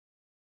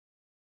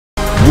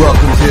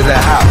Welcome to the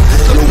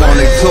house. The one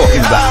they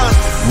talking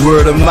about.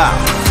 Word of mouth.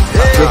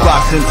 The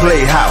boxing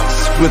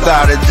playhouse,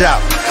 without a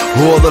doubt.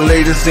 All the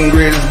latest and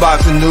greatest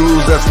boxing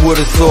news, that's what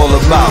it's all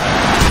about.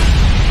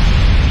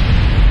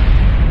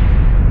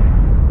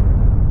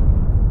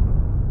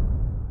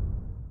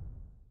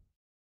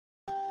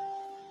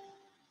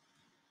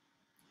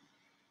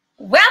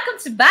 Welcome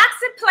to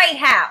Boxing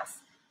Playhouse.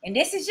 And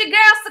this is your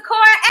girl, Sakura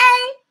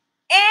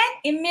A.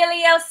 and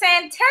Emilio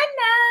Santana.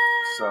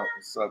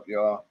 What's up,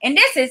 y'all? And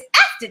this is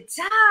After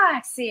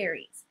Dark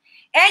series.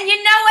 And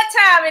you know what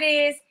time it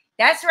is.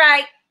 That's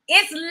right.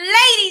 It's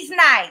Ladies'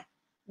 Night.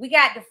 We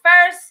got the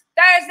first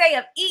Thursday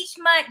of each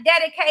month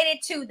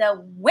dedicated to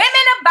the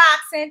women of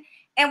boxing.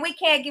 And we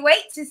can't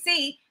wait to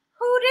see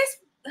who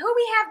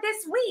we have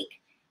this week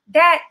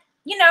that,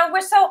 you know, we're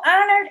so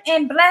honored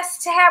and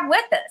blessed to have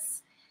with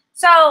us.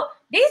 So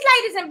these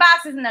ladies in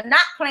boxing are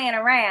not playing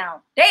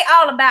around. They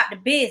all about the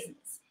business.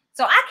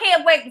 So I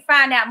can't wait to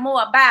find out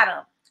more about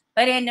them.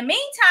 But in the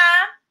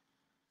meantime,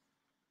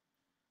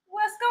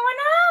 what's going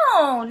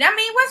on? I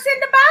mean, what's in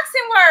the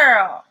boxing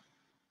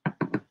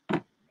world?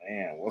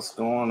 Man, what's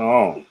going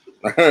on?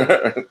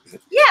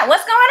 Yeah,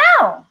 what's going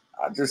on?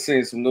 I just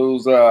seen some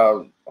news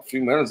a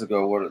few minutes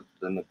ago where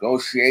the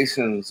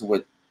negotiations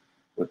with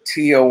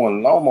Tio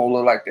and Lomo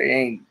look like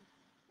they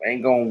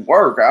ain't gonna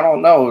work. I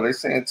don't know. They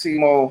saying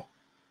Timo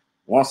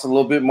wants a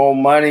little bit more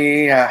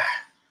money.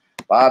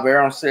 Bob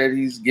Arum said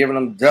he's giving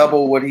him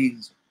double what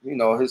he's, you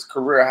know, his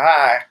career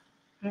high.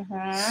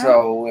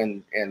 So,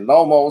 and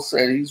Lomo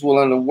said he's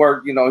willing to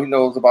work, you know, he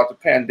knows about the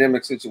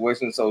pandemic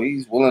situation, so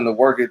he's willing to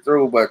work it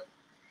through. But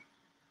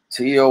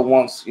Tio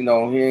wants, you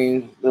know, he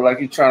ain't look like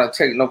he's trying to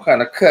take no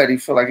kind of cut. He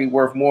feel like he's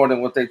worth more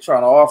than what they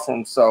trying to offer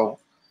him. So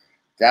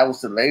that was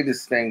the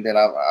latest thing that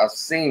I've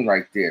seen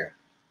right there.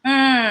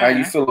 How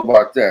you feel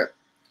about that?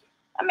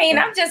 I mean,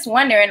 I'm just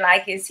wondering,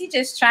 like, is he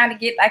just trying to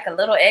get like a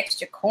little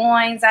extra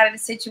coins out of the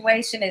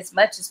situation as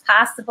much as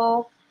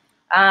possible?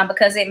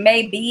 Because it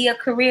may be a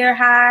career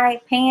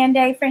high paying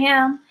day for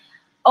him.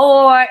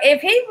 Or if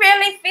he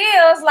really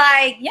feels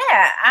like,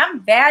 yeah, I'm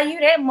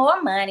valued at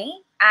more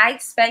money, I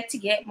expect to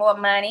get more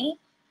money,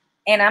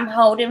 and I'm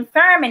holding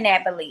firm in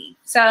that belief.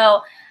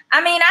 So,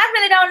 I mean, I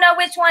really don't know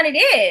which one it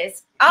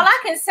is. All I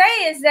can say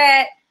is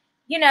that,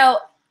 you know,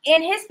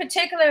 in his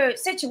particular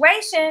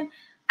situation,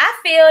 I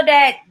feel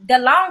that the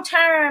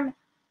long-term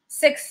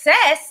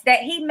success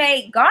that he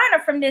may garner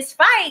from this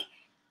fight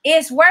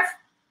is worth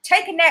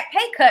taking that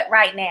pay cut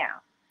right now.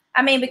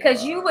 I mean,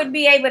 because you would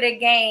be able to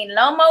gain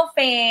Lomo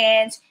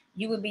fans,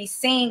 you would be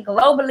seen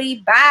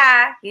globally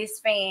by his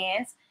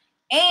fans,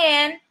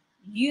 and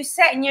you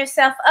setting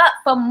yourself up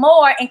for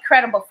more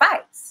incredible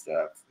fights.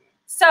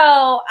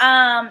 So,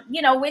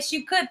 you know, which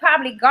you could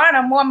probably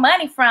garner more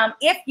money from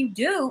if you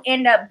do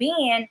end up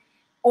being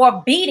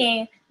or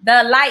beating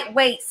the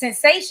lightweight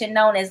sensation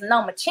known as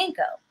Lomachenko.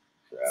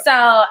 So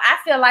I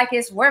feel like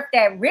it's worth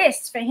that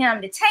risk for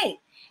him to take.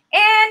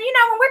 And, you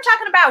know, when we're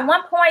talking about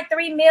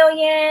 1.3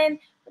 million,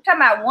 we're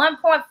talking about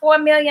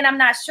 1.4 million, I'm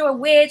not sure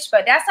which,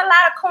 but that's a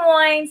lot of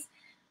coins.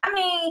 I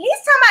mean, he's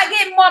talking about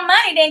getting more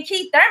money than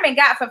Keith Thurman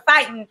got for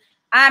fighting,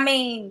 I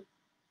mean,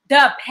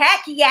 the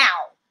Pacquiao.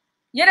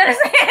 You know what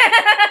I'm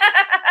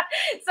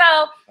saying?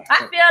 So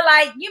I feel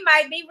like you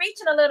might be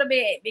reaching a little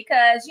bit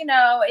because, you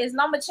know, is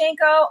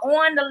Lomachenko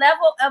on the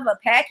level of a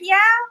Pacquiao?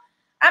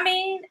 I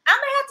mean, I'm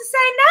going to have to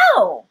say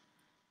no.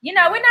 You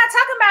know, we're not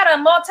talking about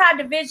a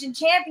multi-division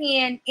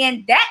champion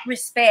in that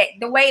respect,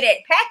 the way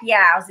that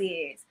Pacquiao's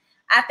is.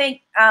 I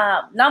think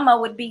Lomo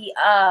would be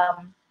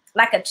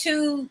like a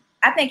two,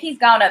 I think he's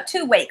gone up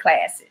 2 weight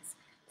classes.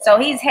 So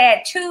he's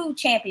had 2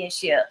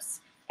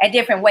 championships at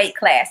different weight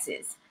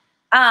classes.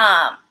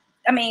 I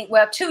mean,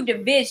 well, 2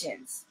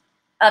 divisions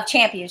of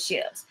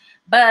championships.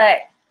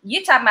 But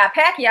you're talking about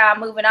Pacquiao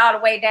moving all the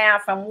way down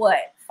from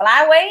what?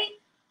 Flyweight?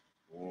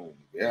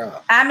 Yeah.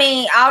 I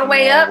mean, all the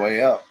way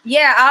up.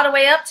 Yeah, all the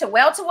way up to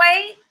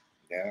welterweight.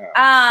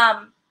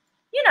 Yeah.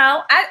 You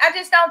know, I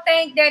just don't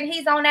think that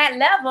he's on that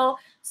level.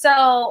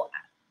 So,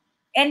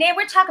 and then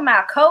we're talking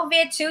about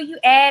COVID too. You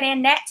add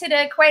in that to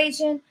the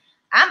equation.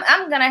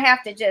 I'm gonna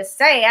have to just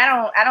say I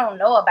don't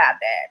know about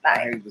that. Like,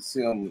 I hate to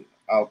see him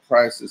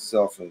outprice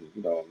himself and,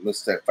 you know,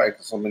 miss that fight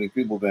because so many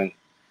people been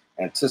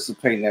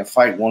anticipating that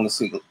fight, want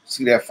to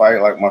see that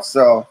fight like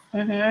myself.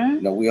 You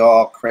know, we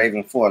all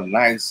craving for a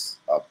nice,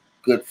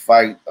 good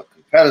fight, a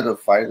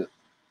competitive fight,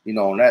 you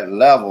know, on that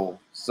level.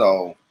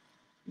 So,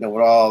 you know,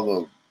 with all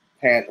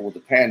the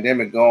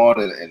pandemic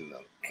going and the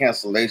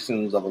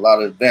cancellations of a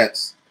lot of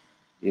events,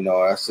 you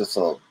know, that's just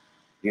a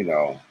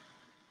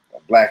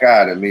black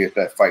eye to me if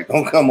that fight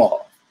don't come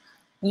off.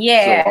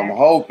 Yeah. So I'm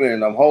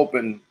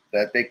hoping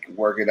that they can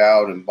work it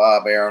out and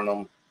Bob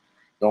Arum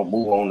don't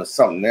move on to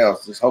something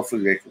else. Just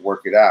hopefully they can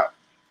work it out.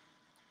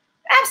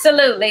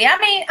 Absolutely. I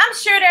mean, I'm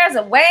sure there's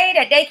a way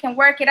that they can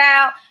work it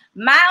out.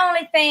 My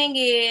only thing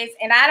is,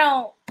 and I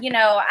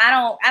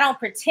don't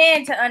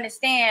pretend to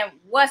understand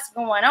what's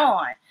going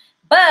on,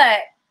 but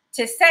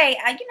to say,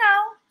 you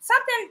know,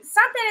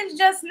 something is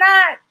just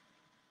not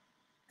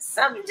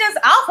something just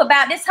off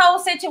about this whole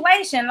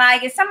situation.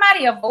 Like, is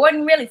somebody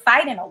avoiding really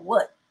fighting or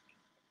what?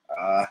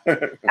 I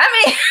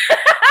mean,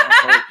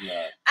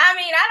 I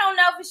mean, I don't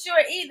know for sure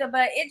either,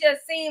 but it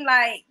just seemed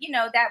like, you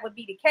know, that would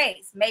be the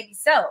case. Maybe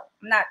so.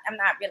 I'm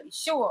not really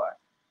sure.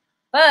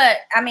 But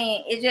I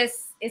mean, it's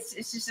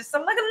just a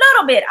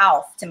little bit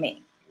off to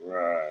me.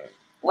 Right.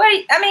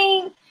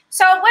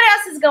 So what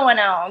else is going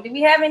on? Do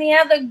we have any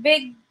other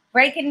big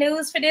breaking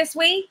news for this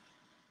week?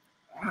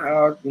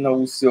 You know,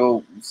 we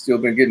still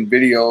been getting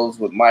videos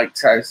with Mike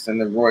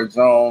Tyson and Roy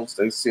Jones.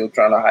 They still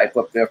trying to hype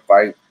up their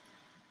fight.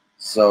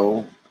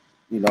 So,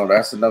 you know,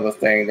 that's another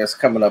thing that's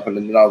coming up in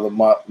another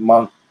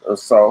month or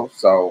so.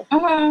 So,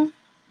 you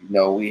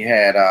know, we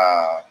had,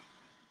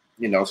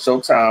 you know,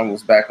 Showtime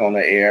was back on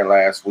the air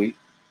last week.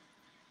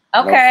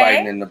 Okay. You know,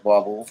 fighting in the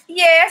bubble.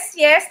 Yes,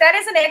 that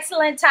is an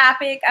excellent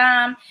topic.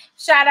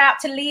 Shout out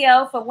to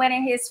Leo for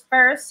winning his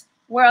first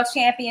world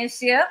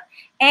championship.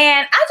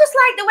 And I just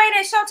like the way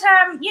that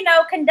Showtime, you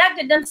know,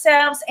 conducted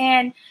themselves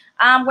and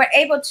were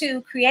able to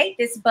create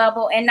this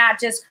bubble, and not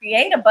just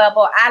create a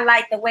bubble. I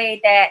like the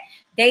way that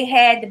they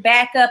had the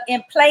backup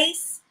in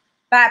place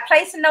by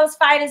placing those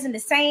fighters in the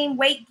same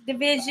weight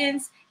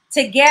divisions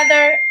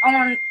together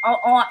on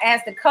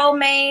as the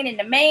co-main and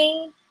the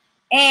main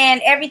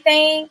and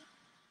everything.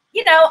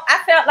 You know,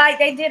 I felt like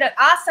they did an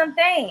awesome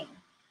thing.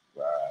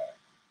 Right.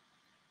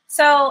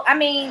 So, I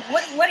mean,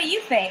 what do you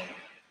think?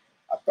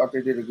 I thought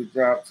they did a good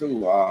job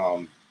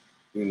too.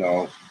 You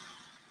know,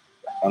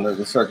 under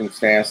the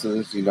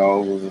circumstances, you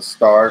know, it was a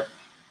start.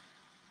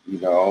 You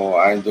know,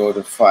 I enjoyed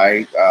the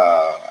fight.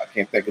 I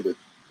can't think of the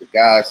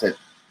guys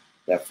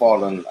that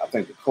fought in, I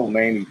think, the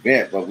co-main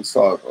event, but we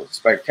saw a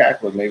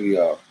spectacular, maybe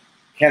a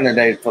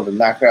candidate for the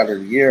knockout of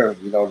the year.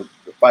 You know,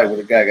 the fight where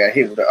the guy got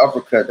hit with the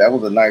uppercut. That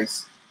was a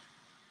nice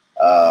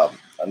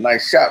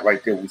shot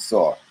right there we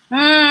saw.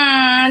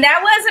 That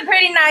was a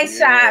pretty nice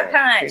shot,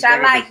 punch.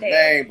 I like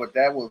that. But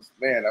that was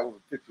a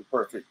picture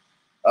perfect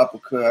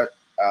uppercut.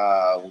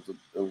 It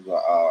was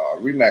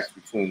a rematch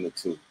between the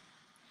two.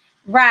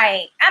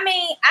 Right. I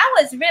mean, I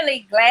was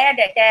really glad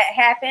that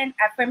happened.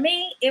 For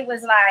me, it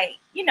was like,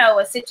 you know,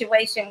 a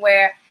situation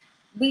where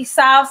we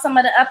saw some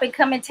of the up and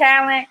coming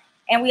talent,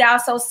 and we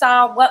also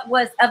saw what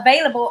was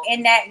available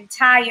in that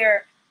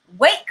entire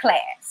weight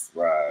class.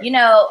 Right. You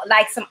know,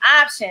 like some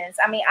options.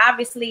 I mean,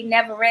 obviously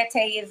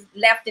Navarrete has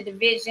left the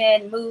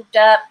division, moved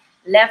up,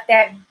 left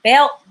that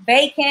belt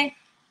vacant.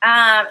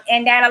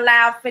 And that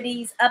allowed for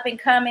these up and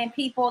coming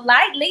people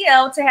like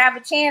Leo to have a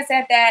chance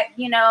at that,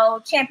 you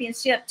know,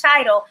 championship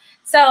title.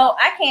 So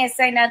I can't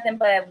say nothing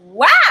but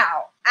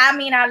wow. I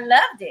mean, I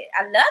loved it.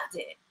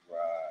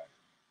 Right.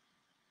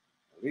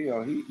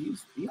 Leo, he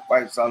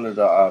fights under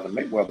the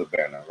Mayweather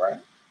banner, right?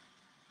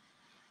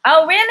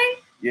 Oh,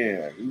 really?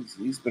 Yeah,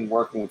 he's been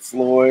working with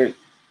Floyd,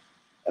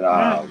 and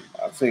I've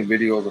seen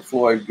videos of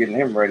Floyd getting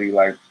him ready.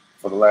 Like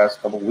for the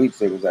last couple of weeks,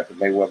 they was at the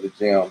Mayweather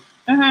gym,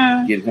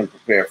 getting him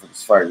prepared for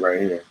this fight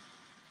right here.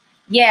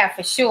 Yeah,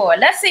 for sure.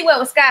 Let's see what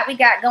we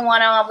got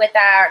going on with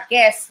our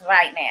guests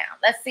right now.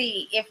 Let's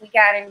see if we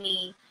got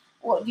any.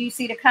 What do you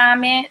see the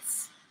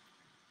comments?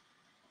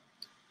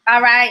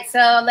 All right,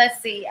 so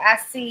let's see. I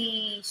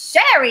see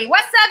Sherry.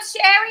 What's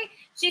up, Sherry?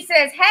 She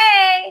says,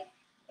 "Hey,"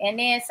 and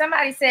then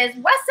somebody says,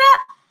 "What's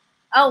up?"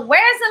 Oh,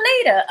 where's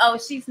Alita? Oh,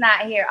 she's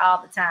not here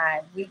all the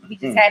time. We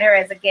just had her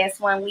as a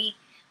guest 1 week,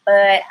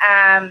 but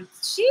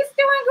she's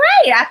doing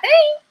great, I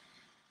think.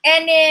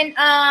 And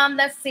then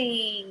let's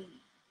see.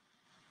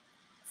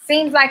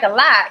 Seems like a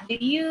lot. Do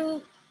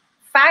you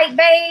fight,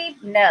 babe?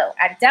 No,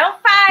 I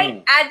don't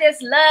fight. I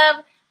just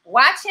love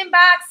watching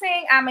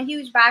boxing. I'm a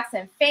huge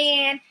boxing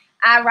fan.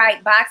 I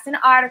write boxing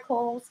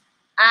articles.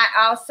 I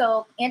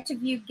also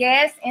interview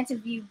guests,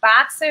 interview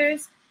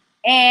boxers,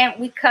 and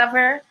we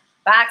cover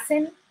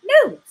boxing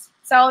news.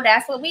 So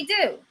that's what we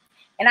do.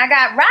 And I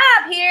got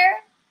Rob here.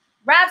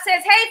 Rob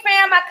says, "Hey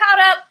fam, I caught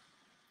up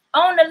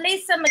on the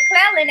Lisa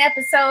McClellan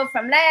episode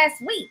from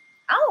last week."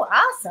 Oh,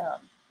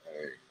 awesome.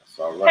 Hey, that's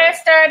all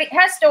right.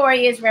 Her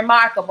story is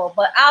remarkable,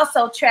 but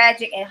also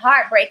tragic and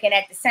heartbreaking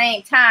at the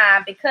same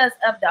time because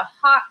of the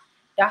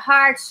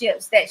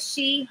hardships that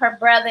she, her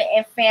brother,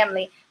 and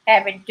family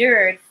have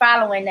endured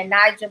following the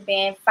Nigel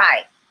Benn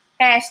fight.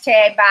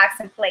 Hashtag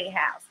Boxing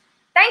PlayHouse.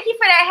 Thank you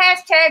for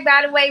that hashtag,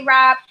 by the way,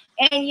 Rob.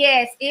 And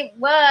yes, it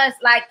was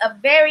like a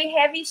very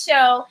heavy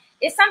show.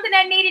 It's something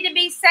that needed to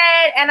be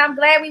said, and I'm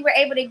glad we were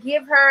able to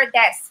give her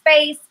that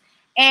space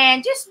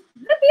and just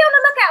be on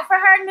the lookout for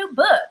her new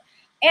book.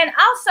 And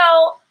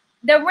also,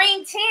 the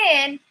Ring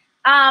 10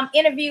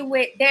 interview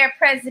with their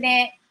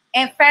president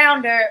and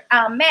founder,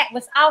 Matt,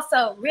 was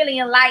also really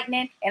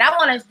enlightening. And I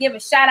want to give a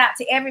shout out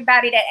to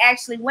everybody that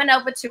actually went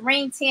over to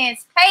Ring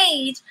 10's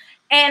page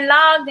and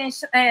logged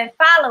and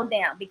followed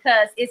them,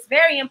 because it's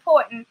very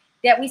important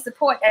that we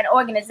support an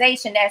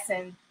organization that's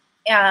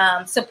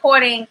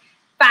supporting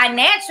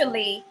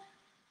financially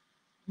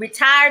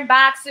retired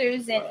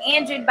boxers and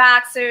injured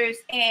boxers.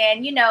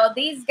 And, you know,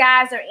 these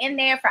guys are in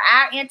there for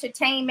our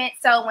entertainment.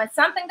 So when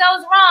something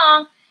goes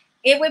wrong,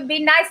 it would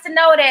be nice to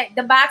know that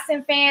the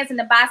boxing fans and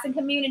the boxing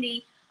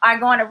community are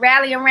going to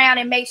rally around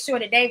and make sure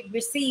that they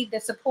receive the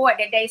support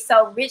that they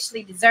so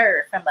richly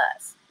deserve from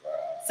us.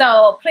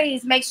 So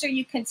please make sure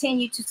you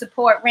continue to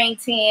support Ring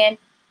 10.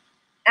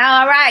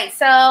 All right,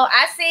 so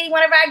I see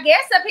one of our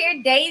guests up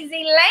here,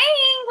 Daisy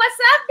Lang. What's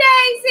up,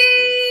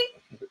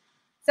 Daisy?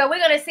 So we're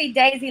going to see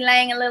Daisy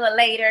Lang a little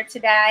later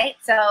today.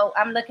 So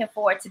I'm looking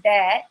forward to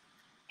that.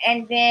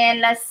 And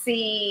then let's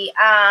see.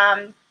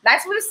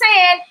 Like we were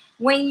saying,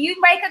 when you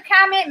make a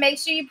comment, make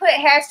sure you put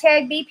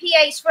hashtag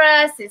BPH for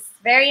us. It's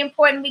very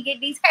important we get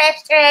these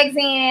hashtags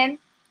in.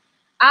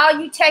 All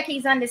you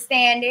techies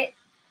understand it.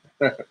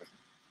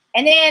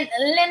 And then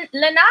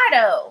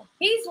Leonardo,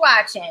 he's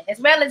watching,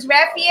 as well as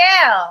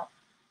Raphael.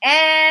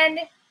 And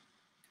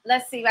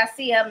let's see, I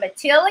see a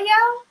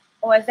Matilio,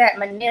 or is that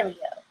Manilio?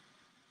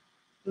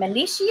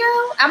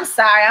 Manicio? I'm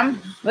sorry, I'm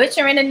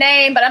butchering the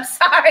name, but I'm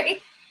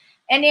sorry.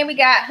 And then we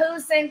got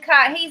Hussein,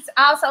 he's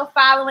also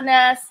following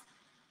us.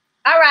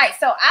 All right,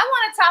 so I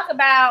want to talk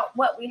about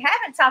what we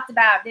haven't talked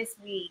about this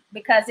week,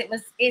 because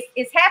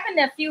it's happened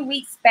a few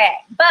weeks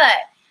back.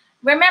 But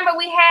remember,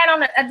 we had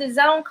on the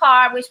zone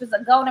card, which was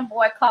a Golden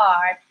Boy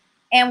card,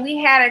 and we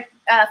had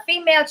a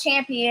female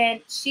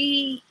champion.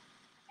 She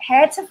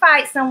had to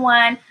fight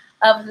someone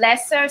of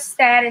lesser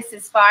status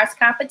as far as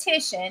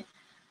competition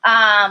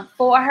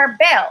for her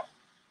belt.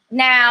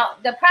 Now,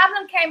 the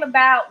problem came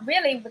about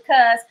really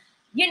because,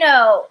 you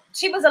know,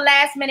 she was a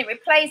last-minute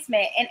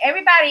replacement, and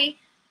everybody,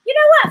 you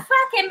know what,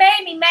 fucking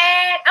made me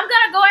mad. I'm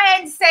going to go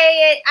ahead and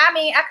say it. I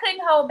mean, I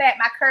couldn't hold back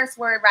my curse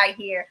word right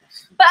here.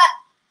 But,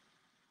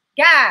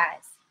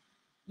 guys,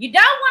 you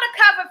don't want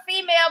to cover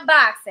female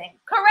boxing,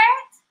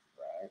 correct?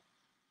 Right.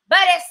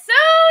 But as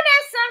soon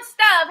as some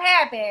stuff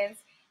happens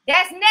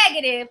that's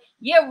negative,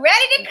 you're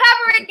ready to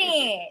cover it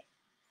then.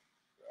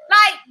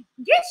 Like,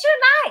 get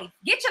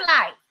your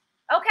life,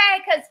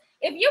 okay? Because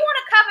if you want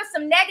to cover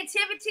some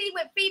negativity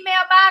with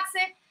female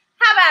boxing,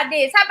 how about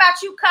this? How about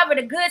you cover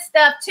the good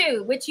stuff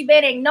too, which you've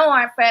been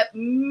ignoring for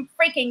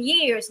freaking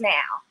years now?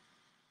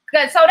 So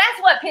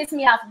that's what pissed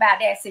me off about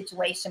that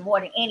situation more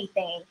than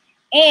anything.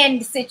 And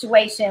the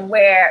situation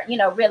where, you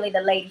know, really the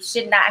lady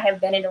should not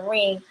have been in the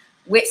ring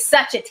with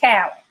such a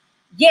talent.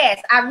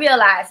 Yes, I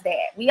realize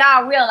that. We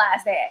all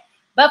realize that.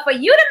 But for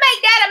you to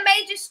make that a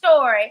major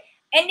story,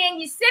 and then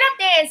you sit up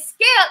there and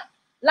skip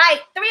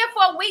like 3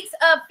 or 4 weeks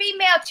of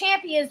female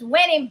champions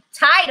winning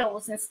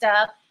titles and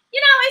stuff, you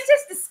know, it's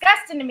just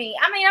disgusting to me.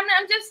 I mean,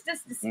 I'm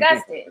just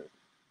disgusted.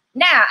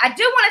 Now, I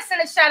do want to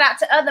send a shout out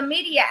to other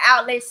media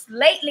outlets.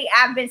 Lately,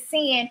 I've been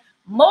seeing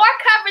more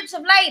coverage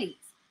of ladies.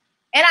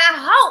 And I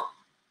hope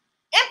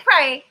and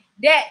pray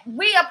that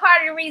we are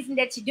part of the reason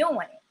that you're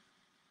doing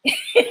it.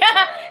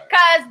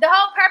 Because the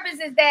whole purpose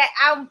is that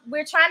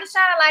we're trying to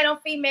shine a light on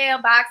female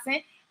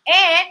boxing.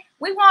 And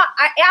we want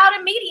all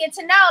the media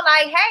to know,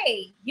 like,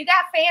 hey, you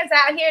got fans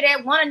out here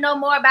that want to know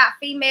more about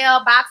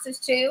female boxers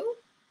too.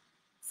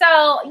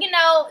 So, you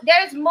know,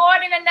 there's more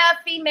than enough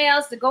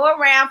females to go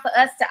around for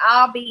us to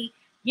all be,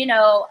 you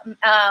know,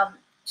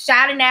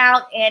 shouting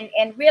out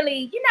and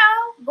really, you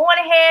know, going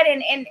ahead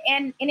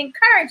and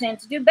encouraging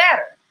to do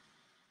better.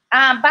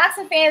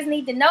 Boxing fans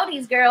need to know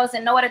these girls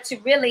in order to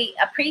really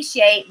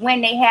appreciate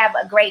when they have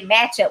a great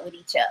matchup with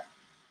each other.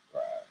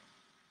 Right.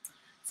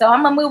 So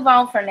I'm going to move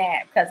on from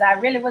that because I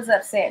really was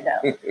upset,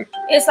 though.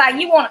 It's like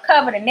you want to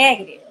cover the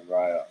negative.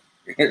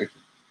 Right.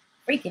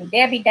 Freaking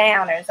Debbie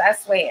Downers, I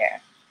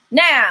swear.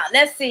 Now,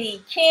 let's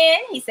see. Ken,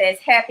 he says,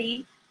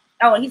 he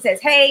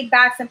says, hey,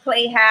 Boxing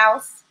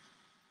Playhouse.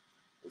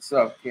 What's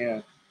up,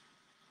 Ken?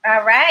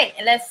 All right.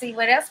 And let's see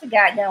what else we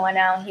got going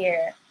on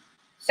here.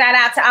 Shout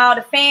out to all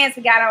the fans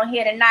we got on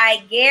here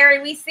tonight.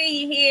 Gary, we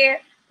see you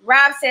here.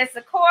 Rob says,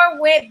 Sakura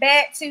went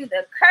back to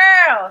the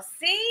curls.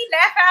 See?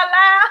 Laugh out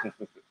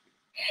loud.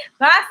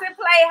 Boxing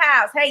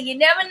Playhouse. Hey, you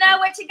never know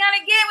what you're going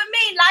to get with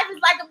me. Life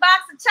is like a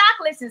box of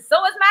chocolates, and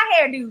so is my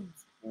hairdos.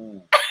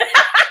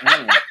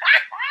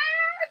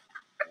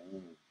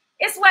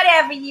 It's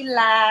whatever you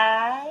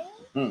like.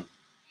 Where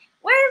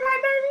is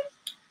my baby?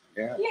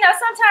 Yeah. You know,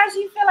 sometimes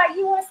you feel like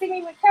you want to see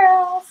me with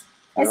curls.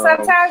 And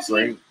sometimes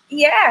you,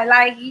 yeah,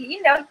 like,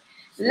 you know,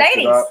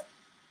 ladies,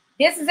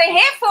 this is a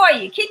hint for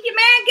you. Keep your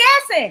man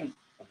guessing.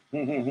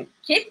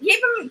 keep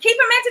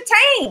him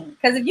entertained.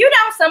 Because if you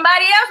don't,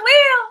 somebody else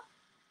will.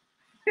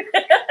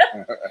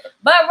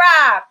 But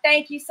Rob,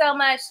 thank you so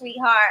much,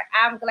 sweetheart.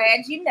 I'm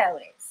glad you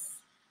noticed.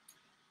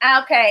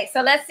 Okay,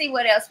 so let's see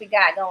what else we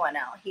got going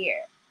on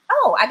here.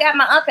 Oh, I got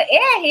my Uncle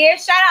Ed here.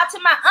 Shout out to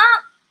my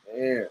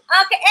Ed.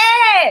 Uncle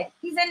Ed.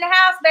 He's in the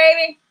house,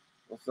 baby.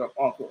 What's up,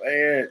 Uncle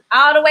Ed?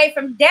 All the way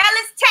from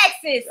Dallas,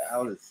 Texas.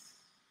 Dallas.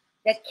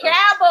 The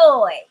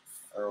Cowboys.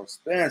 Errol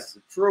Spence,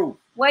 the truth.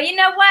 Well, you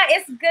know what?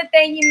 It's a good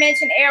thing you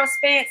mentioned Errol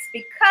Spence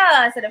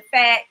because of the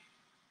fact.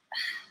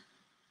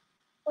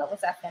 What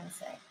was I finna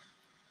say?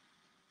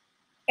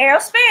 Errol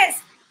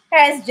Spence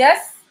has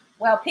just,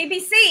 well,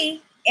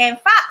 PBC and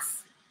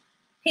Fox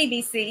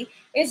PBC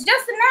is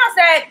just announced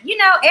that, you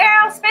know,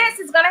 Errol Spence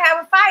is going to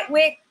have a fight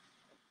with,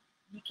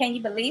 can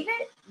you believe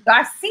it?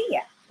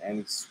 Garcia.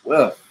 And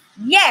Swift.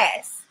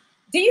 Yes.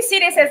 Do you see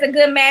this as a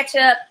good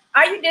matchup?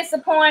 Are you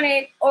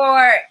disappointed,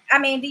 or I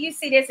mean, do you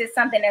see this as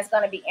something that's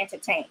going to be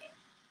entertaining?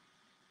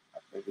 I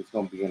think it's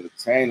going to be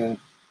entertaining.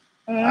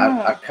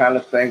 I kind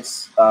of think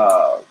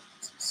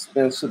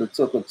Spence should have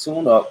took a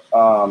tune-up.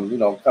 You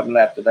know, coming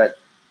after that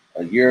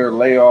a year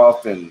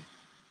layoff and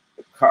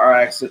the car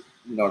accident.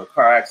 You know, the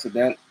car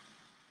accident.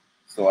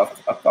 So I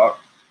thought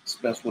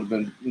Spence would have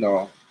been, you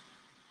know.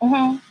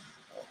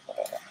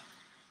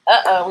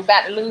 Uh-oh, we're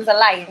about to lose a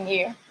light in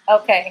here.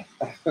 Okay,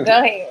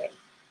 go ahead.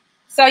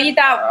 So you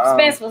thought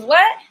Spence was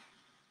what?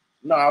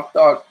 No, I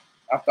thought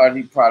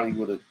he probably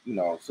would have, you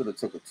know, should have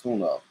took a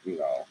tune-up, you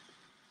know.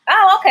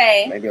 Oh,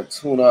 okay. Maybe a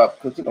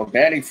tune-up, because, you know,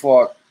 Danny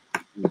fought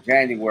in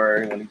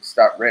January when he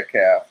stopped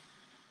Redcalf.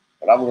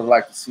 But I would have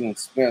liked to see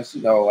Spence,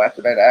 you know,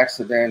 after that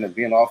accident and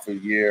being off a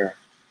year,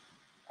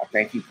 I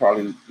think he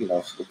probably, you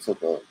know, should have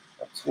took a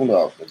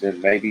tune-up. And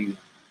then maybe, you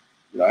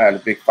know, had a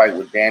big fight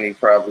with Danny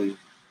probably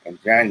in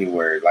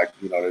January, like,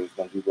 you know, they was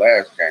going to do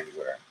last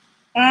January.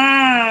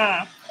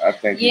 I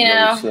think he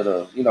really should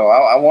have, you know,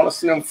 I want to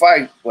see him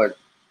fight, but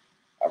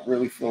I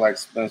really feel like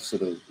Spence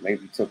should have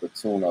maybe took a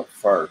tune-up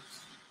first.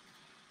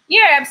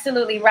 You're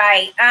absolutely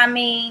right. I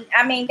mean,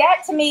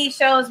 that to me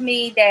shows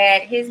me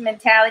that his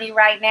mentality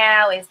right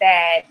now is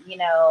that, you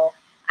know,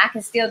 I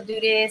can still do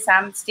this.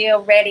 I'm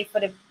still ready for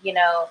the, you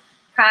know,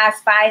 prize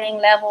fighting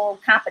level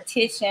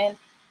competition.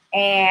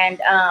 And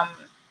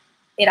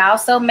it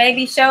also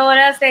maybe showed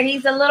us that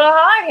he's a little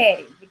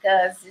hard-headed,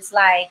 because it's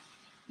like,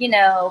 you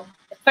know,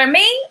 for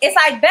me, it's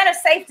like better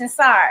safe than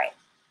sorry.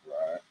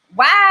 Right.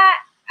 Why?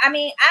 I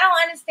mean, I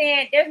don't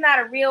understand. There's not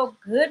a real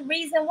good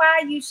reason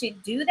why you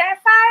should do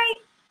that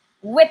fight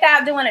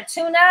without doing a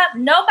tune-up.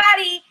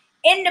 Nobody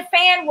in the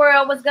fan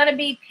world was going to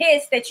be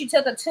pissed that you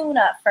took a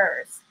tune-up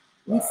first.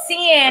 Right.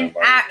 Seeing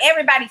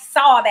everybody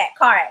saw that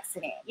car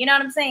accident. You know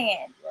what I'm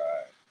saying?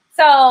 Right.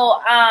 So,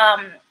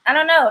 I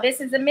don't know.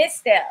 This is a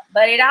misstep.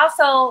 But it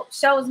also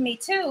shows me,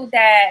 too,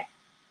 that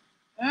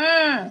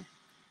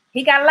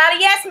he got a lot of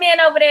yes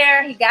men over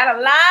there. He got a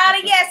lot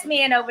of yes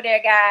men over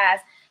there, guys.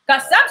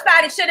 Because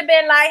somebody should have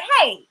been like,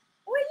 hey,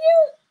 will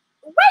you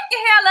wake the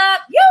hell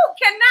up? You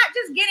cannot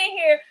just get in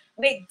here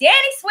with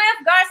Danny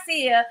Swift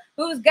Garcia,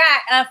 who's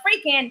got a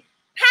freaking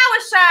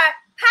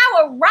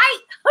power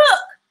right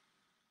hook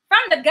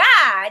from the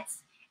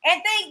gods,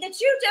 and think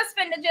that you just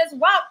finna just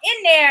walk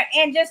in there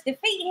and just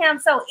defeat him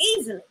so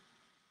easily.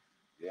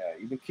 Yeah,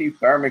 even Keith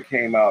Thurman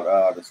came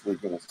out this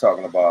week and was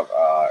talking about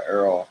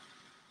Errol.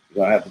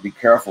 You're gonna have to be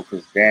careful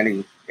because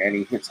Danny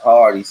hits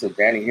hard. He said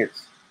Danny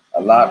hits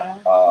a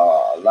lot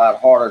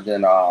harder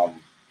than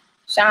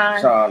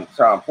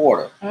Sean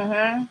Porter.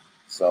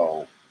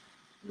 So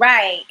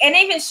right, and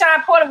even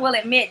Sean Porter will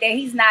admit that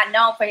he's not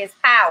known for his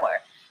power.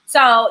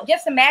 So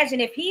just imagine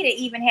if he'd have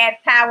even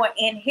had power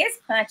in his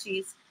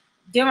punches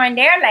during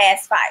their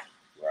last fight.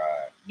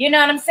 Right. You know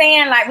what I'm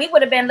saying? Like, we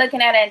would have been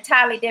looking at an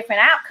entirely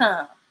different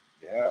outcome.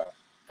 Yeah.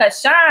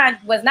 Because Sean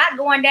was not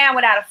going down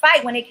without a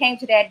fight when it came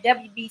to that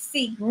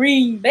WBC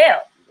green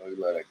belt. You know,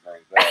 he loved that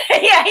green belt.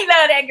 Yeah, he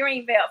loved that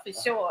green belt for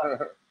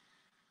sure.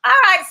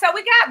 All right, so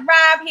we got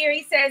Rob here.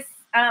 He says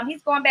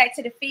he's going back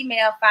to the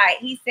female fight.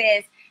 He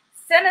says,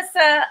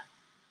 Sinister,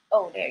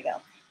 oh, there you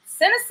go.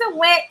 Sinister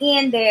went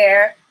in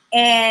there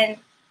and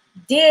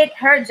did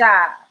her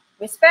job.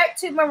 Respect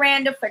to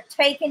Miranda for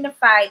taking the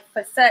fight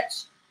for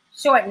such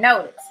short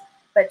notice.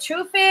 But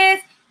truth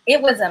is, it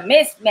was a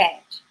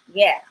mismatch.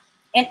 Yeah.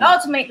 And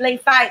ultimately,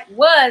 fight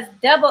was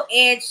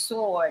double-edged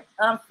sword,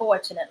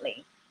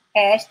 unfortunately.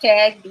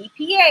 Hashtag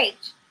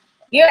BPH.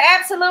 You're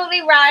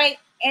absolutely right.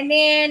 And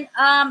then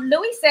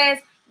Louis says,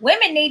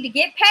 women need to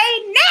get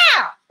paid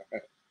now.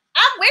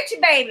 I'm with you,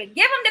 baby. Give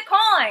them the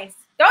coins.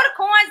 Throw the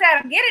coins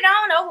at them. Get it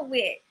on over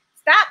with.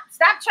 Stop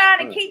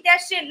trying to keep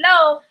that shit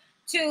low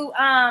to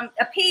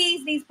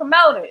appease these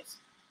promoters.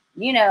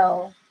 You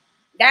know,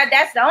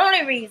 that's the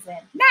only reason.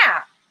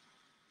 Now,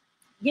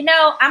 you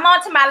know, I'm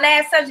on to my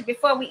last subject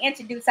before we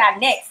introduce our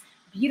next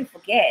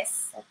beautiful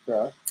guest.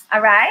 Okay.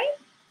 All right?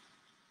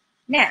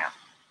 Now,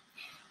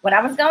 what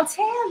I was going to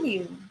tell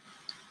you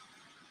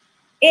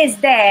is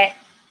that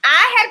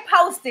I had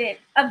posted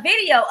a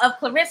video of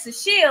Clarissa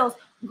Shields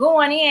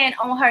going in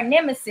on her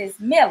nemesis,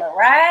 Miller,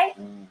 right?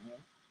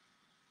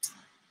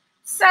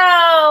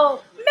 So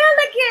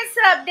Miller gets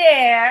up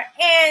there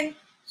and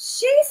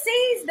she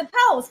sees the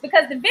post,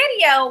 because the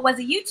video was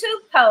a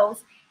YouTube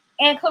post,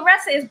 and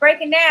Clarissa is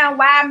breaking down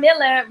why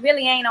Miller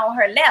really ain't on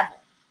her level.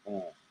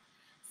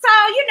 So,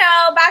 you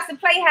know, Boxing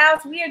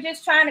PlayHouse, we are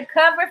just trying to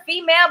cover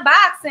female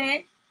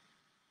boxing.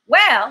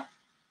 Well,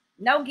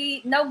 no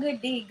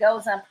good deed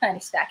goes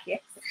unpunished, I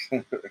guess.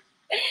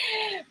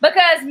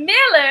 Because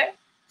Miller,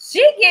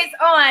 she gets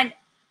on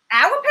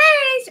our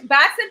page,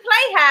 Boxing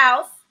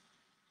PlayHouse.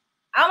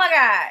 Oh my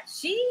God,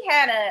 she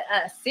had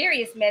a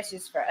serious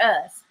message for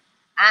us.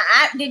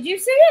 Did you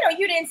see it or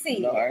you didn't see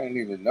it? No, I didn't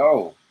even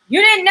know. You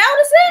didn't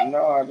notice it?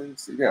 No, I didn't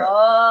see that.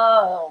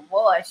 Oh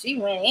boy, she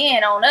went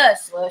in on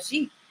us. Well,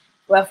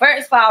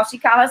 first of all, she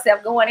called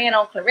herself going in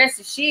on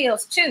Clarissa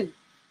Shields too.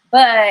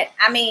 But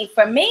I mean,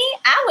 for me,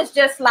 I was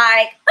just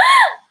like,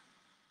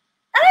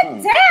 I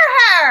dare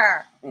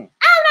her.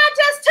 And I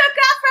just took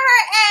up for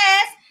her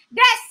ass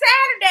that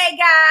Saturday,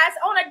 guys,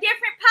 on a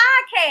different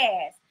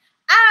podcast.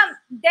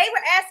 They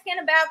were asking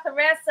about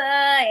Claressa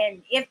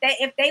and if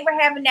they were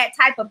having that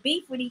type of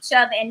beef with each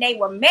other and they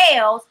were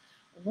males,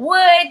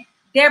 would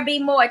there be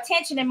more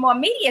attention and more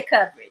media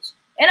coverage?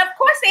 And of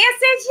course the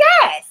answer is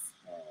yes.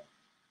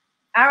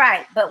 All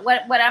right, but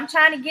what I'm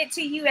trying to get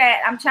to you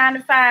at, I'm trying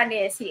to find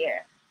this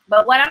here.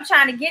 But what I'm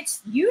trying to get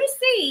you to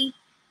see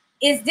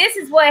is this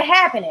is what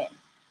happening.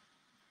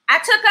 I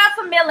took up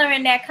for Miller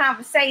in that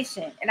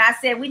conversation, and I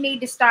said we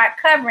need to start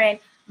covering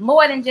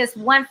more than just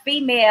one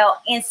female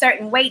in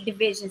certain weight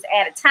divisions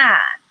at a time.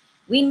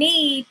 We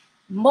need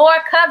more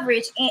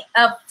coverage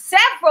of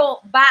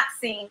several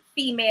boxing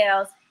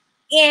females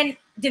in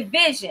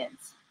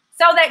divisions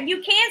so that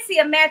you can see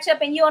a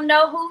matchup and you'll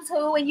know who's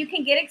who and you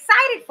can get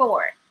excited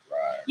for it.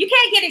 Right. You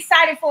can't get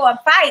excited for a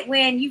fight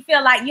when you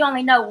feel like you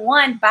only know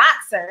one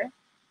boxer.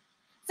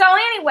 So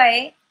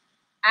anyway,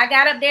 I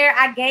got up there.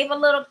 I gave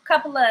a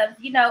couple of,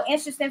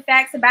 interesting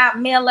facts about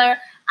Miller.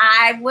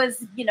 I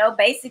was,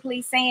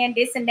 basically saying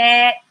this and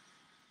that.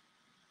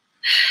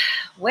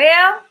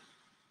 Well,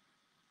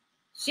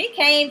 she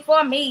came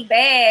for me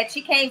bad.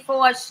 She came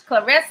for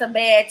Claressa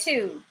bad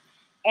too.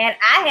 And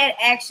I had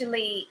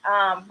actually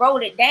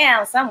wrote it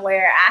down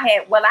somewhere.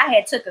 I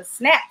had took a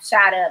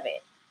snapshot of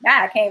it.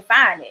 Now I can't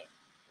find it.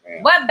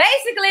 Yeah. But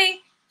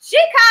basically, she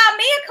called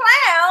me a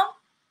clown.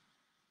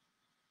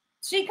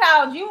 She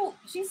called you,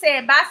 she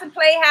said, Boxing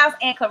Playhouse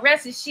and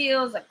Claressa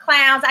Shields are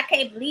clowns. I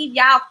can't believe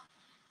y'all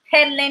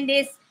peddling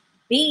this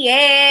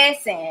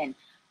BS. And,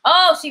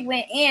 she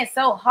went in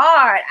so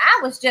hard. I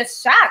was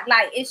just shocked.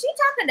 Like, is she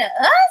talking to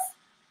us?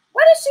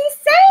 What is she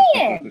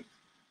saying?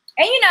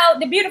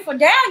 And, the beautiful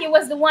Daniel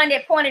was the one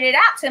that pointed it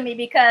out to me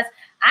because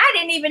I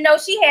didn't even know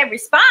she had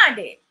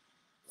responded.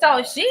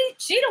 So she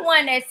the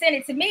one that sent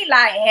it to me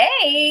like,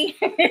 hey.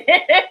 Yeah,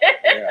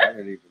 I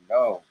didn't even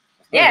know.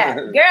 Yeah,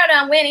 girl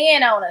done went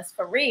in on us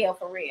for real,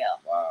 for real.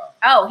 Wow.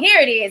 Oh, here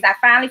it is. I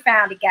finally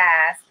found it,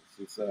 guys.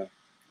 What's that?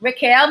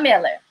 Raquel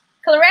Miller.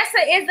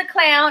 Claressa is a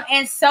clown,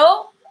 and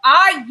so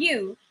are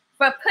you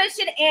for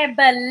pushing and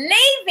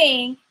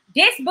believing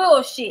this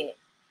bullshit.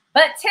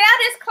 But tell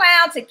this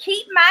clown to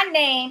keep my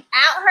name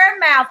out her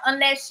mouth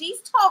unless she's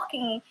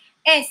talking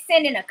and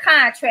sending a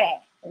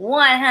contract.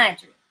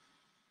 100.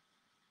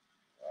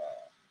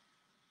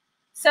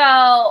 So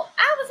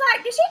I was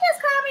like, did she just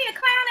call me a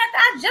clown after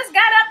I just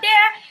got up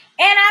there?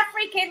 And I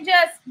freaking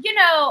just,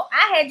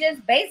 I had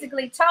just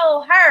basically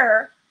told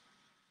her,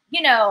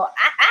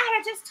 I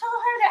had just told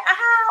her that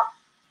how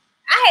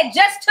I had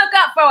just took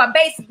up for her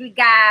basically,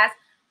 guys,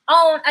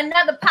 on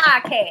another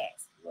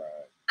podcast.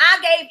 Right. I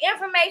gave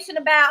information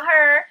about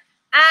her.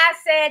 I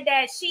said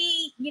that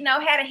she,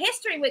 had a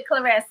history with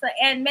Claressa,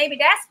 and maybe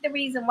that's the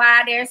reason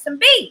why there's some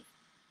beef.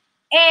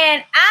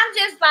 And I'm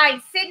just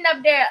like sitting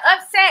up there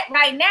upset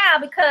right now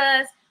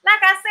because,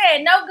 like I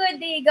said, no good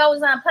deed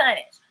goes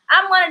unpunished.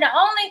 I'm one of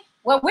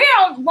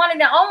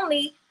the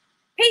only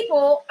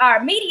people or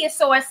media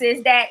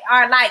sources that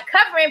are like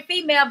covering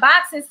female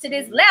boxers to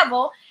this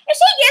level. And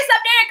she gets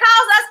up there and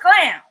calls us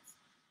clowns.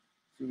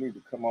 You need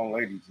to come on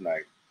ladies'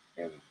 night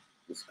and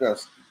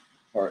discuss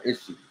her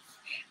issues.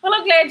 Well,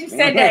 I'm glad you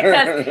said that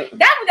because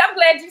I'm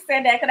glad you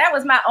said that because that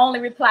was my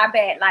only reply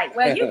back. Like,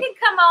 well, you can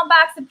come on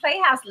Boxing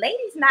Playhouse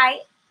ladies'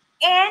 night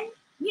and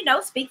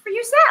speak for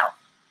yourself.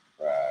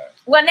 Right.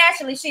 Well,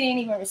 naturally, she didn't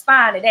even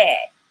respond to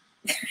that.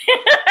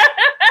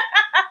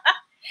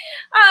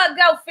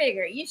 Go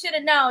figure. You should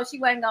have known she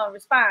wasn't going to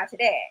respond to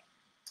that.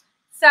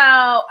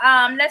 So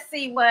let's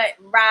see what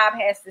Rob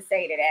has to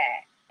say to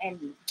that.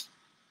 And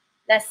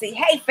let's see.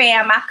 Hey,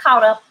 fam, I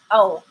caught up.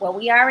 Oh, well,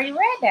 we already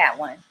read that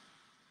one.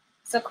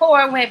 So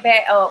Cora went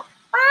back. Oh,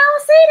 I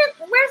don't see it.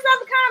 Where's the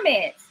other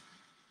comments?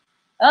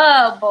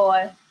 Oh,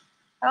 boy.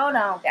 Hold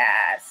on,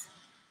 guys.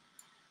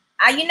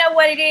 You know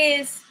what it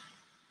is?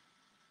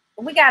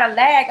 We got a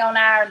lag on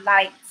our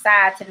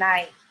side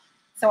tonight.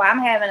 So I'm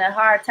having a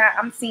hard time.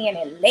 I'm seeing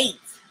it late.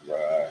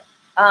 Right.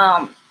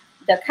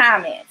 The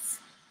comments.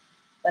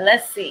 But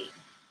let's see.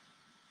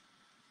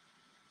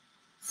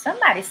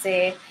 Somebody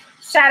said,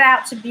 shout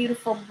out to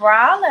beautiful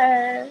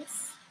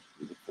Brawlers.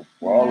 Beautiful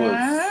Brawlers.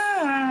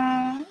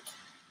 Mm-hmm.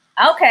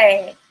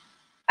 Okay.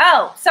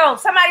 Oh, so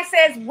somebody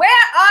says, where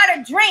are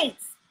the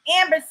drinks?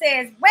 Amber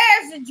says,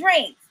 where's the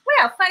drinks?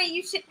 Well, funny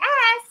you should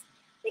ask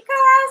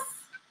because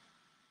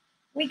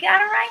we got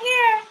it right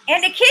here.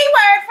 And the key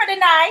word for the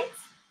night.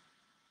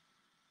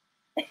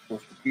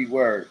 What's the key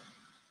word?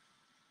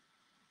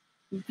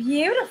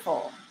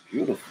 Beautiful.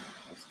 Beautiful.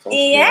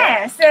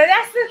 Yeah, so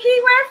that's the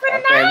key word for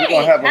the night. We're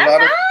gonna have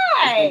there's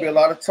gonna be a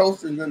lot of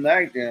toasting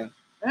tonight then.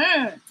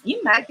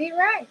 You might be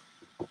right.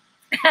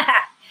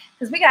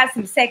 Because we got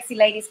some sexy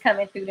ladies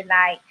coming through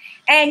tonight.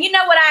 And you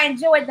know what I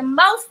enjoyed the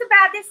most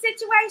about this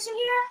situation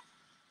here?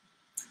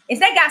 Is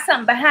they got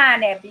something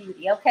behind that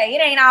beauty, okay?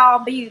 It ain't all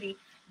beauty.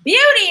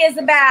 Beauty is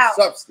about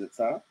substance,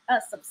 huh?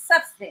 Some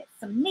substance,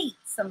 some meat,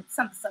 some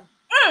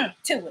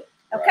to it,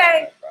 okay?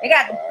 Right, they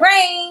got the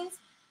brains,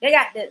 they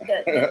got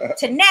the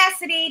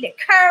tenacity, the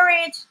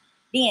courage,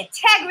 the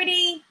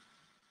integrity.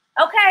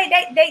 Okay,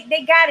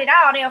 they got it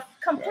all. They're a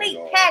complete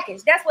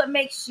package. That's what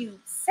makes you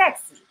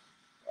sexy.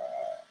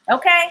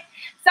 Okay,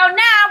 so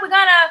now we're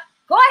gonna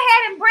go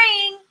ahead and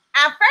bring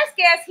our first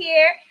guest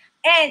here,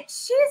 and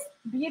she's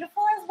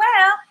beautiful as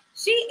well.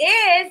 She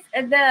is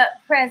the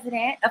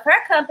president of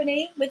her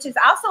company, which is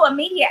also a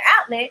media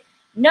outlet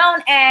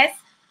known as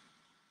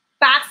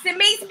Boxing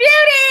Meets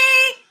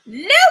Beauty.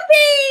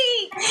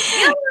 Lupi!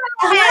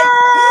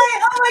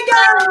 Hi! Oh my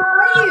God!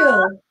 How are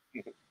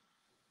you?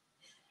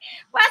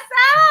 What's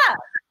up?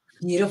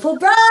 Beautiful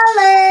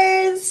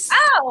Brawlers!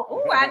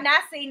 Oh, I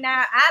not see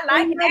now. I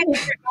like that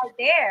right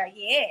there.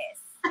 Yes.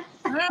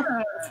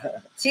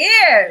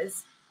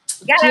 Cheers.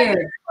 Got Cheers.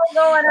 a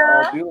going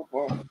on. Oh,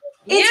 beautiful.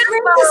 It's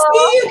great to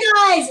see you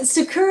guys.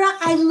 Sakura,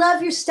 I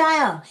love your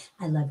style.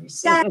 I love your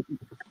style,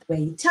 the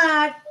way you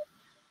talk.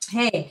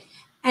 Hey,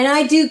 and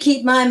I do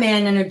keep my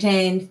man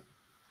entertained.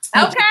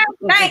 Okay,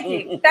 thank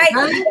you. Thank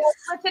you.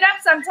 Switch it up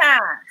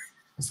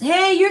sometimes.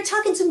 Hey, you're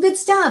talking some good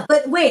stuff.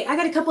 But wait, I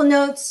got a couple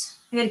notes.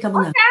 Okay.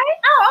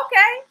 Oh,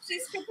 okay.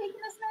 She's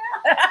critiquing us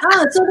now.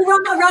 Oh, so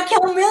the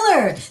Raquel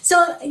Miller.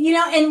 So, you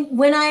know, and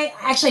when I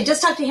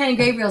just talked to Hannah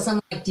Gabriels,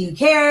 I'm like, do you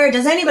care?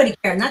 Does anybody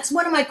care? And that's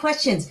one of my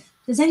questions.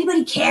 Does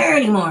anybody care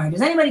anymore?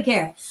 Does anybody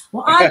care?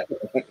 Well,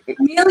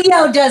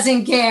 Emilio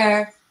doesn't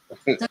care.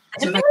 So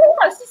Emilio,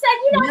 she said,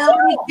 you don't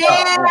nobody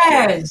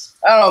cares.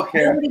 I don't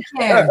care. Nobody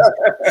cares.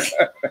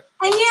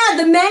 And yeah,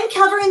 the men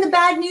covering the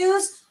bad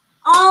news,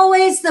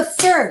 always the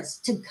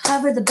first to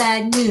cover the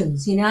bad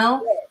news, you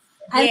know?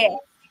 Yes.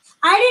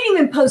 I didn't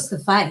even post the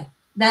fight,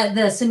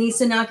 the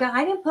Sunisa Naka.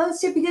 I didn't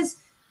post it because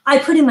I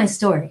put in my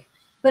story,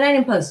 but I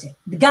didn't post it.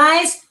 The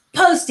guys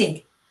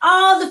posted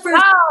all the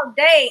first all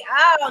day,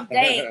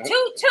 3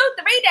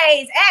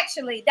 days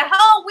actually. The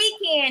whole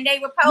weekend they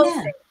were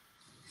posting. Yeah.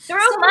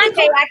 Through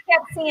Monday, I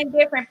kept seeing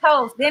different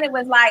posts. Then it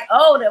was like,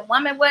 oh, the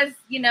woman was,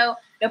 you know,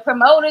 the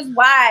promoter's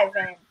wife,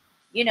 and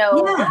you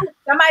know,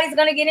 somebody's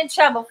gonna get in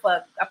trouble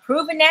for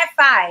approving that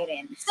fight,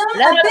 and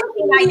like they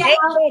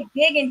went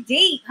digging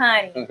deep,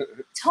 honey.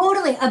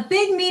 Totally, a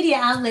big media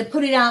outlet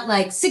put it out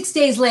like 6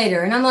 days later,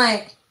 and I'm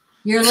like,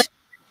 "You're late.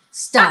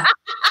 Stop."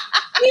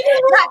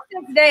 Not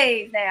 6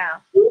 days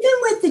now. Even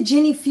with the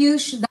Jenny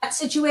Fuchs, that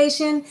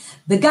situation,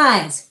 the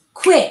guys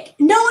quick.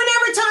 No one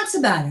ever talks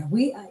about her.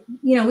 We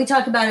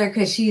talk about her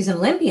because she's an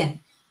Olympian,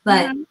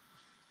 but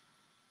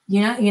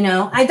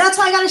that's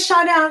why I got to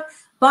shout out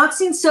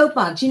Boxing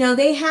Soapbox. You know,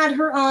 they had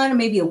her on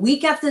maybe a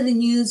week after the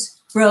news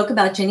broke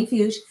about Jenny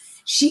Fuchs.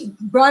 She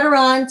brought her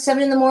on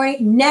 7 a.m,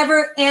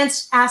 never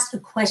asked a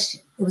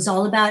question. It was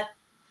all about,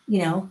 you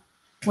know,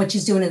 what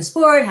she's doing in the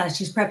sport, how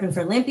she's prepping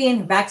for Olympian,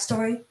 her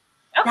backstory.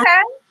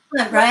 Okay.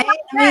 Right?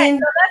 I mean,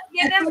 so let's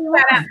give them a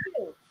shout out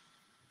too.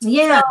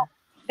 Yeah. So,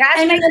 guys,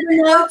 any other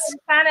notes?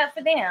 Sign up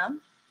for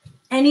them.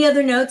 Any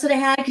other notes that I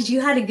had? Because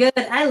you had a good,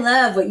 I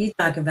love what you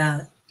talk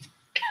about.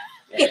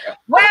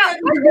 Well, I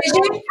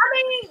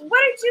mean, what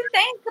did you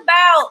think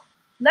about,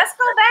 let's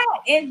go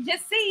back and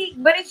just see,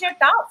 what is your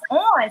thoughts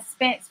on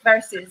Spence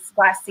versus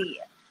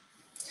Garcia?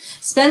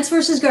 Spence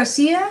versus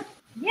Garcia?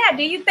 Yeah,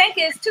 do you think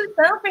it's too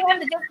soon for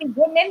him to just be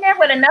getting in there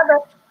with another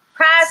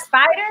prize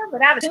fighter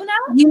without a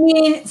tune-up? You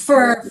mean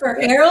for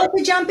Errol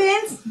to jump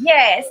in?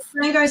 Yes.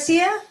 Ryan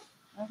Garcia?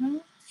 Mm-hmm.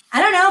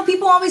 I don't know.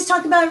 People always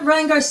talk about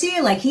Ryan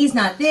Garcia like he's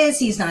not this,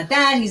 he's not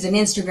that, he's an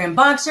Instagram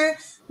boxer.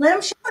 Let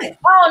him show it.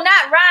 Oh,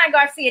 not Ryan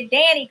Garcia,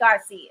 Danny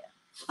Garcia.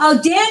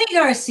 Oh, Danny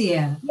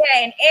Garcia.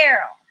 Yeah, and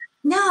Errol.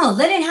 No,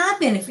 let it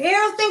happen. If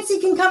Errol thinks he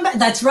can come back,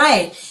 that's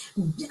right.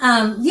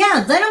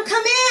 Yeah, let him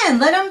come in.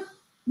 Let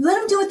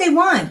him do what they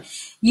want.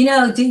 You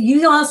know,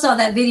 you all saw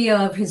that video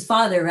of his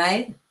father,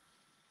 right?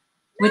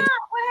 No,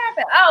 what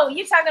happened? Oh,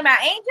 you talking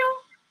about Angel?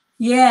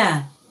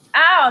 Yeah.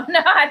 Oh,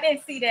 no, I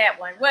didn't see that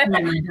one. What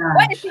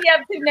is he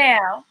up to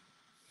now?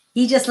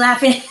 He just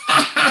laughing.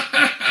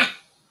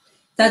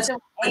 That's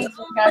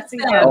Angel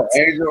Garcia. Oh,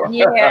 Angel.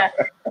 Yeah.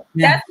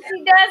 That's what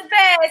he does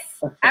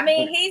best. I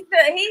mean, he's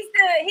the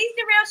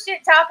real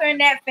shit talker in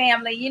that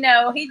family. You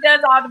know, he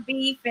does all the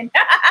beef and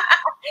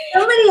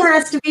somebody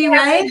has to be,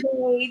 right?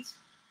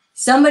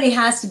 Somebody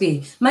has to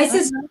be. My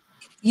sister,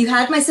 you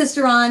had my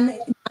sister on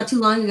not too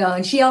long ago,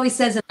 and she always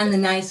says that I'm the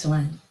nice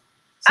one.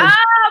 So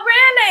oh,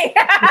 really?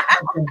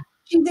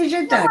 She's a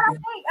shit talker.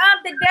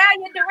 I think the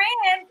Dahlia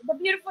Duran, the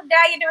beautiful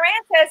Dahlia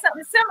Duran, said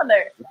something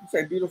similar. You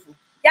say beautiful.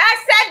 I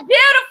said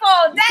beautiful.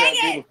 Dang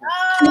it.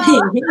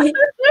 Oh.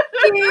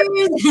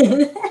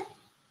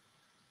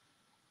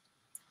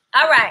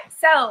 All right.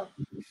 So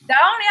the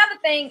only other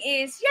thing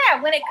is,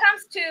 when it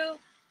comes to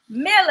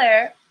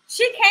Miller,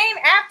 she came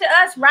after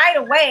us right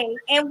away,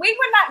 and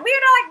we're like one of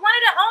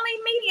the only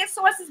media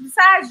sources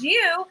besides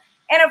you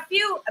and a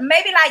few,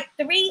 maybe like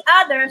 3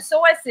 other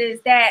sources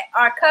that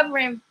are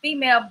covering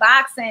female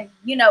boxing,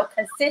 you know,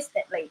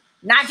 consistently.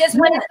 Not just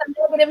when it's some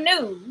negative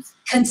news.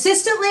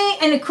 Consistently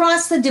and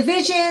across the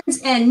divisions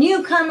and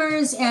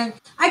newcomers, and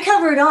I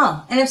cover it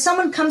all. And if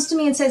someone comes to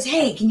me and says,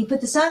 hey, can you put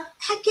this up?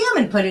 Heck yeah, I'm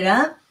going to put it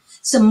up.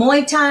 Some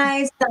Muay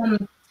Thai, I'll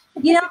do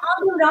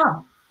it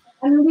all.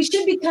 I mean, we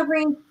should be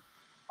covering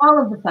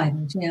all of the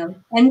fighters, you know,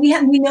 and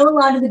we know a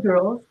lot of the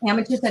girls,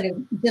 amateurs that are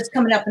just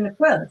coming up in the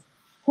pros.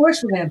 Of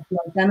course, we're going to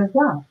promote them as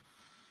well.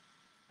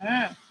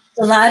 Mm.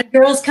 A lot of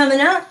girls coming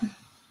up.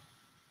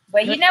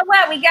 Well, you know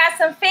what? We got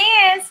some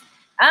fans.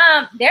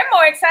 They're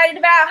more excited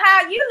about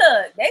how you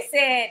look. They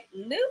said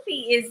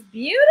Lupi is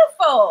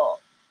beautiful,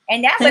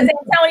 and that was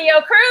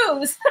Antonio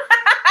Cruz.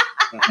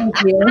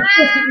 Thank you.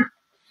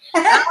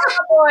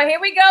 Oh boy, here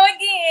we go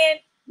again.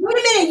 Wait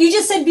a minute, you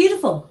just said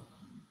beautiful.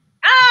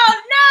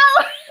 Oh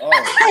no! Oh,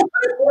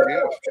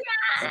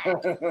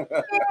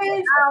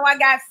 Oh, I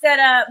got set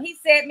up. He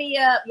set me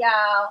up,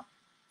 y'all.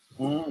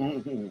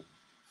 mm-hmm.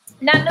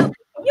 Now, Lupi,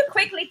 can you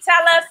quickly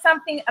tell us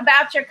something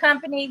about your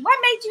company? What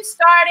made you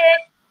start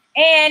it,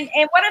 and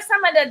what are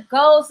some of the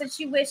goals that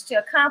you wish to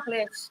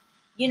accomplish?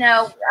 You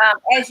know,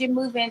 as you're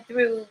moving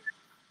through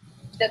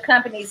the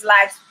company's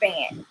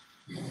lifespan.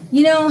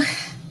 You know,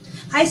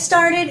 I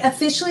started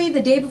officially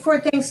the day before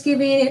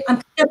Thanksgiving.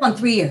 I'm coming up on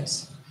 3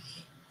 years.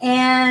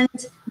 And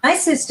my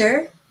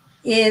sister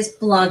is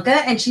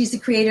Blanca, and she's the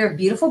creator of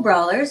Beautiful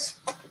Brawlers.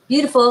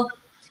 Beautiful.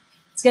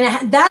 It's going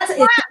to that's it.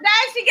 There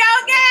she go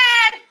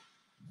again.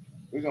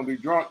 We're going to be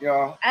drunk,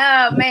 y'all.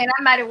 Oh, man,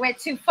 I might have went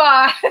too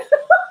far.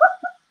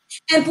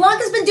 And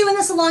Blanca's been doing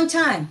this a long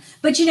time.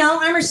 But, you know,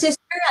 I'm her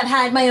sister. I've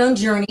had my own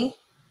journey.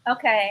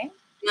 Okay.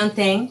 My own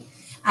thing.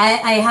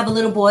 I have a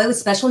little boy with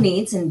special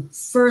needs, and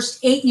first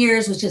 8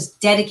 years was just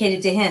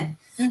dedicated to him.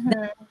 Mm-hmm.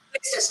 Then I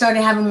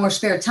started having more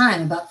spare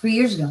time about 3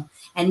 years ago.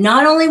 And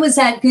not only was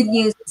that good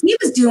news, he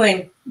was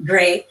doing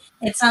great.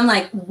 So I'm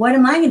like, what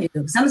am I going to do?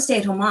 Because I'm a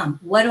stay-at-home mom.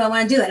 What do I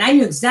want to do? And I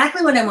knew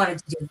exactly what I wanted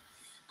to do.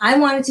 I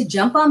wanted to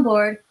jump on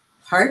board,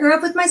 partner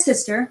up with my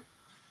sister,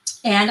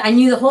 and I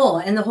knew the whole.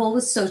 And the whole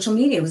was social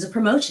media. It was a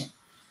promotion.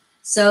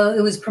 So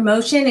it was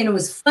promotion and it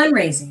was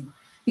fundraising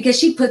because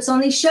she puts on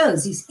these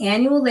shows, these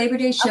annual Labor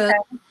Day shows,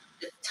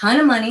 a ton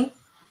of money.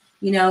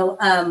 You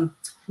know,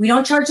 we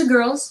don't charge the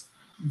girls.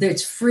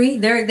 It's free.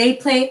 They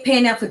pay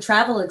enough for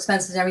travel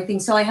expenses and everything.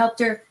 So I helped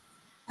her.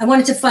 I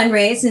wanted to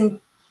fundraise and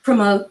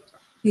promote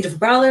Beautiful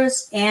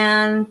Brawlers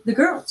and the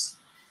girls.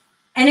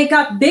 And it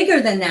got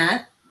bigger than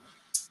that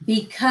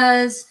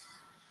because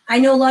I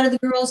know a lot of the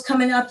girls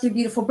coming up through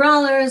Beautiful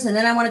Brawlers, and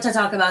then I wanted to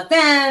talk about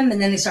them,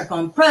 and then they start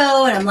going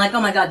pro, and I'm like,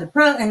 oh my God, the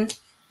pro. And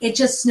it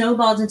just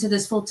snowballed into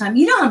this full time.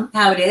 You know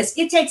how it is.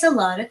 It takes a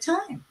lot of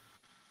time.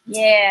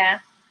 Yeah,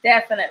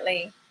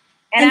 definitely.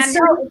 And I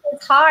know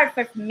it's hard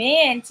for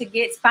men to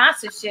get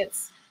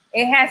sponsorships.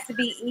 It has to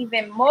be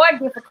even more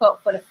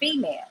difficult for the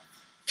female.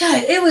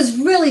 God, it was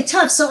really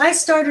tough. So I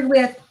started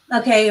with,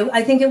 okay,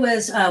 I think it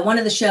was one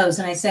of the shows.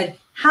 And I said,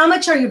 how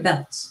much are your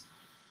belts?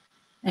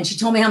 And she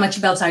told me how much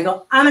your belts are. I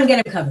go, I'm going to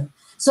get them covered.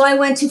 So I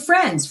went to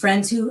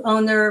friends who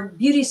own their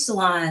beauty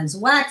salons,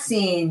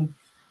 waxing.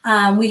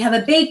 We have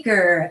a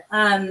baker.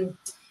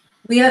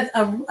 We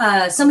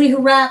have somebody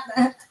who wrapped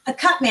a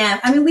cut man.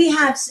 I mean, we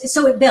have,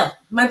 so it built.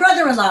 My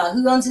brother-in-law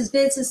who owns his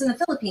business in the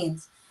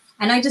Philippines.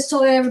 And I just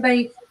told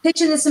everybody,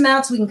 pitch in this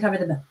amount so we can cover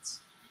the belts.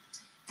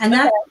 And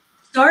that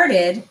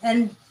started.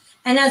 And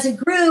as it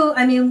grew,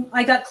 I mean,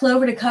 I got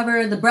Clover to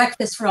cover the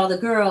breakfast for all the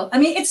girls. I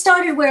mean, it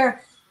started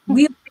where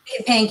we were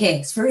making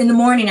pancakes for in the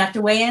morning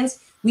after weigh-ins.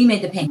 We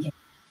made the pancakes.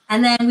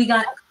 And then we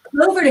got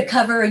Clover to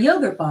cover a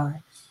yogurt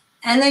bar.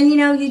 And then, you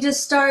know, you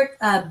just start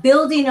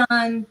building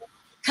on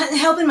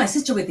helping my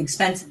sister with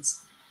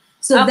expenses.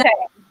 So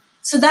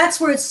that's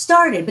where it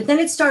started. But then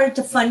it started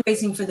to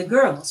fundraising for the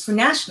girls, for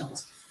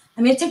nationals.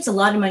 I mean, it takes a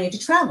lot of money to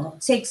travel.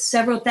 It takes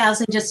several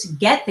thousand just to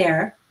get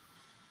there.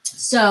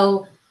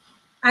 So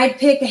I'd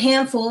pick a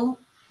handful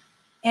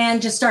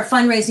and just start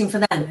fundraising for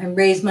them and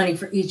raise money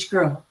for each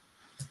girl.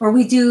 Or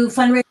we do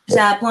fundraisers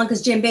at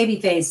Blanca's Gym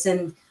Babyface,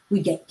 and we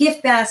get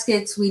gift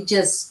baskets. We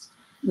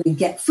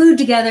get food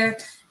together,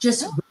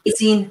 just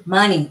raising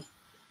money.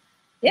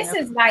 This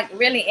is like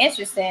really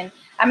interesting.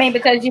 I mean,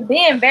 because you're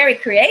being very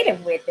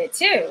creative with it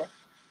too.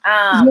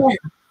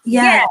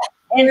 Yeah.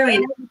 And it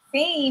would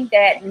seem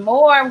that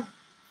more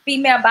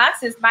female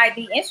boxers might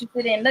be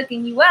interested in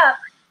looking you up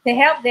to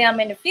help them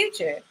in the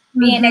future,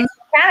 being that you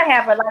kind of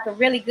have a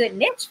really good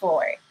niche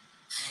for it.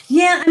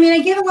 Yeah, I mean, I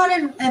give a lot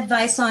of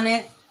advice on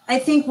it. I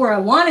think where I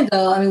want to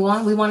go, I mean,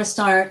 we want to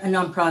start a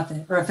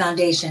nonprofit or a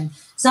foundation,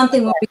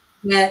 something where we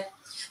can get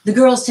the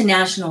girls to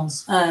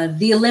nationals,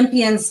 the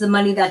Olympians, the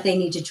money that they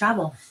need to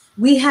travel.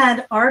 We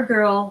had our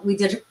girl,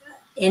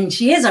 and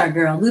she is our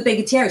girl, Lupi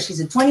Gutierrez. She's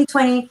a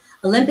 2020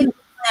 Olympic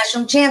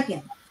national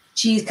champion.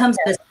 She comes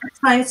to the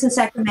finest in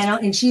Sacramento,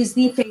 and she's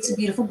the face of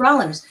Beautiful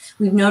Brawlers.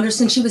 We've known her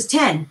since she was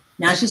 10.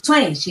 Now she's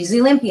 20. She's the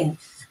Olympian.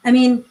 I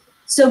mean,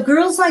 so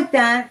girls like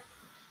that,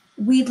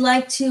 we'd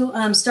like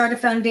to start a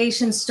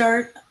foundation,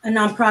 start a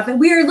nonprofit.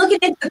 We were looking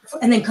at it,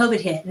 and then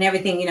COVID hit and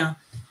everything, you know,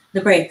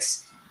 the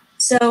breaks.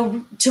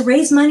 So to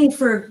raise money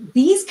for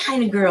these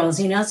kind of girls,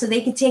 you know, so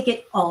they could take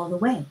it all the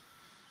way.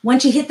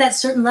 Once you hit that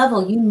certain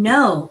level, you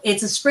know,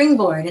 it's a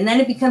springboard, and then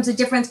it becomes a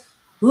difference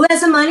who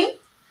has the money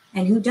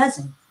and who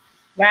doesn't.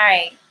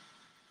 Right.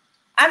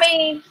 I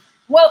mean,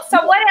 well,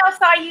 so what else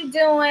are you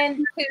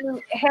doing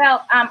to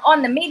help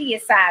on the media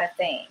side of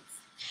things?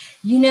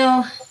 You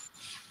know,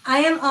 I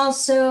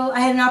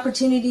had an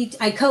opportunity,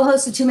 I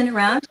co-host a 2-minute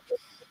round,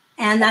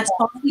 and that's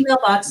called Female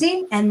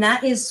Boxing, and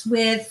that is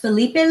with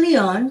Felipe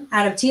Leon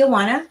out of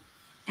Tijuana,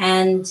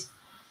 and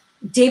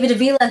David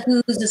Avila,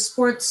 who's a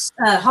sports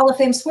Hall of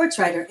Fame sports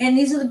writer. And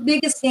these are the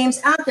biggest names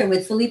out there,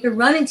 with Felipe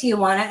running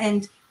Tijuana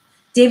and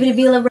David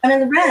Avila running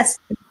the rest.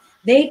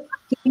 They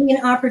gave me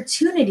an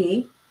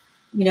opportunity,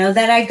 you know,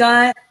 that I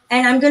got,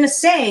 and I'm going to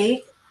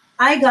say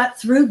I got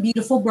through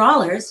Beautiful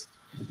Brawlers.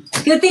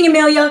 Good thing,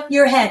 Amelia,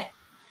 you're ahead.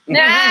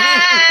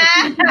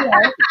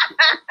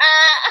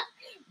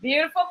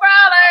 Beautiful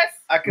Brawlers.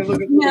 I can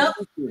look at Nope.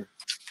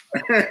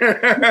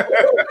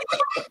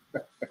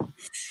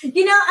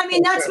 You know, I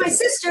mean, that's my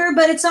sister,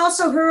 but it's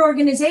also her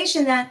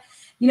organization that,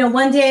 you know,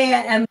 one day,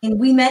 I mean,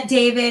 we met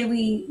David,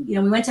 we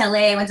went to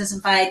LA, went to some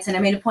fights, and I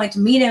made a point to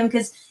meet him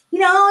because, you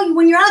know,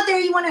 when you're out there,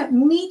 you want to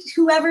meet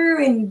whoever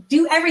and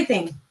do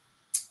everything.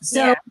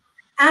 So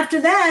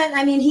after that,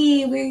 I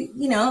mean, we're,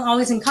 you know,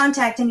 always in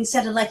contact, and he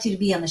said, I'd like you to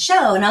be on the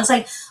show. And I was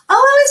like, oh, I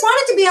always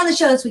wanted to be on the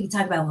show so we could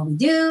talk about what we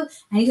do.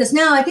 And he goes,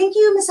 no, I think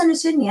you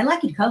misunderstood me. I'd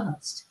like you to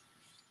co-host.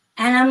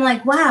 And I'm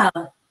like, wow.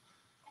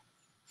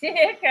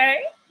 Okay.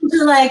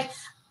 So like,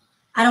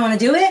 I don't want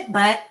to do it,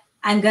 but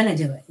I'm going to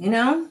do it, you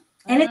know?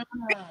 And it's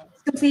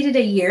completed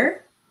a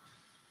year.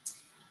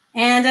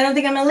 And I don't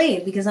think I'm going to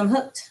leave because I'm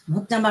hooked. I'm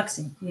hooked on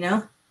boxing, you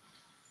know?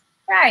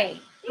 Right.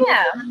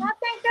 Yeah. I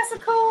think that's a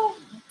cool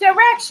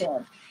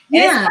direction.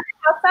 Yeah.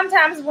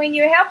 Sometimes when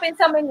you're helping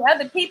so many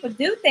other people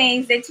do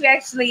things that you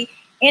actually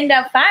end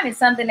up finding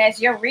something that's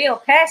your real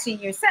passion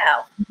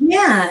yourself.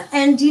 Yeah.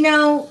 And, you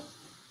know,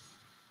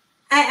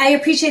 I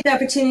appreciate the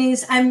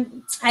opportunities.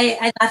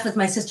 I laugh with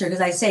my sister because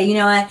I say, you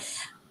know,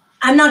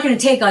 I'm not going to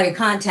take all your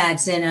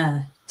contacts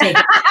and take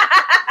it.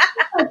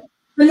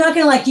 I'm not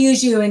going to like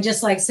use you and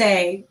just like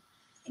say,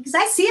 because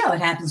I see how it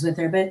happens with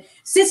her. But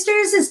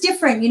sisters is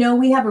different. You know,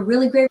 we have a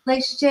really great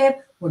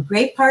relationship. We're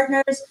great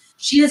partners.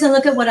 She doesn't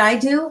look at what I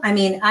do. I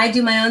mean, I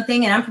do my own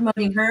thing and I'm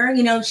promoting her.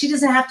 You know, she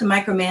doesn't have to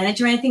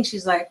micromanage or anything.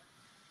 She's like,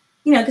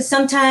 you know, because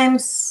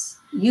sometimes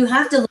you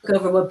have to look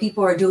over what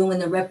people are doing when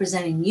they're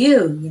representing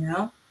you, you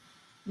know?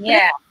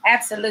 Yeah,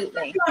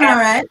 absolutely. All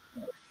right.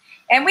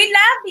 And we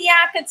love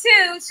Bianca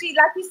too. She,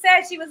 like you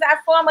said, she was our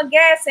former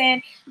guest,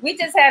 and we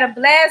just had a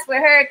blast with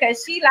her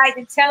because she liked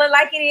to tell it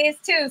like it is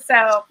too.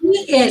 So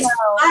she is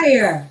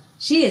fire.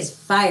 She is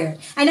fire.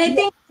 And I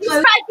think she's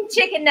spicy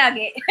chicken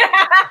nugget.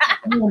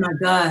 Oh my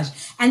gosh.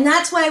 And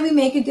that's why we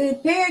make a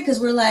good pair, because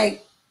we're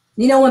like,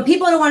 you know, when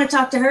people don't want to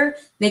talk to her,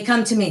 they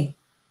come to me.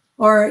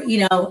 Or,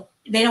 you know,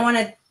 they don't want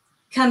to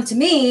come to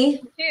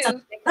me.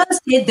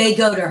 Posted, they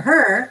go to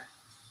her.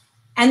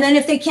 And then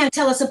if they can't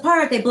tell us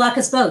apart, they block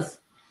us both.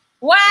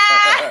 Wow.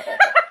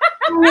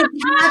 I'm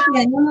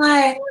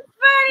like,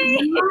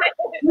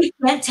 we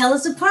can't tell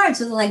us apart.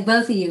 So they're like,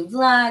 both of you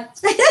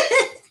blocked.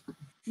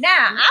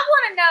 Now, I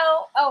want to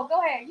know. Oh, go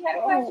ahead. You had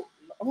a question?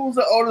 Who's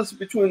the oldest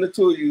between the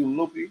two of you,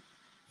 Lupi?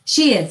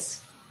 She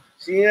is.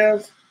 She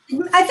is?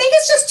 I think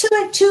it's just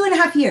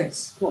 2.5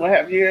 years.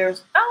 2.5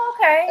 years? Oh,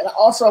 okay. And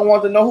also, I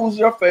want to know, who's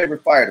your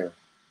favorite fighter?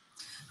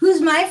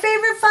 Who's my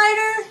favorite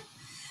fighter?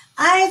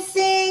 I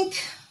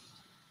think,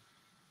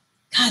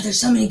 God, there's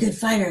so many good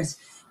fighters.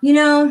 You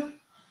know,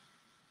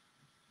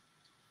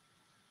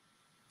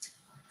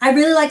 I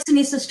really like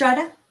Sinisa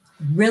Estrada.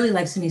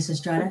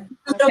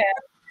 Okay.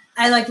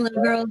 I like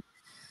little girl.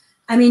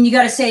 I mean, you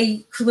got to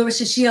say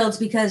Clarissa Shields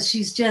because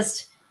she's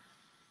just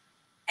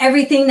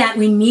everything that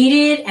we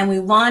needed and we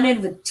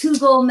wanted, with 2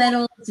 gold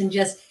medals and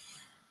just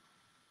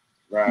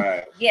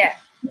right. Yeah.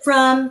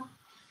 From,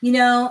 you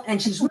know, and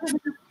she's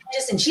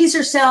and she's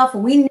herself,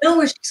 and we know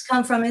where she's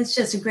come from. It's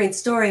just a great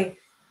story.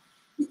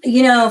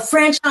 You know,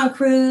 Franchon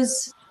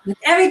Cruz, with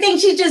everything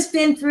she's just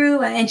been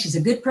through, and she's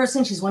a good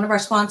person. She's one of our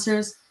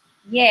sponsors.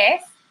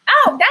 Yes.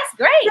 Oh, that's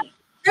great.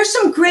 There's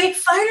some great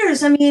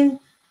fighters. I mean,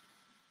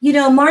 you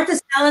know, Martha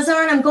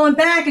Salazar, and I'm going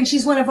back, and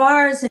she's one of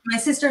ours, and my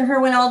sister and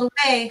her went all the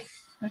way.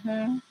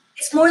 Mm-hmm.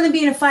 It's more than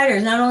being a fighter.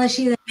 Not only is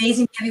she an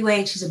amazing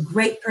heavyweight, she's a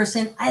great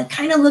person. I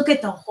kind of look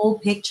at the whole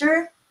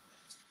picture,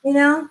 you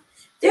know.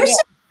 There's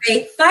some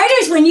great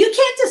fighters when you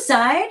can't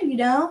decide, you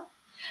know.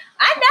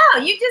 I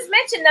know. You just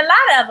mentioned a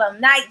lot of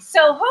them. Like,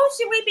 so who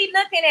should we be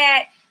looking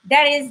at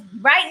that is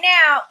right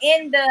now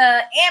in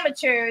the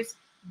amateurs,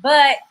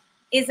 but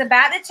is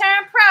about to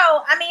turn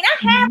pro? I mean, I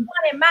have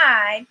one in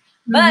mind.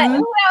 But who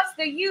else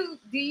do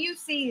you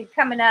see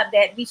coming up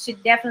that we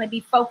should definitely be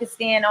focused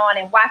in on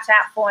and watch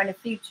out for in the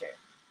future?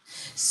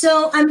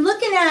 So I'm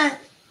looking at,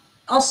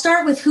 I'll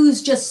start with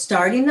who's just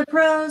starting the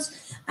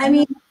pros. I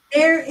mean,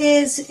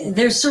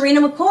 there's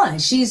Serena McCoy.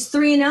 She's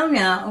 3-0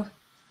 now,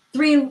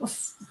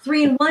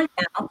 3-1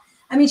 now.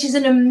 I mean, she's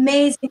an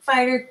amazing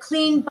fighter,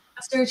 clean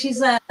boxer.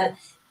 She's a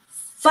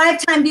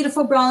 5-time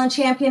Beautiful Brawling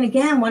champion.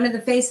 Again, one of the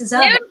faces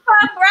of Beautiful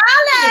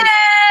Brawler.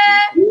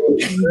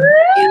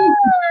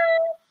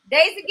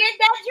 Days to get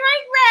that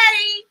drink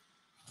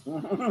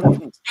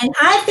ready. And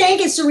I think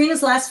it's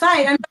Serena's last fight.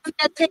 I don't know if you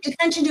guys paid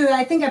attention to it.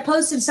 I think I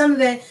posted some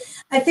of it.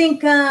 I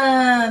think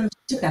she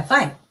took that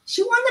fight.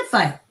 She won the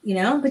fight, you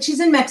know, but she's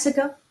in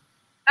Mexico.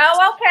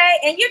 Oh, okay.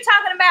 And you're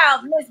talking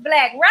about Miss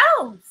Black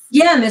Rose.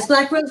 Yeah, Miss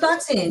Black Rose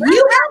Boxing.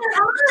 You had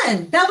her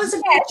on. That was a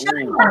good show.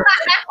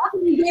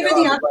 You gave her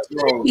the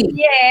opportunity.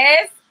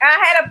 Yes. I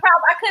had a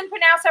problem. I couldn't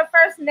pronounce her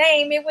first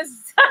name. It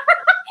was.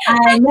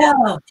 I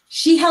know.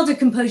 She held her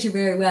composure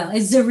very well.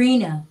 It's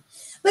Zarina.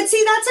 But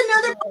see, that's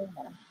another point.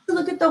 To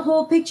look at the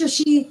whole picture.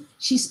 She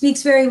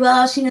speaks very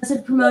well. She knows how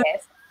to promote.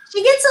 Yes.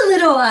 She gets a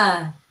little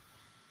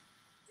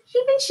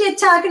she's been shit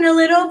talking a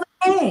little, but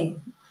hey,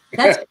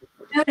 that's what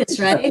you notice,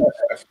 right?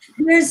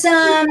 There's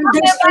I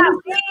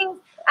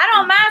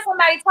don't mind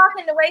somebody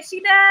talking the way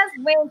she does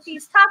when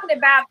she's talking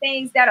about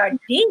things that are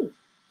deep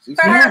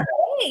for her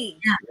age.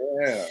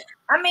 Yeah.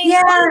 I mean,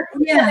 yeah.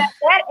 At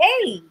that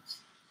age.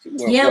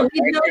 Yeah,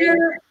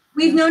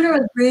 we've known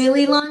her a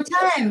really long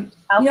time.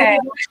 Okay.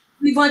 You know,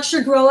 we've watched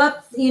her grow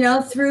up, you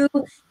know, through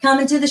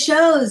coming to the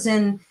shows,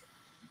 and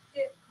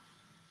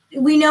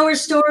we know her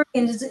story,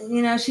 and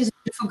you know, she's a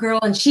beautiful girl,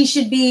 and she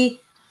should be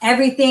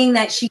everything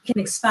that she can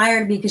aspire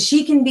to be, because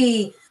she can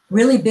be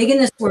really big in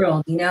this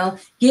world, you know,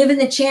 given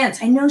the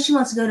chance. I know she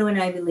wants to go to an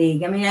Ivy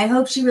League. I mean, I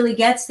hope she really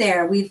gets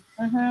there. We've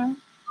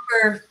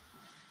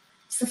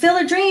fulfill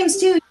her dreams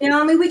too, you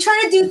know. I mean, we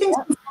try to do things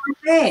the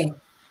way.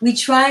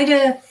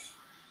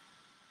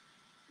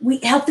 We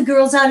help the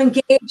girls out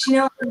engage, you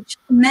know,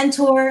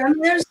 mentor. I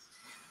mean,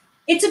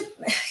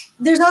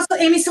 there's also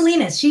Amy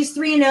Salinas. She's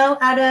 3-0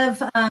 out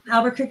of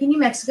Albuquerque, New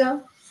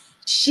Mexico.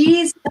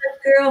 She's a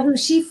girl who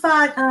she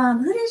fought.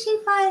 Who did she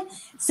fight?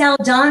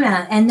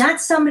 Saldana, and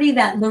that's somebody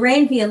that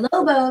Lorraine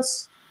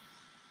Villalobos,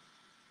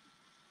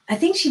 I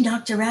think she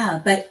knocked her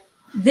out. But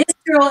this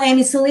girl,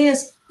 Amy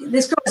Salinas,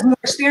 this girl has more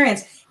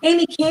experience.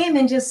 Amy came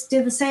and just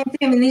did the same thing.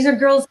 I mean, these are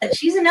girls that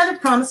she's another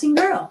promising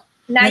girl.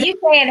 Now you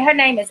saying her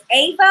name is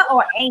Ava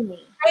or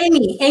Amy?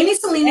 Amy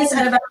Salinas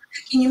out of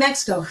Albuquerque, New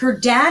Mexico. Her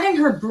dad and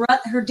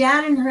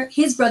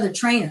his brother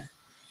train her.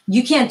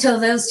 You can't tell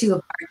those two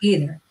apart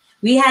either.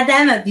 We had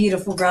them at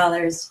Beautiful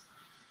Brawlers.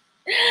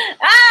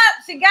 Ah,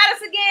 she got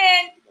us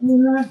again.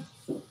 Mm-hmm.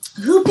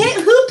 Who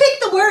picked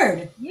the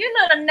word? You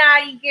little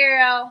naughty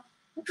girl.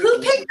 Who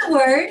picked the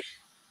word?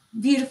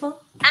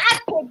 Beautiful. I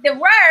picked the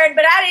word,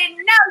 but I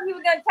didn't know you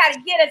were going to try to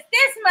get us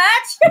this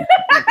much.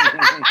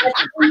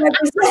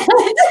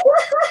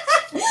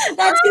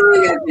 That's who we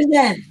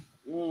represent.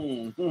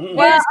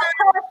 Well, of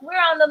course, we're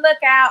on the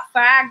lookout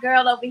for our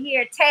girl over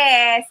here,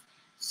 Taz.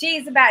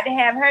 She's about to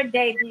have her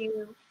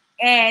debut,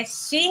 and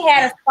she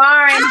had a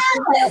sparring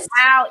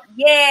out.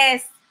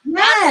 Yes.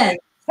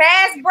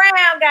 Taz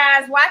Brown,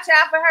 guys, watch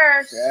out for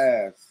her.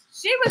 Yes.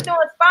 She was doing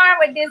sparring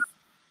with this,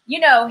 you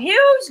know,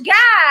 huge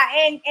guy,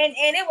 and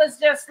it was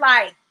just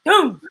like,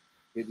 doom.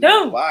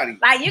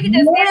 Like you can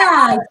just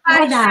I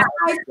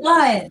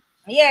saw it.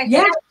 Yeah,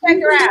 check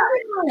her out.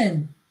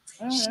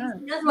 She's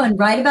another one,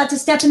 right about to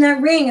step in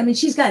that ring. I mean,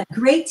 she's got a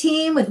great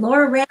team with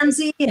Laura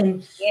Ramsey,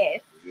 and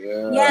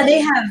they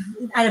have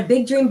at a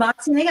Big Dream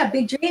Boxing. They got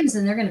big dreams,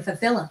 and they're going to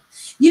fulfill them.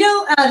 You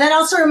know, that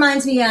also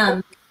reminds me,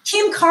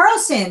 Kim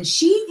Carlson.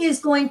 She is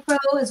going pro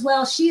as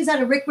well. She's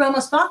at a Rick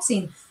Ramos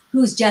Boxing,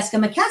 who's Jessica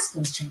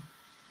McCaskill's trainer.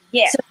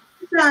 Yeah. So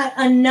we've got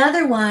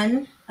another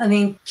one. I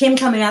mean, Kim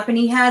coming up, and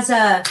he has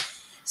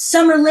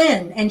Summer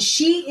Lynn, and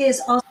she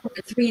is also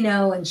a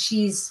 3-0, and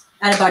she's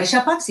at a Body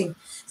Shop Boxing.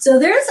 So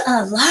there's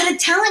a lot of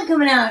talent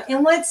coming out.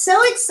 And what's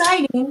so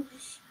exciting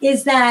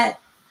is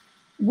that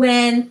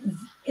when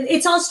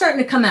it's all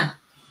starting to come out,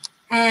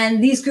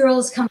 and these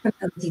girls come from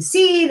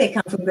OTC, they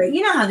come from great,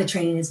 you know how the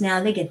training is now.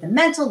 They get the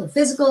mental, the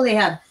physical, they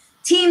have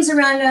teams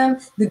around them.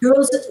 The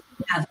girls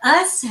have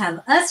us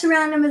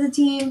around them as a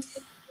team.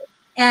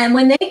 And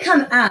when they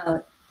come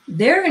out,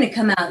 they're going to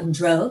come out in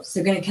droves.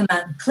 They're going to come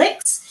out in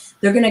cliques.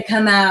 They're going to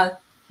come out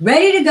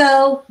ready to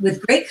go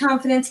with great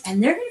confidence,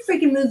 and they're going to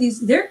freaking move these.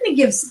 They're going to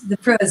give the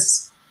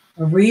pros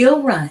a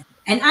real run,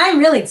 and I'm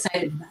really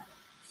excited about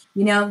it.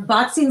 You know,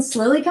 boxing's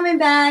slowly coming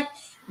back.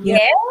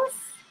 Yes,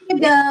 to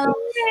go.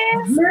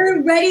 Yes.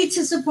 We're ready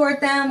to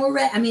support them. We're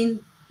ready. I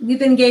mean, we've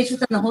been engaged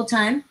with them the whole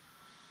time.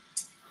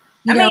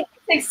 I mean,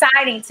 it's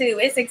exciting too.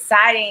 It's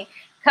exciting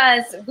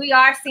because we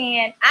are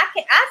seeing.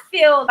 I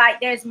feel like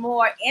there's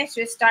more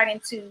interest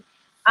starting to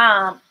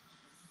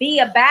be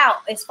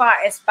about as far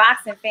as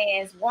boxing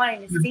fans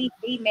wanting to see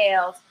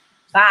females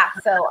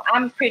box. So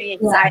I'm pretty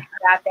excited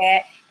about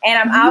that. And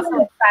I'm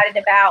also excited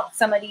about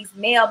some of these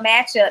male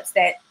matchups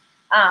that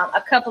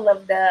a couple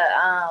of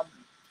the,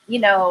 you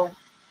know,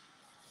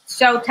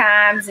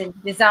 Showtimes and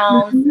the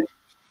Zones,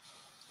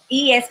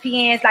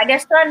 ESPNs, like they're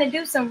starting to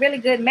do some really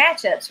good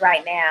matchups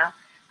right now.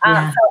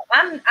 So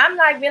I'm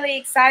like really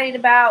excited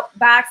about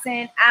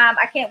boxing.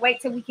 I can't wait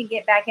till we can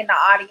get back in the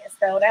audience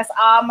though. That's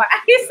all my.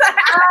 I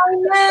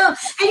know,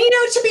 and you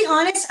know, to be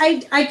honest,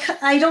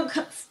 I don't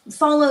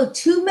follow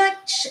too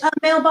much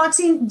male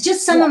boxing.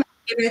 Just some of my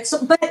favorites.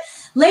 But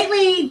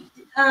lately,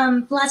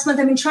 last month,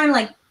 I've been trying to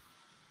like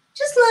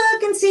just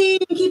look and see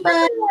and keep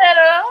up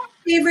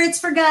favorites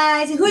for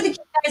guys and who are the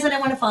guys that I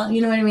want to follow.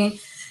 You know what I mean?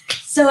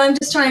 So I'm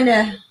just trying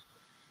to,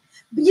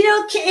 you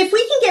know, if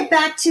we can get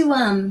back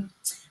to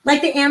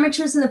like the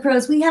amateurs and the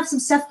pros, we have some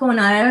stuff going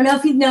on. I don't know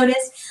if you've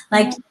noticed,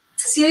 like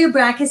Cecilia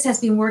Brækhus has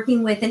been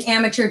working with an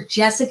amateur,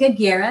 Jessica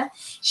Guerra.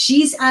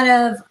 She's out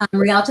of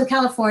Rialto,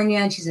 California,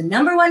 and she's a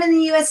 #1 in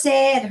the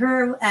USA at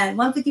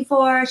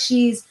 154.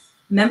 She's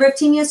a member of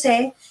Team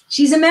USA.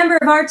 She's a member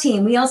of our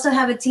team. We also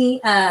have a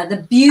team,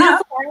 the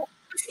beautiful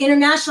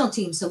international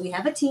team. So we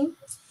have a team.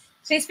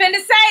 She's finna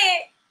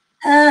say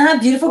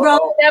it. Beautiful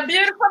Brawlers. The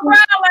beautiful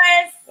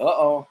Brawlers.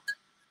 Uh-oh.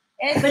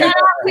 And shout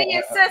out to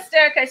your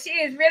sister, because she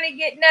is really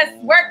getting us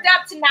worked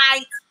up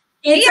tonight.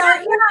 Did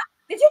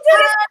you do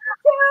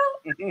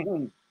this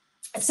too?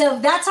 So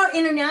that's our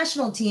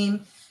international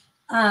team.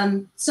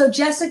 So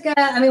Jessica,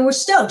 I mean, we're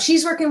stoked.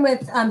 She's working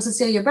with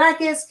Cecilia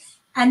Brækhus.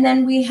 And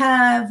then we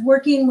have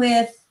working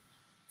with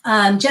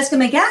Jessica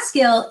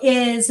McGaskill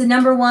is the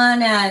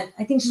 #1 at,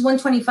 I think she's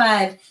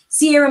 125,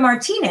 Sierra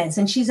Martinez,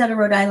 and she's out of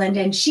Rhode Island,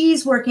 and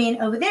she's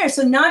working over there.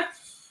 So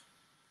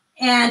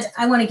and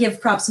I want to give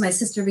props to my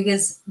sister,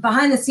 because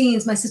behind the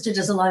scenes, my sister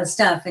does a lot of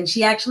stuff, and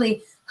she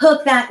actually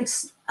hooked that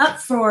up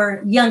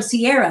for young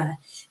Sierra.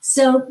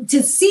 So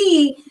to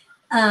see,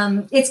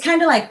 it's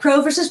kind of like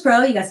pro versus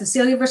pro. You got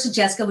Cecilia versus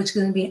Jessica, which is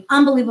going to be an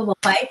unbelievable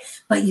fight.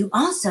 But you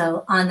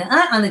also, on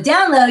the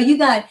down low, you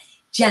got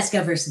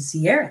Jessica versus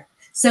Sierra.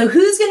 So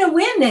who's going to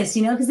win this,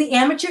 you know, because the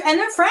amateur and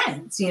they're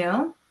friends, you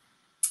know.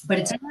 But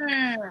it's,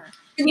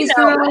 you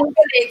know, I'm really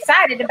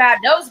excited about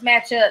those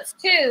matchups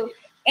too.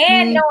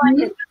 And knowing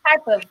the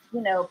type of,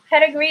 you know,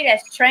 pedigree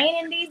that's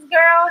training these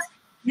girls.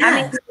 Yeah.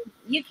 I mean,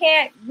 you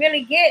can't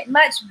really get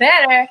much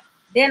better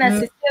than a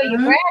Cecilia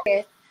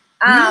Brækhus.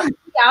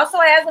 He also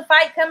has a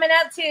fight coming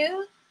up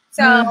too.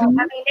 So, I mean,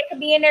 they could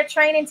be in there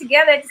training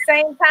together at the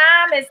same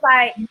time. It's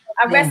like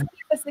a recipe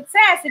for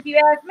success, if you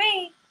ask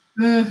me.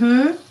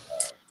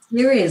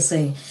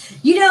 Seriously.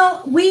 You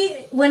know,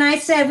 when I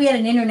said we had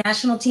an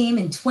international team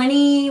in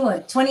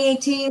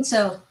 2018.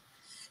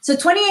 So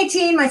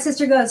 2018, my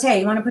sister goes, hey,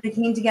 you want to put a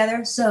team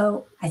together?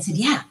 So I said,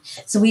 yeah.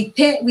 So we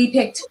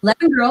picked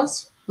 11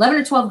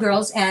 or 12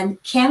 girls,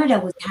 and Canada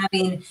was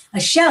having a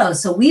show.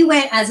 So we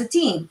went as a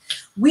team.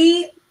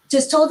 We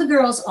just told the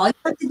girls, all you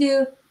have to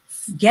do,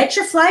 get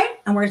your flight,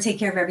 and we're going to take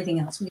care of everything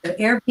else. We got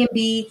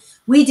Airbnb.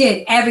 We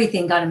did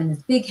everything, got them in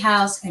this big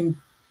house, and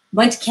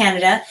went to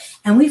Canada,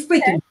 and we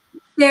freaking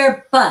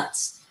their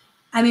butts.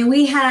 I mean,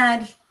 we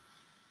had,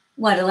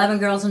 11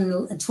 girls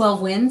and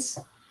 12 wins.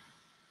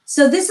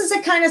 So this is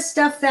the kind of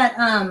stuff that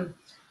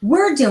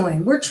we're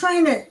doing. We're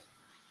trying to,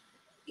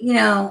 you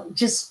know,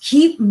 just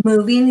keep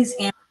moving these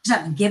amateurs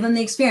up and give them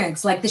the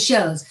experience, like the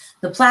shows,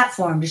 the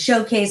platform to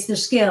showcase their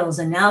skills.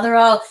 And now they're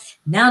all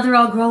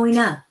growing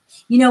up.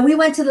 You know, we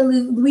went to the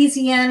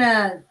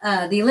Louisiana,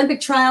 the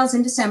Olympic trials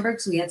in December,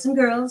 because we had some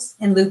girls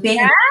and Lupi.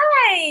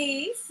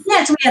 Nice.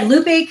 Yeah, so we had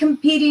Lupi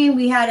competing.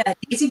 We had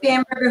Daisy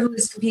Bamberger, who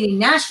was competing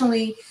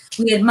nationally.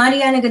 We had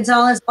Mariana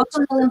Gonzalez, also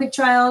in the Olympic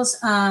trials.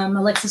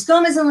 Alexis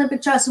Gomez in the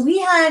Olympic trials. So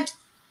we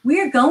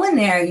were going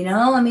there, you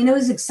know. I mean, it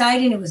was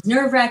exciting. It was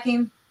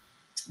nerve-wracking.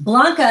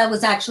 Blanca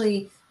was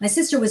actually, my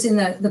sister was in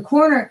the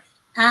corner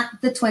at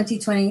the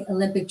 2020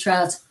 Olympic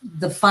trials,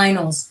 the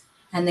finals,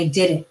 and they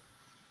did it.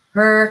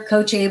 Her,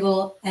 Coach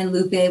Abel, and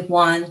Lupi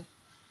won.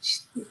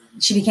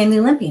 She became the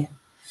Olympian.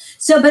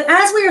 So, but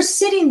as we were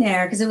sitting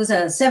there, because it was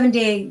a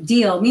 7-day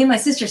deal, me and my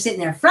sister sitting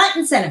there front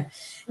and center.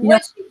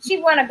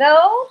 She won a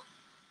gold?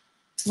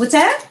 What's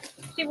that?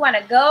 She won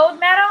a gold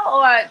medal,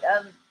 or?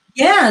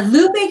 Yeah,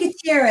 Lupi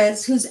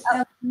Gutierrez, who's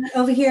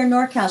over here in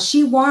NorCal,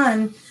 she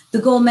won the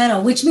gold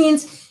medal, which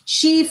means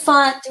she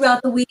fought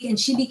throughout the week and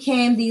she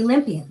became the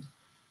Olympian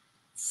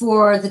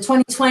for the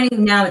 2020.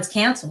 Now it's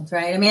canceled,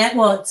 right? I mean,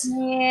 it's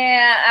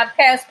I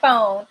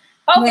postponed.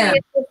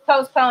 Hopefully it's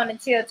postponed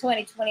until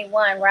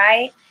 2021,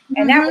 right?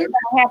 And that was going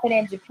to happen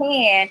in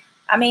Japan.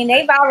 I mean,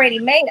 they've already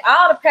made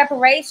all the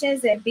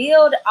preparations and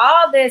build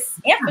all this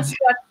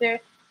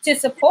infrastructure to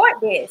support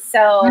this.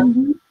 So,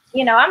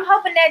 you know, I'm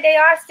hoping that they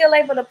are still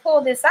able to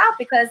pull this off,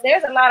 because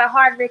there's a lot of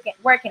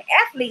hard-working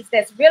athletes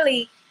that's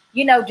really,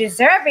 you know,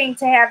 deserving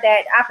to have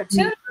that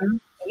opportunity.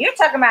 You're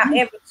talking about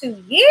every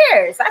 2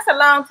 years. That's a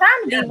long time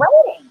to be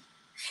waiting.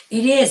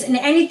 It is. And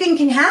anything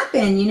can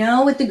happen, you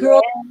know, with the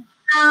girl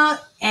out,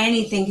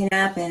 anything can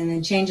happen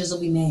and changes will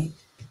be made.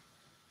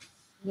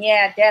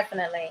 Yeah,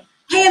 definitely.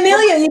 Hey,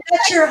 Amelia, you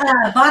got your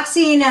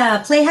boxing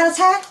PlayHouse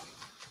hat?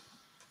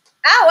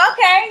 Oh,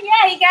 okay.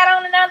 Yeah, he got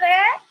on another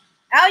hat.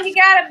 Oh, you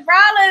got a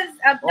Brawlers.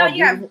 No,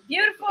 you got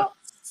beautiful.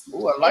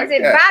 Ooh, I like is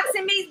it that.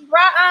 Boxing meets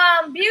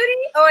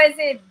beauty, or is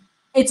it?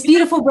 It's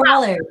beautiful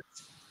Brawlers.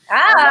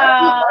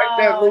 Oh, like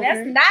that,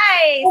 that's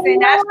nice.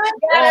 And I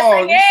got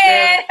us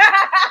again.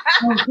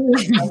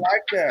 I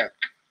like that.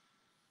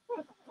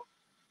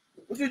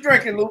 What you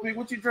drinking, Lupi?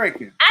 What you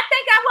drinking? I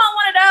think I want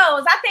one of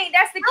those. I think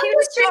that's the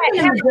cutest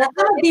hat.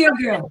 I'm a beer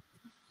girl.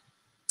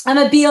 I'm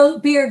a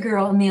beer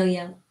girl,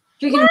 Amelia.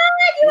 What?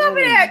 You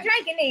over there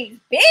drinking these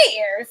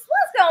beers?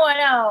 What's going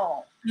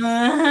on?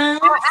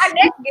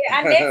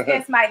 Our next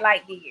guest might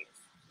like beers.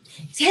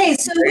 Hey,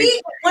 so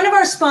one of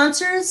our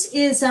sponsors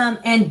is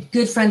and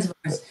good friends of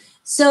ours.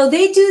 So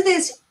they do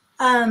this.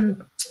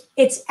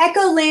 It's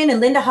Echo Lynn and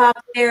Linda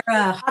Hawk. They're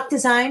Hawk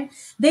Design.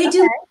 They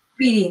do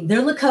reading.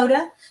 They're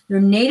Lakota. They're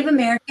Native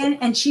American,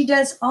 and she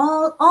does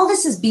all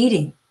this is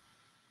beading.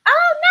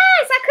 Oh,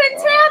 nice! I couldn't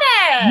tell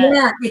that.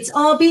 Yeah, it's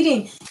all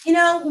beading. You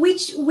know, we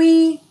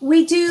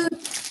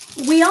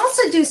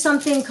also do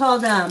something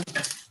called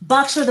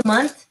Box for the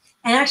Month,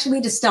 and actually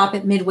we just stop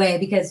it midway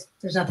because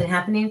there's nothing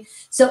happening.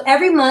 So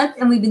every month,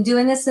 and we've been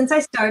doing this since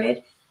I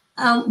started.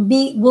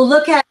 We'll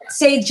look at,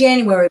 say,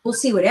 January. We'll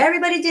see what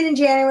everybody did in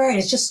January, and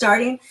it's just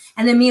starting.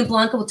 And then me and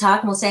Blanca will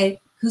talk, and we'll say,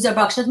 who's our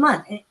Box for the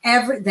Month?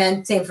 And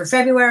then same for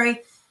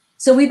February.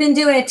 So we've been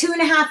doing it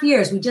 2.5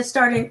 years. We just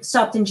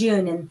stopped in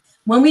June. And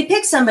when we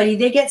pick somebody,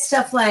 they get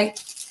stuff like,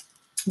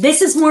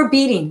 this is more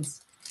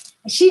beatings.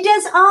 She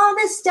does all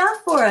this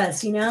stuff for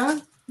us, you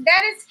know?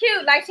 That is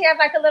cute. Like she has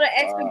like a little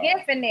extra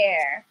gift in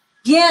there.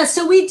 Yeah,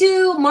 so we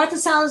do Martha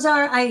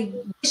Salazar.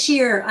 This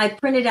year I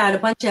printed out a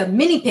bunch of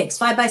mini picks,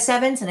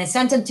 5x7s, and I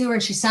sent them to her,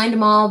 and she signed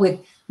them all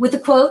with a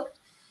quote.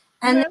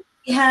 And then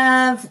we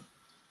have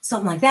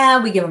something like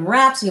that. We give them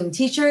wraps, we give them a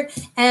t-shirt,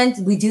 and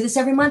we do this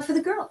every month for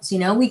the girls. You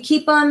know, we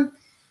keep them.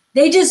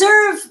 They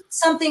deserve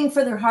something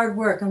for their hard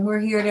work, and we're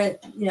here to,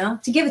 you know,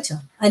 to give it to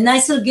them. A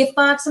nice little gift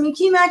box. I mean,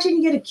 can you imagine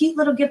you get a cute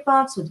little gift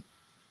box with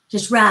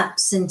just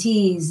wraps and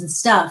teas and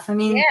stuff? I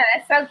mean, yeah,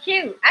 that's so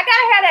cute. I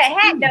gotta have that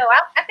hat though.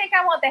 I think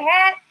I want the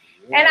hat,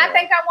 and I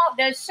think I want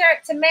the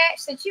shirt to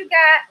match that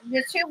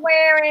you're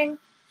wearing.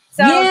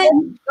 So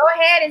go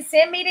ahead and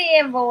send me the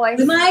invoice.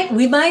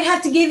 We might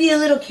have to give you a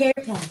little care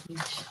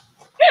package.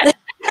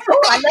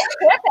 Oh, I love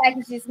care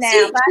packages now.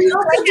 See, but I don't know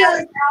what's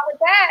wrong with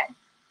that.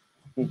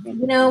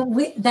 You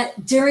know,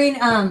 that during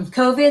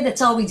COVID,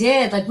 that's all we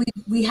did. Like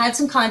we had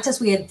some contests.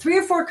 We had 3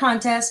 or 4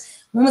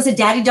 contests. One was a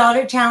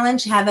daddy-daughter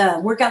challenge. Have a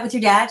workout with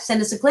your dad.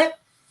 Send us a clip.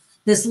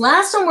 This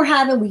last one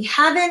we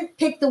haven't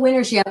picked the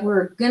winners yet.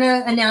 We're going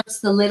to announce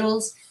the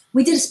littles.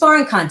 We did a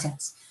sparring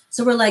contest.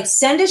 So we're like,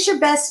 send us your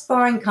best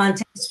sparring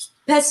contest,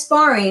 best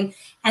sparring,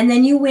 and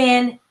then you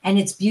win, and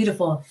it's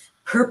beautiful.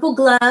 Purple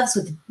gloves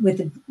with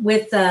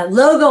the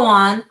logo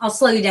on. I'll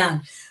slow you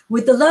down.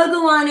 With the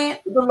logo on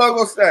it. What the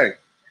logo say?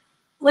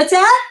 What's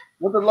that?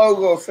 What the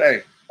logo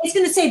say? It's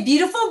going to say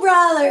beautiful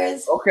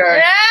Brawlers.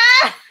 Okay.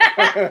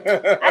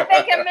 I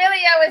think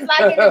Emilio is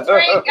liking to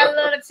drink a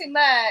little too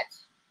much.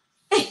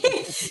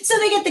 So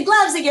they get the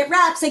gloves, they get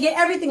wraps, they get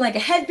everything, like a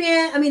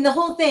headband. I mean, the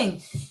whole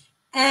thing.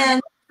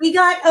 And we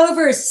got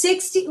over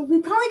 60.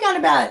 We probably got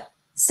about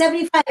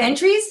 75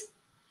 entries.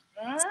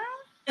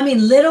 I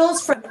mean,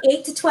 littles from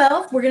 8 to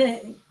 12. We're going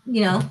to,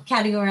 you know,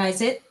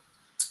 categorize it.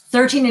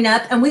 13 and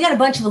up. And we got a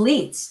bunch of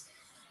elites.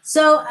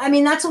 So, I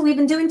mean, that's what we've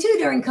been doing too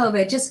during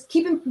COVID. Just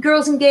keeping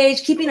girls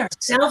engaged, keeping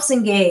ourselves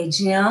engaged,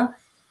 you know?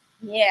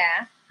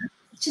 Yeah.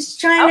 Just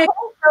trying to.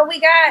 So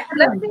we got,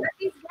 let's see what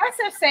these guests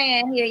are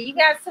saying here. You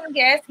got some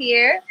guests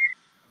here.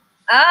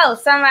 Oh,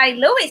 somebody,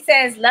 Louis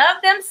says,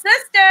 love them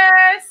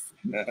sisters.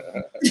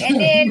 And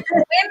then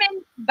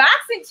Women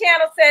Boxing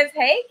Channel says,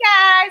 hey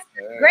guys,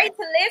 great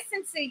to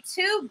listen to.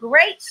 2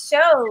 great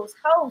shows.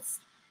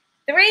 Hosts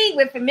 3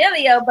 with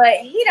Emilio, but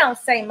he don't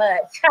say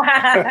much.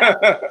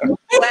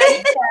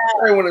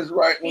 When it's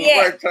right,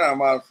 right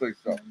time, I'll say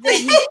something.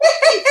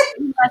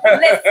 You must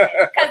listen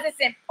because it's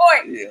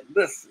important. Yeah,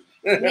 listen.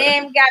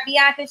 Then we got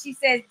Bianca. She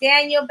says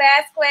Daniel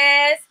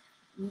Vasquez.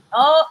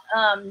 Oh,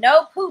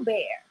 no Pooh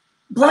Bear.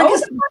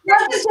 Blanca's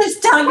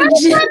just talking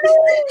shit.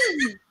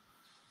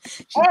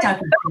 Speaking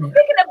of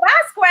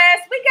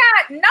Vasquez, we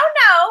got No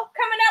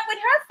coming up with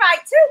her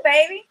fight too,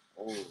 baby.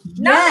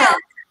 No.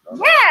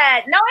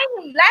 Yeah,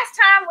 last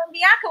time when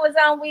Bianca was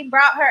on, we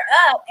brought her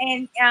up,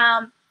 and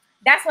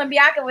that's when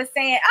Bianca was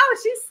saying, oh,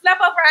 she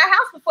slept over our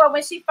house before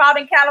when she fought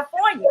in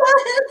California.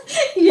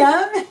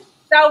 Yeah.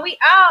 So we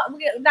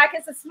like,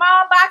 it's a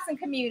small boxing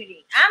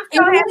community. I'm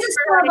so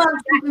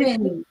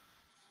happy.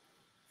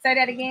 Say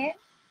that again.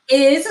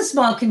 It is a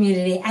small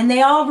community, and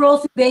they all roll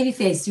through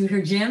Babyface through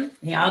her gym.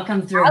 They all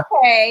come through.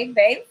 Okay,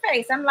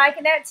 Babyface. I'm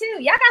liking that too.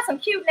 Y'all got some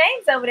cute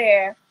names over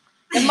there.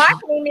 The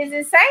marketing is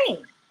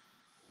insane.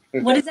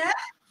 What is that?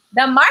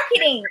 The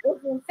marketing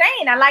is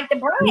insane. I like the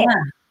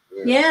brand.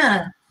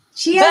 Yeah.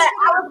 She but has.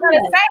 I was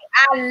going to say,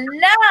 I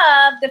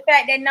love the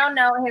fact that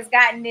No has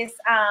gotten this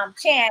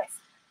chance,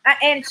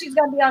 and she's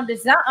going to be on the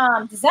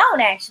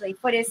zone actually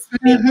for this.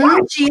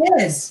 She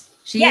is.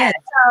 She is.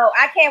 So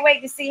I can't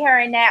wait to see her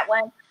in that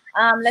one.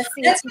 Let's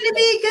see. That's going to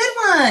be a good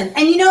one.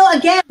 And you know,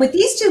 again, with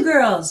these 2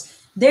 girls,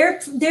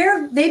 they've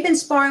been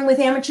sparring with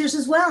amateurs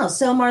as well.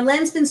 So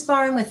Marlene's been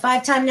sparring with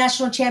 5-time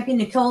national champion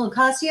Nicole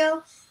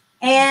Ocasio,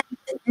 and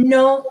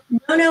No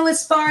is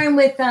sparring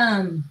with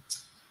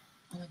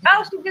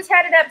Oh, she just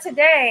had it up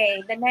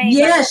today. The name.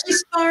 Yeah, she's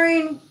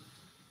sparring.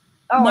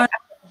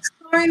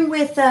 Sparring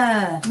with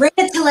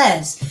Reina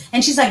Telez,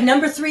 and she's like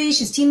number 3.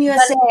 She's Team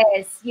USA.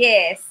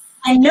 Yes.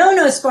 And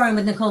No's sparring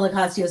with Nicole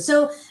Ocasio.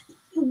 So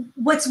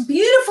what's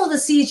beautiful to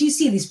see is you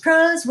see these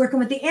pros working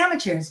with the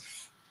amateurs,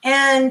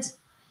 and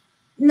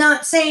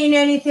not saying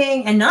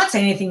anything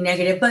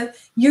negative, but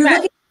you're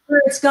looking at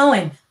where it's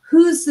going.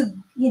 Who's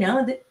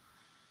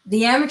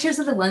the amateurs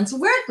are the ones to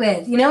work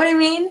with. You know what I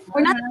mean?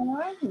 We're not.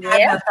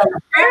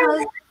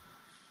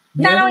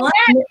 Not only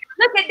that,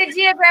 look at the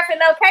geographic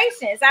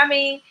locations. I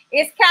mean,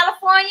 it's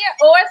California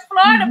or it's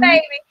Florida,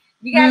 baby.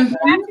 You got to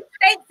get out your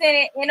states in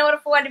it in order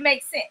for it to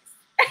make sense.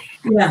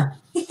 Yeah.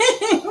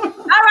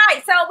 All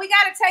right, so we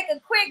got to take a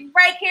quick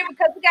break here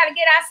because we got to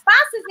get our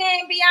sponsors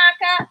in,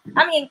 Bianca.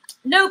 I mean,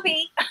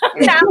 Lupi.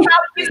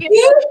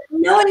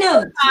 No.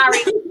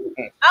 Sorry.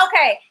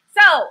 Okay,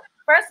 so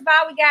first of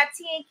all, we got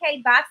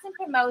TNK Boxing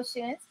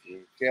Promotions.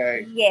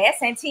 Okay.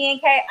 Yes, and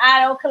TNK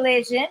Auto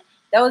Collision.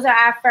 Those are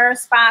our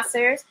first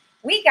sponsors.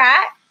 We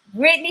got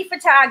Brittany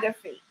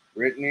Photography.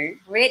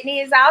 Brittany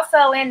is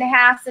also in the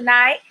house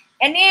tonight.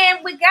 And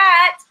then we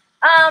got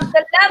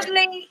the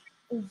lovely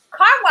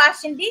car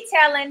wash and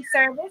detailing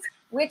service,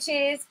 which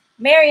is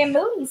Marion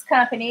Moody's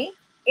company.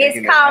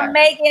 It's called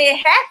Making It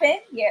Happen.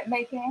 Yeah,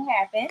 Making It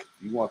Happen.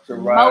 You want your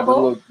ride to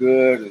look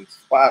good and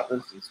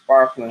spotless and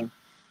sparkling?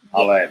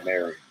 I'll add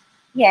Mary.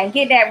 Yeah, and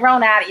get that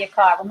Rona out of your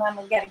car.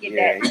 Remember, we got to get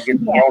that. You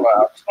get the Rona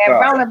out your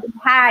car. Rona be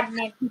hiding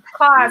in people's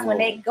cars when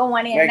they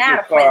going in and out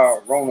of places. Make your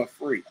car places. Rona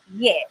free.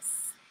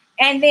 Yes.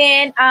 And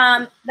then,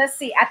 let's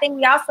see. I think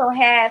we also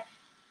have,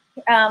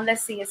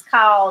 let's see, it's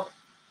called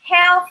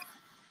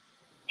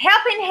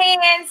Helping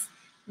Hands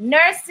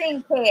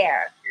Nursing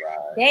Care.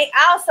 Right. They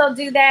also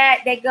do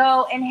that. They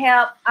go and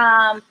help,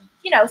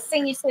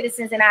 senior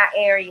citizens in our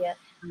area.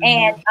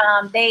 And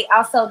they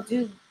also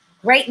do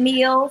great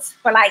meals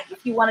for, like,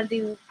 if you want to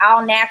do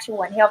all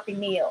natural and healthy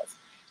meals.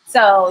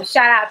 So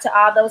shout out to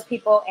all those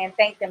people and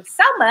thank them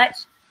so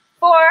much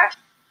for,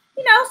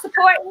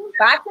 supporting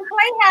Boxing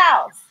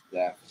PlayHouse.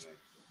 Definitely.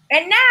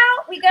 And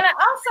now we're going to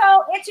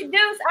also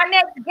introduce our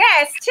next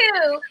guest,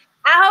 too.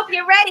 I hope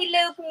you're ready,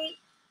 Lupi.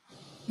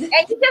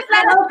 And you just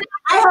I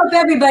hope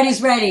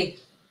everybody's ready.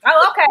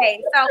 Oh,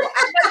 okay. So I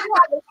know you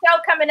have a show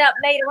coming up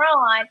later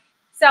on.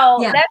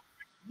 So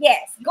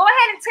yes, go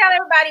ahead and tell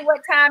everybody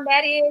what time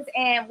that is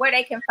and where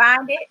they can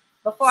find it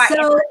before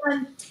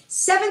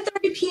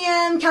 7:30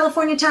 p.m.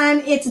 California time.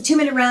 It's a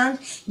 2-minute round.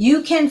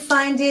 You can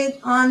find it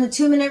on the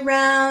 2-minute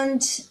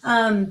round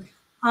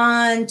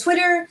on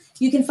Twitter.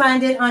 You can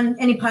find it on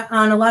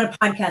on a lot of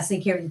podcasts. They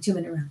carry the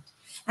 2-minute round.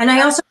 And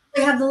I also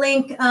have the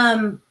link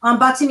on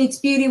Boxing Meets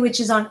Beauty, which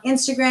is on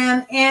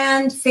Instagram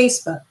and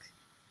Facebook.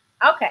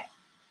 Okay.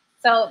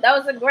 So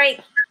those are great.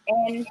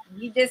 And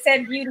you just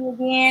said beauty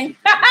again.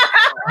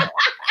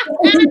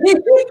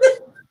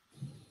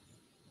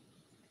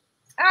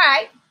 All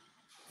right.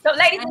 So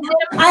ladies and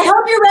gentlemen. I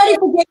hope you're ready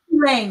for Daisy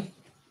Rain.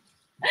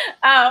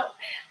 Oh,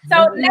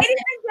 so ladies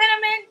and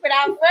gentlemen,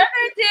 without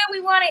further ado,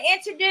 we want to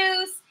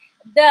introduce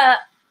the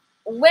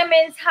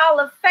Women's Hall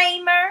of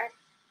Famer.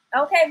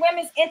 Okay,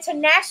 Women's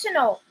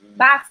International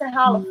Boxing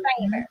Hall of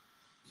Famer.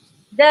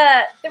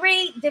 The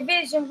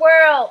 3-division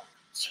world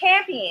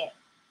champion.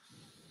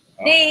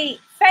 The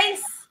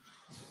face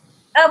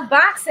of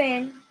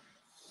boxing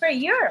for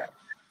Europe.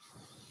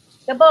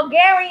 The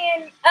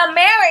Bulgarian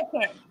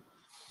American.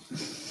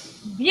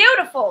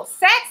 Beautiful,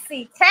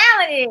 sexy,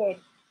 talented,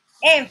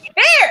 and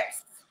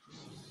fierce.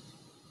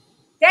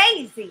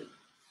 Daisy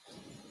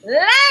Lane.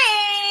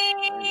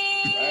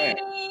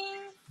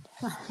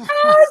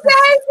 Oh,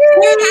 Daisy!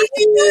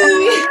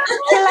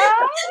 Hello.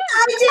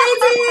 Hi,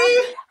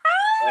 Daisy.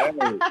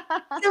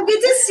 So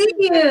good to see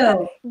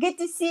you. Good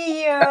to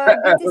see you.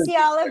 Good to see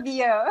all of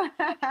you.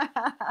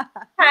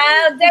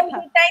 Hi, Daisy.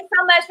 Thanks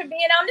so much for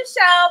being on the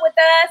show with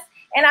us.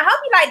 And I hope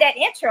you like that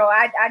intro.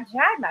 I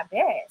tried my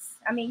best.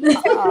 I mean,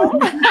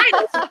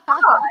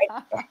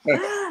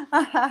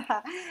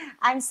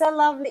 I'm so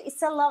lovely. It's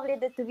so lovely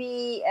that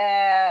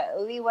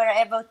we were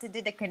able to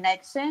do the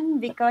connection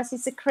because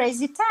it's a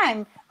crazy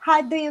time.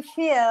 How do you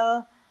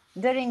feel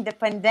during the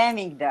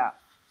pandemic, though?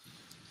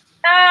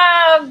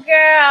 Oh,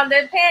 girl,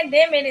 the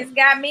pandemic has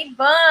got me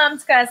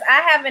bummed because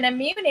I have an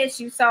immune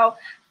issue. So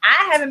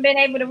I haven't been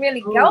able to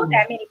really go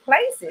that many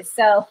places.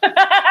 So,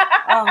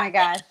 oh my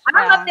gosh,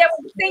 I'm up there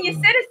with the senior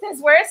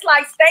citizens where it's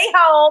like, stay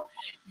home,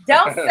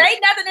 don't say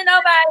nothing to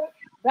nobody,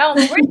 don't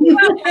bring you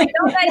up,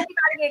 don't let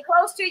anybody get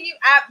close to you.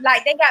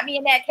 They got me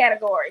in that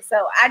category.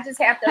 So I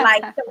just have to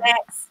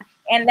relax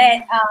and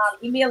let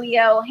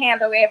Emilio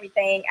handle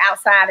everything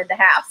outside of the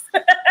house.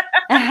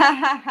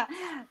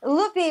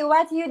 Lupi,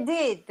 what you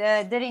did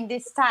during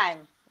this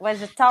time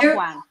was a tough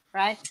one,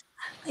 right?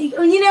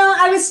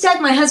 I was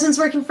stuck. My husband's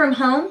working from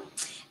home.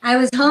 I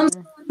was home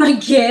with my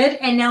kid,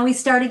 and now we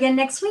start again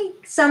next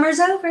week. Summer's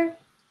over.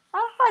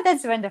 Oh,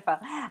 that's wonderful.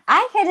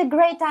 I had a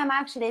great time,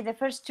 actually. The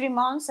first 3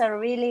 months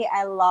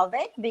I love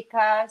it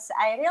because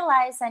I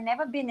realized I've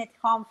never been at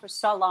home for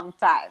so long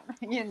time.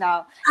 Can you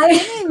imagine?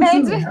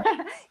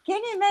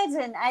 Can you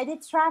imagine? I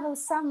did travel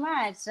so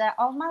much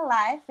all my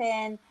life,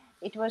 and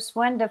it was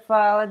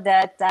wonderful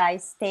that I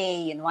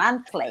stay in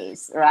one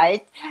place,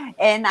 right?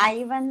 And I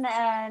even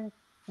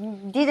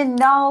didn't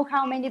know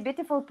how many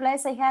beautiful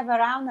places I have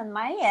around in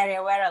my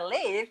area where I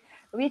live,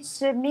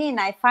 which mean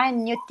I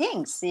find new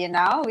things,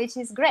 which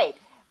is great.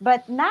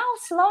 But now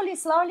slowly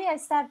I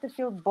start to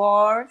feel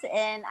bored,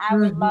 and I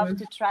would love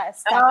to start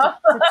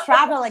to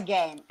travel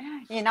again.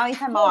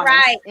 If I'm honest.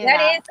 Right,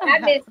 I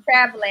miss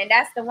traveling.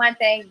 That's the one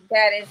thing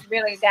that has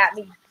really got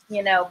me,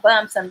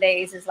 bummed some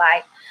days. Is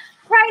like,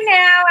 Right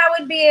now, I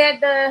would be at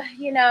the,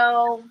 you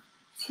know,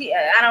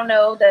 I don't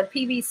know, the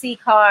PVC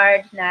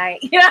card night.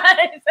 You know what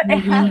I'm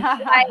saying?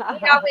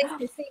 Like we always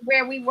can see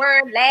where we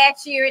were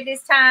last year at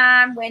this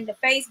time when the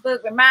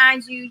Facebook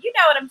reminds you. You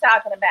know what I'm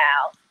talking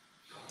about.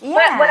 Yeah.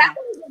 But what I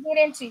wanted to get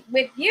into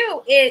with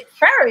you is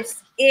first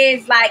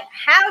is like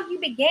how you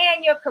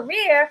began your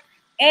career,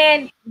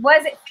 and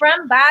was it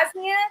from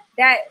Bosnia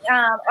that,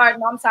 or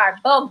no, I'm sorry,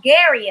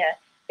 Bulgaria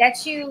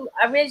that you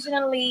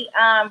originally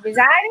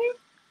resided?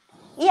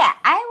 Yeah,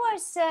 I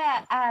was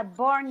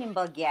born in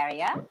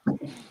Bulgaria,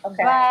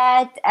 Okay.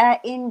 but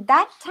in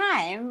that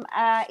time,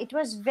 it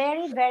was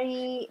very,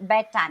 very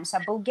bad time. So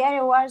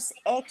Bulgaria was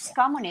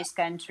ex-communist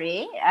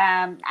country.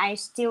 I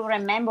still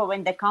remember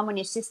when the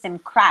communist system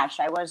crashed.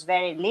 I was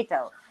very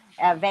little,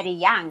 very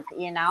young,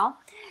 you know.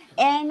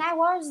 And I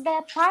was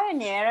the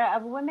pioneer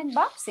of women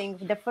boxing,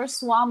 the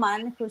first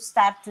woman who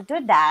started to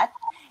do that.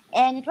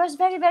 And it was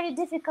very, very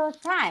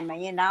difficult time.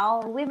 You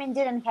know, women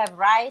didn't have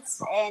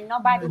rights and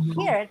nobody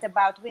cared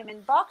about women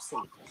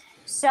boxing.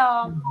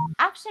 So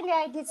actually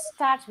I did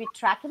start with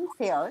track and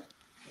field.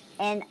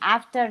 And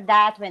after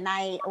that, when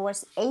I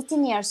was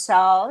 18 years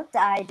old,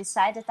 I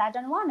decided I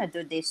don't want to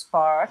do this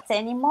sport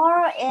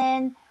anymore.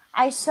 And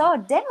I saw a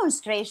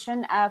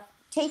demonstration of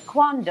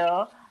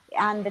Taekwondo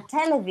on the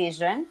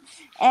television.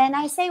 And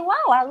I say,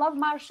 wow, I love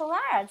martial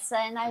arts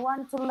and I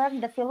want to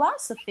learn the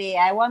philosophy.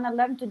 I want to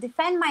learn to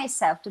defend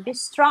myself, to be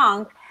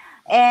strong.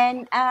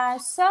 And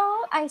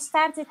so I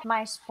started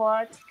my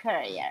sport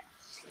career.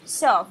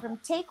 So from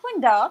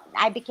Taekwondo,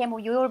 I became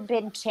a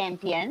European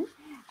champion.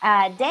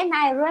 Then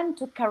I ran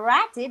to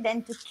karate,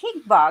 then to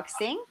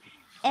kickboxing,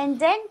 and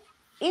then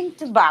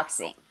into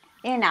boxing,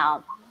 you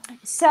know.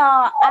 So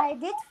I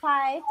did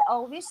fight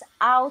always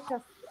out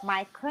of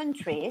my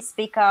countries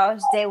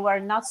because there were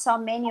not so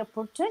many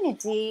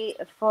opportunity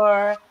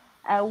for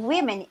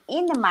women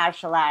in the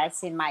martial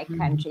arts in my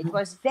country. It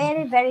was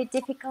very, very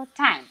difficult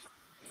time,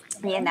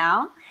 you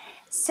know.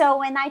 So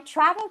when I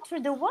travel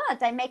through the world,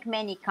 I make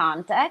many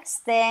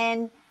contacts.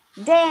 Then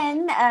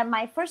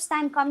my first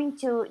time coming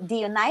to the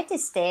United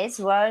States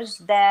was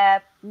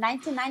the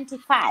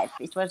 1995.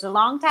 It was a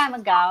long time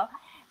ago.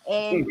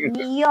 And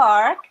New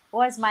York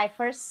was my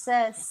first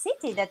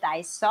city that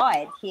I saw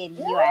it here in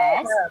the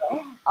US.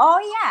 Oh,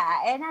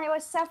 yeah. And I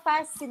was so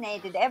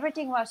fascinated.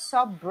 Everything was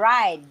so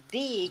bright,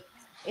 big.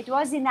 It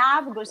was in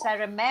August, I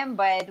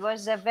remember. It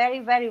was a very,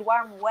 very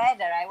warm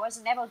weather. I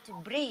wasn't able to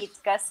breathe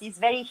because it's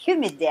very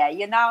humid there.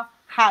 You know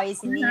how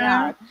it's in New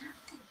York.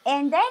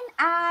 And then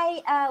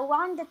I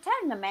won the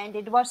tournament.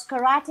 It was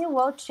Karate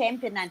World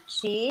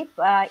Championship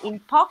in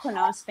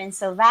Poconos,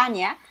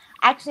 Pennsylvania.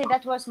 Actually,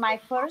 that was my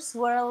first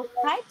world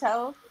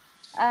title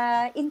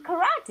in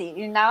karate,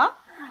 you know.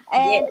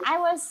 And I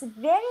was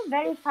very,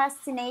 very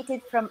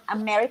fascinated from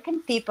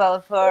American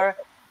people for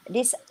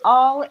this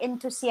all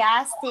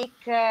enthusiastic,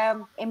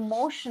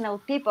 emotional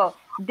people.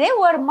 They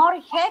were more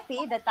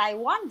happy that I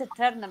won the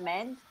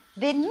tournament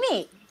than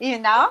me, you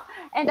know.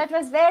 And that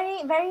was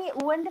very, very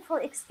wonderful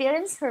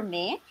experience for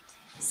me.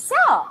 So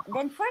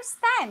then first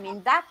time,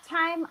 in that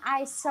time,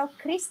 I saw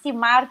Christy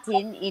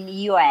Martin in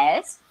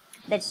US,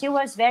 that she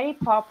was very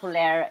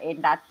popular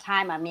in that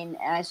time. I mean,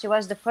 she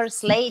was the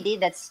first lady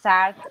that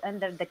started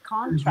under the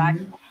contract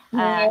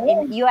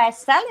in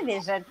US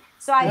television.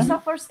 So I saw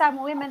first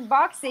time women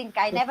boxing.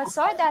 I never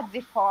saw that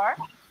before.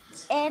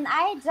 And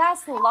I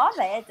just love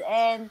it.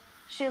 And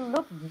she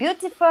looked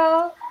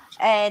beautiful.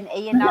 And,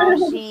 you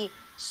know,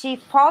 she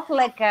fought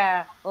like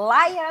a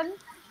lion.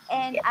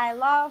 And I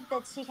love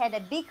that she had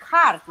a big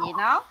heart, you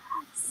know.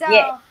 So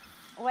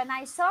when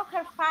I saw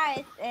her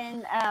fight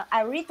and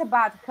I read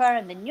about her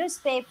in the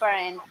newspaper,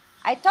 and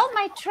I told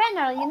my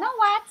trainer, you know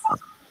what?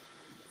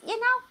 You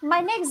know,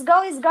 my next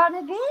goal is going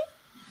to be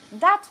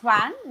that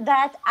one,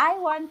 that I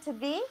want to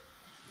be,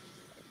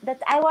 that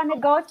I want to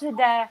go to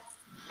the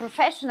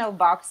professional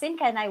boxing,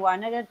 and I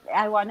want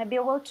to be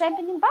a world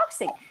champion in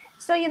boxing.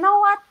 So you know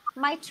what?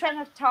 My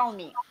trainer told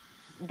me,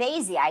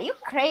 Daisy, are you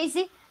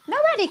crazy?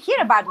 Nobody hear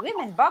about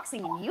women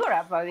boxing in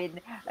Europe. I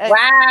mean, wow.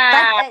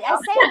 But I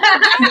say,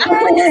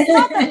 Bulgaria is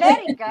not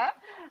America.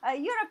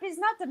 Europe is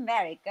not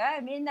America.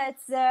 I mean,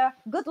 it's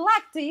good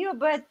luck to you,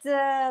 but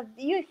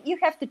you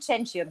have to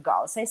change your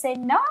goals. I say,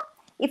 no,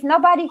 if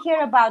nobody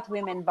hear about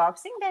women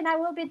boxing, then I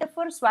will be the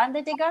first one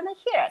that they're going to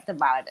hear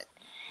about it.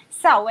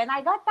 So when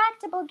I got back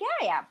to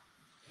Bulgaria,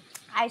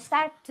 I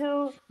started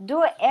to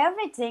do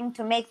everything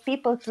to make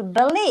people to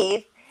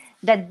believe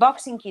that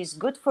boxing is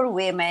good for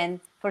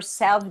women, for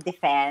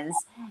self-defense.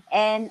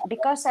 And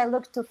because I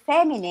look too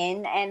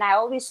feminine, and I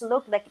always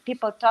look like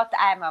people thought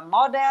I'm a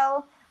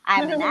model,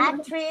 I'm an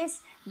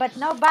actress, but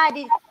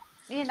nobody,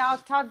 you know,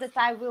 thought that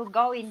I will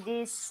go in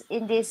this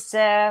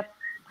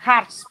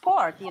hard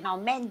sport, you know,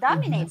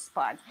 men-dominate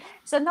sport.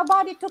 So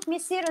nobody took me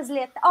seriously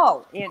at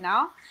all, you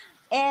know.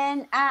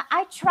 And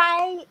I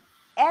try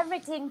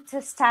everything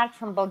to start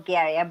from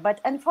Bulgaria,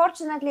 but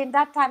unfortunately, in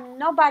that time,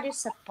 nobody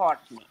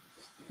supported me.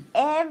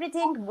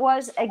 Everything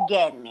was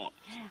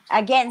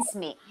against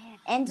me.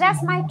 And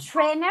just my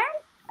trainer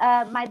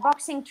my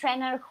boxing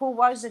trainer, who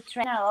was the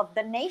trainer of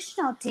the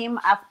national team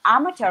of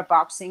amateur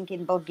boxing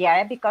in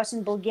Bulgaria, because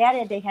in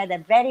Bulgaria they had a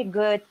very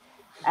good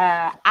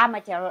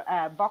amateur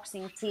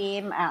boxing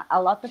team,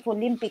 a lot of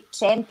Olympic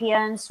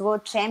champions,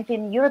 world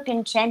champion,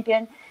 European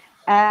champions.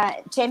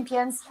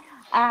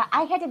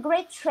 I had a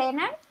great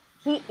trainer.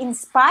 He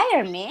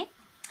inspired me.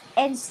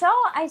 And so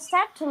I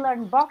started to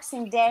learn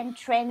boxing, then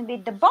train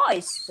with the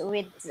boys,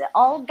 with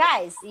all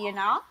guys, you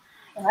know.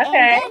 Okay. And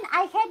then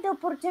I had the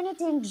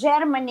opportunity in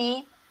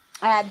Germany,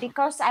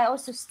 because I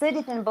also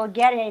studied in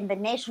Bulgaria in the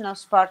National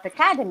Sport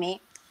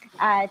Academy,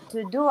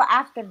 to do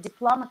after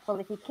diploma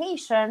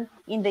qualification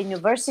in the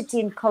university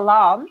in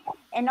Cologne.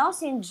 And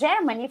also in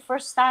Germany,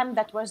 first time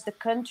that was the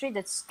country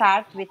that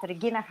started with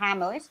Regina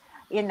Hammer's,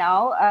 you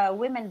know,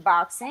 women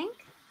boxing.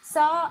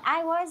 So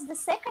I was the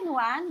second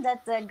one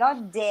that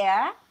got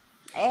there.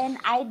 And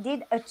I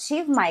did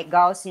achieve my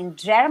goals in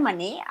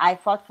Germany. I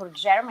fought for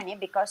Germany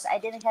because I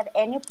didn't have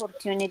any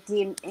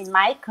opportunity in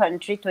my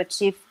country to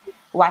achieve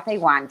what I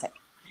wanted,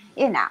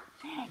 you know.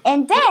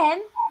 And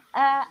then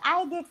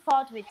I did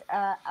fought with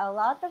a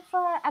lot of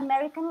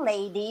American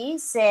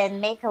ladies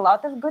and make a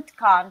lot of good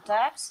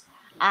contacts.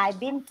 I've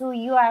been to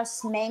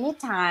US many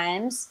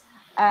times.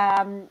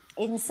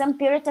 In some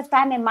period of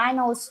time,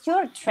 Emmanuel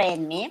Stewart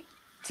trained me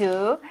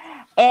too.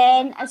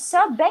 And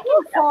so back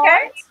and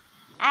forth,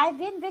 I've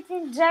been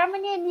between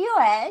Germany and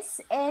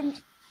US,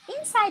 and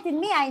inside in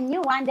me, I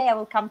knew one day I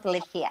will come to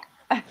live here.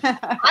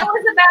 I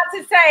was about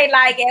to say,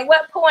 like, at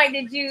what point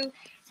did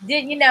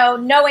you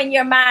know in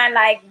your mind,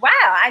 like, wow,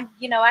 I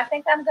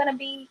think I'm gonna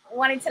be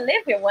wanting to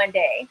live here one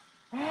day?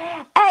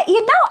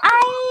 You know,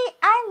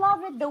 I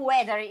love the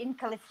weather in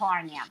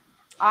California.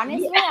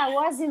 Honestly, I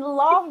was in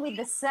love with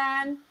the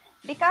sun.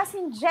 Because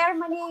in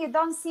Germany, you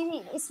don't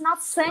see, it's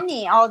not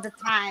sunny all the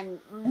time.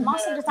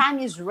 Most of the time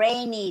it's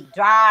rainy,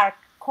 dark,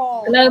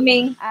 cold.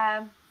 Gloomy.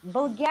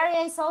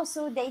 Bulgaria is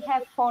also, they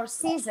have 4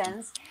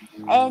 seasons.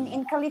 And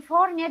in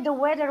California, the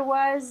weather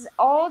was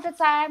all the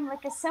time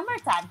like a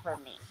summertime for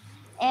me.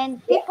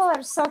 And people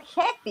are so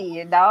happy,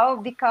 you know,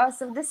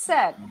 because of the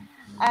sun.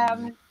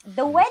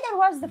 The weather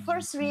was the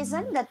first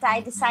reason that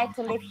I decided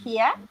to live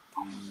here.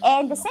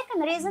 And the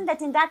second reason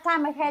that in that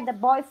time I had a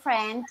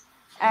boyfriend,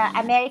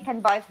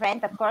 American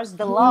boyfriend, of course,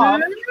 the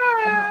love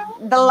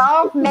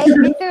made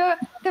me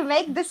to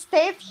make the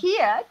step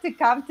here, to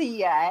come to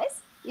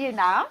US, you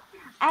know.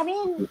 I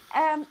mean,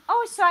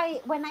 also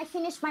when I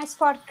finished my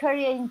sport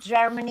career in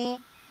Germany,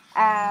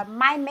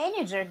 my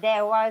manager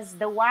there was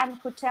the one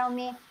who told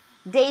me,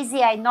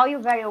 Daisy, I know you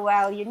very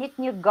well, you need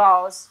new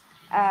goals,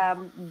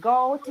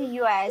 go to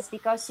US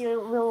because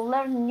you will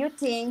learn new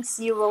things,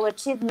 you will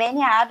achieve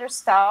many other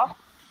stuff.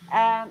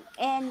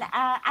 And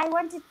I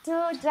wanted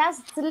to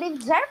just leave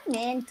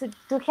Germany and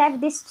to have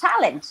this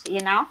challenge,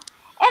 you know.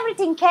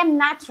 Everything came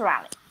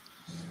naturally.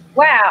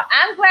 Wow,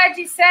 I'm glad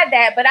you said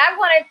that, but I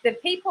wanted the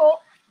people,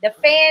 the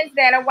fans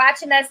that are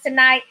watching us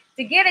tonight,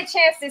 to get a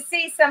chance to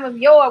see some of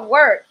your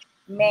work,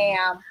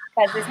 ma'am,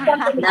 because it's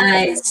something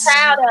I'm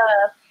proud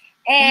of.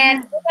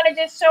 And we're going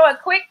to just show a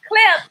quick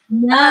clip of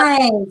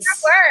your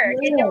work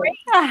in the ring.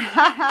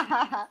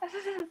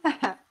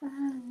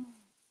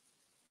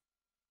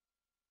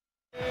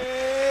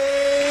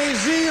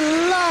 Daisy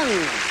Lang.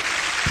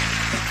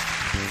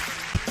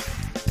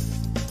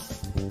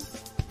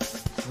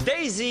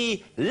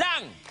 Daisy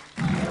Lang.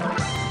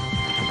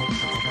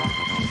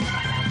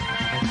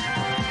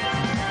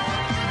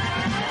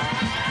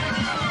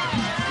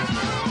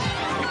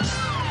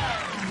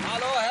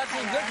 Hallo,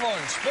 herzlichen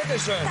Glückwunsch.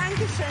 Bitteschön.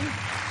 Dankeschön.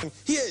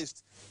 Hier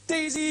ist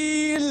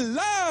Daisy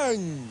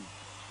Lang.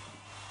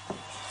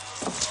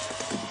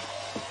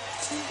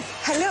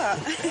 Hallo.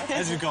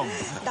 Herzlich willkommen.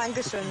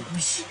 Dankeschön.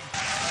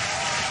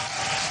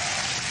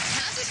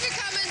 Herzlich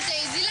willkommen,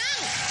 Daisy Lang.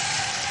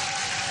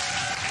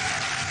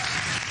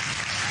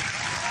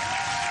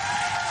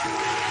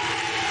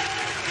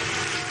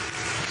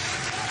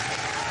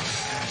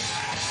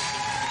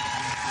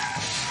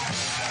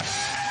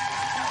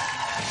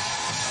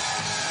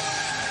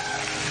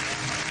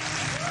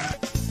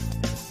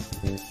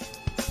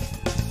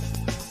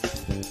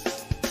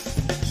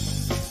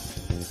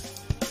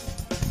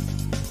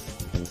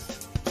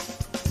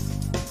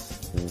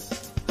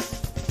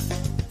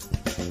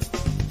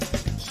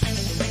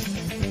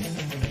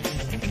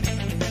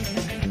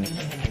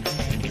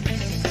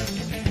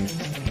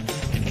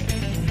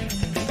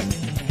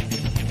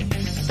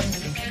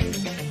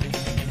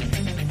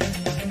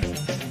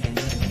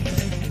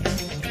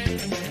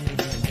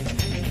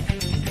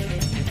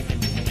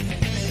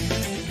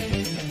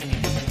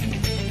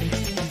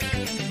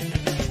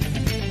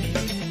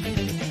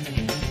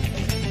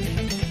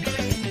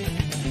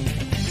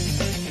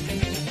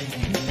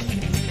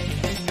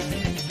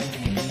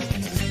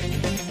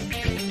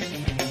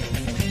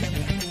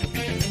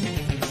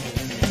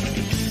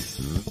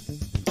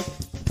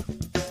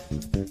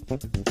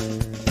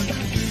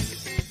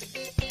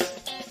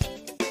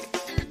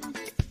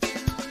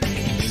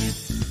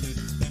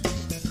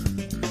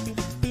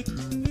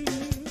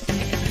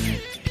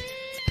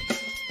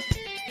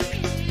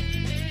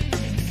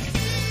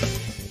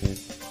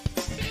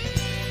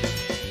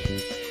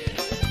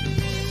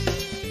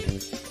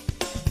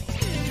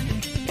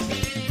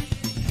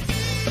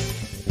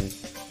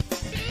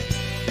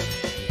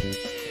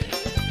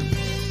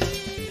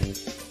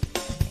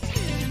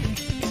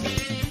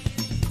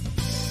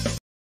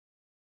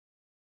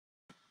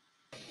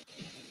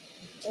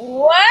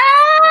 Wow!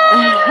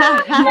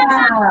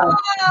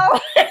 Wow.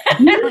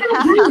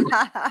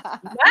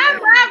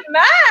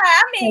 My.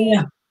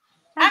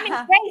 I mean,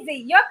 Daisy,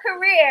 your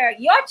career,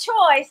 your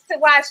choice to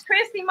watch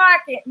Christy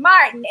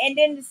Martin and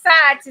then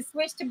decide to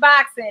switch to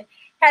boxing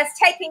has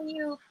taken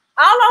you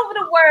all over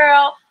the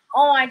world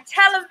on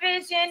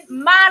television,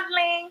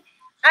 modeling.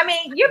 I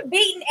mean, you're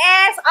beating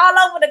ass all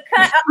over the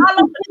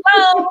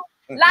globe.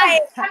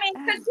 Like, I mean,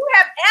 could you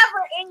have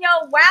ever in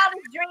your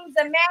wildest dreams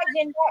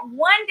imagined that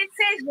one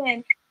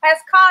decision has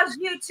caused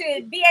you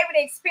to be able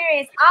to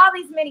experience all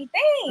these many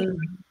things?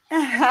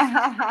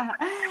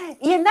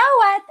 You know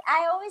what?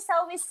 I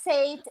always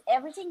say it,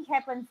 everything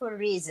happened for a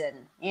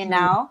reason, you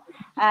know?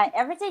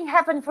 Everything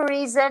happened for a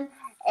reason.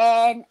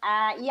 And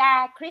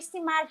yeah,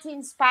 Christy Martin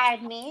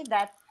inspired me.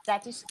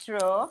 That is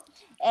true.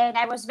 And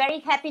I was very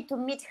happy to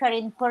meet her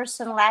in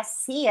person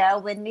last year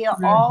when we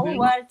all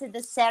were to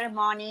the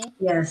ceremony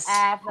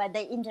of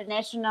the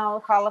International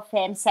Hall of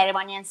Fame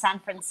ceremony in San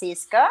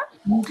Francisco.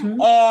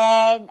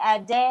 And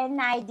then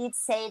I did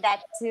say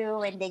that too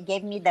when they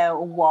gave me the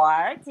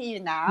award, you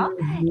know,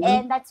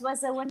 and that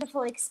was a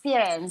wonderful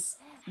experience.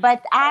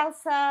 But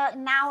also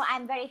now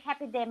I'm very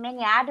happy there are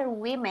many other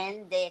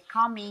women, they're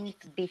coming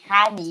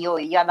behind you,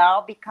 you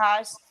know,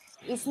 because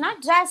it's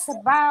not just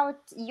about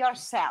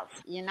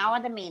yourself, you know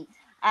what I mean?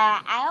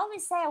 I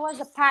always say I was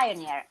a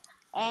pioneer,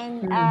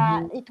 and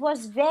it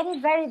was very,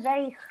 very,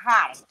 very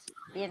hard,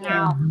 you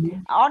know.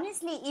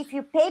 Honestly, if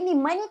you pay me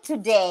money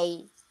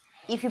today,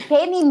 if you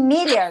pay me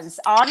millions,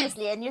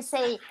 honestly, and you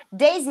say,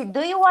 Daisy, do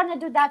you want to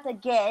do that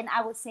again?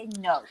 I would say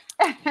no.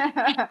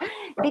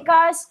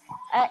 Because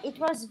it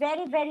was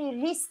very, very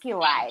risky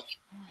life.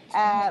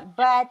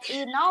 But,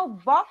 you know,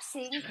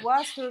 boxing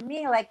was for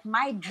me like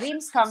my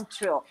dreams come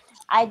true.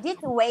 I did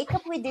wake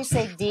up with this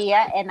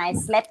idea and I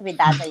slept with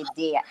that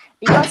idea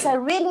because I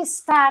really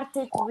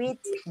started with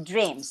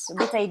dreams,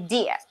 with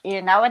idea.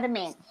 You know what I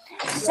mean?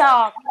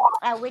 So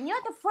when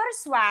you're the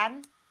first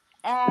one,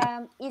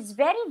 it's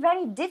very,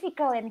 very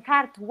difficult and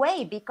hard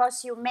way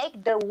because you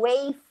make the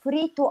way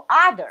free to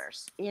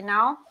others, you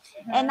know.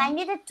 And I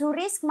needed to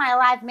risk my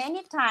life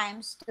many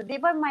times to be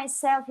by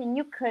myself in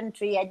new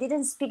country. I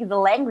didn't speak the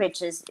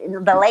language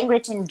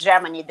in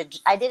Germany.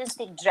 I didn't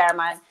speak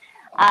German,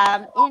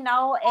 you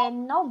know,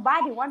 and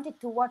nobody wanted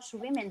to watch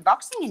women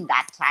boxing in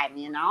that time,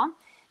 you know.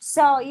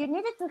 So you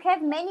needed to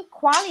have many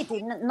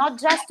qualities, not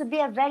just to be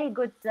a very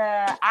good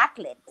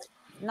athlete,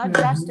 not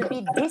just to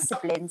be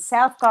disciplined,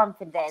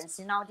 self-confidence,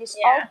 you know, this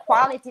all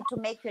quality to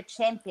make you a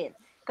champion.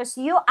 Because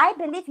I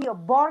believe you're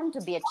born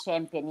to be a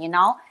champion, you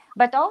know,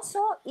 but also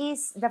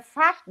is the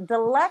fact, the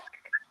luck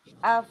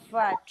of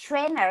a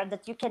trainer,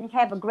 that you can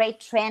have a great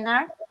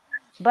trainer,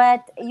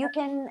 but you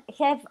can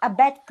have a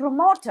bad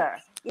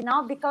promoter, you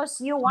know, because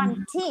you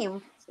one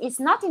team. It's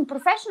not in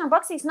professional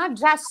boxing, it's not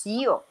just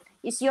you.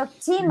 It's your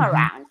team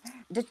around.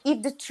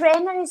 If the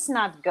trainer is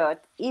not good,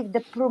 if the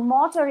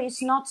promoter is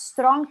not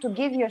strong to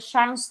give you a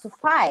chance to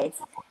fight,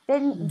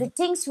 then the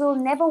things will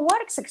never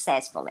work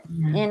successfully.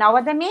 You know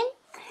what I mean?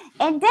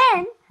 And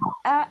then,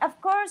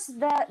 of course,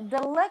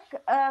 the luck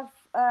of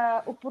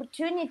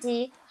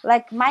opportunity,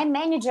 like my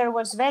manager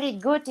was very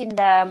good in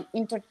the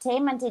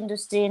entertainment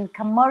industry and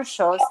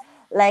commercials.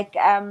 Like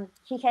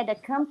he had a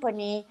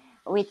company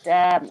with,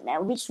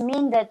 which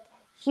means that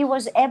he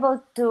was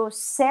able to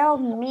sell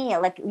me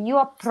like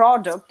your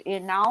product, you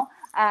know.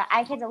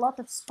 I had a lot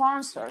of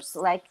sponsors.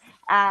 Like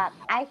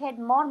I had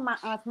more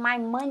of my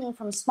money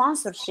from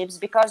sponsorships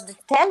because the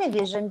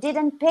television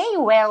didn't pay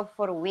well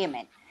for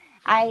women.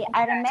 I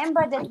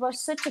remember that was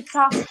such a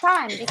tough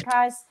time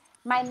because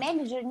my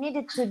manager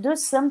needed to do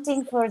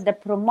something for the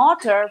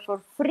promoter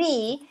for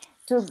free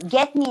to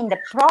get me in the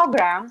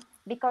program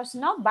because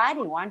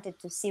nobody wanted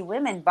to see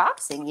women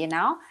boxing, you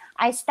know.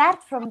 I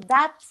start from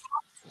that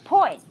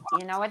point,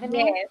 you know what I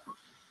mean? Yes.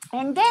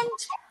 And then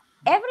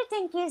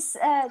everything is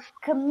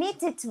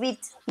committed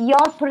with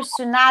your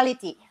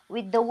personality,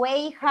 with the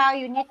way how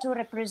you need to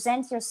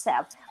represent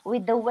yourself,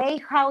 with the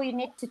way how you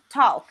need to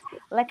talk.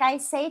 Like I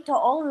say to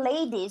all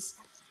ladies,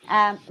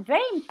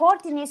 very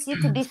important is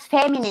you to be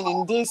feminine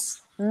in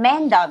this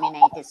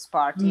man-dominated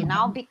sport, you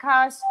know,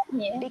 because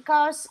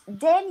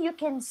then you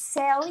can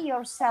sell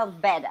yourself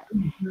better.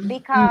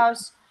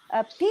 Because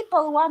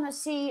people want to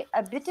see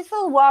a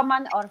beautiful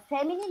woman or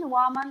feminine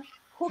woman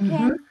who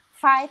can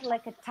fight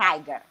like a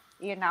tiger,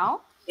 you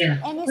know.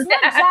 And it's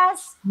not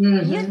just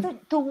you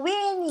to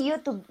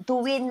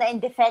win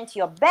and defend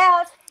your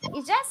belt.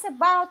 It's just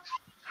about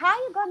how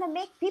you're gonna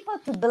make people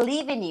to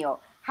believe in you,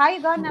 how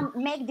you're gonna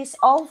make this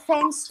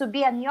offense to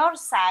be on your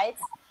side,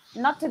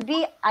 not to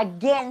be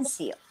against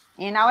you.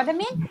 You know what I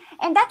mean?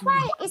 And that's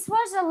why it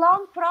was a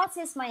long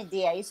process, my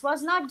dear. It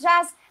was not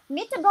just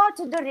me to go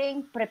to the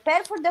ring,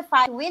 prepare for the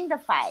fight, win the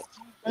fight.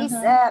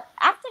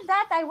 After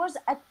that, I was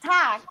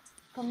attacked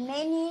from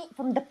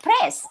the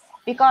press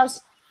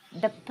because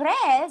the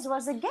press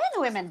was against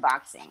women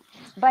boxing.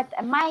 But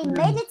my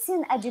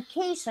medicine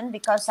education,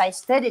 because I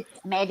studied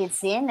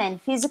medicine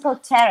and physical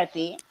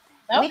therapy,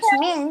 which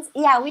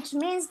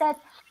means that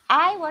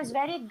I was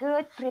very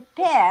good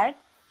prepared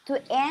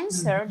to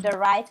answer the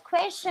right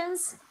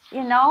questions,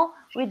 you know,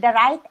 with the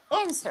right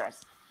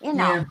answers, you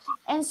know. Yeah.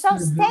 And so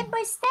step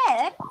by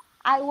step,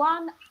 I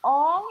want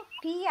all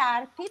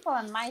PR people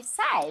on my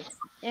side,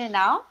 you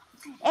know.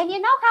 And you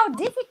know how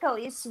difficult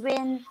it is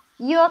when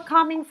you're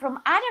coming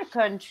from other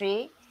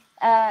country,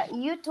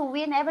 you to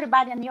win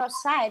everybody on your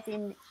side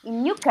in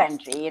new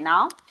country, you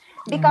know,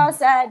 because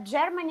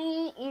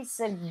Germany is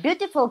a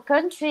beautiful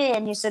country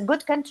and it's a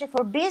good country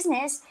for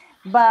business,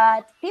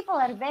 but people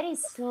are very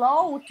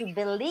slow to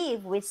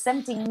believe with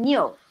something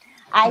new.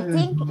 I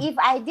think if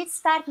I did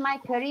start my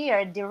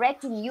career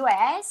direct in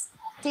US,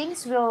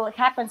 things will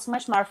happen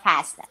much more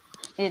faster,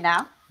 you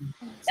know.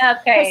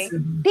 Okay.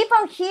 Because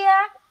people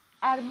here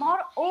are more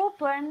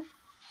open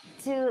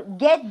to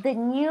get the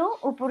new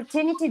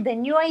opportunity, the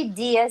new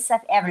ideas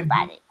of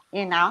everybody,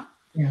 you know.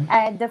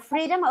 The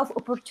freedom of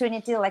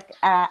opportunity, like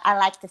I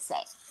like to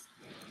say.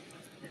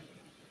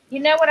 You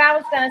know what I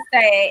was going to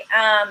say?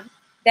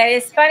 That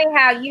it's funny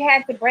how you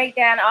had to break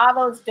down all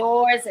those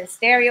doors and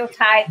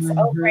stereotypes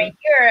over in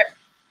Europe,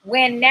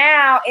 when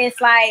now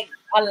it's like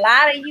a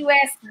lot of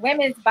U.S.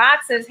 women's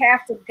boxers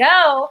have to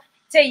go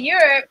to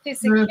Europe to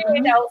secure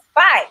those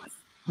fights.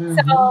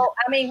 So,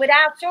 I mean,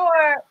 without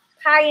your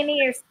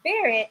pioneer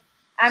spirit,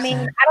 I mean,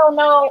 I don't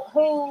know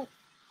who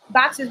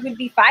boxers would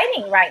be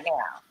fighting right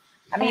now.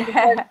 I mean,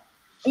 because,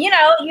 you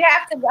know, you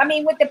have to, I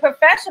mean, with the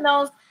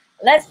professionals,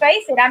 let's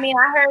face it. I mean,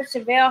 I heard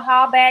Chevelle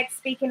Hallback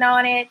speaking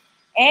on it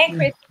and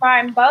Chris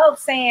Martin both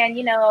saying,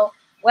 you know,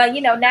 well,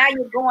 you know, now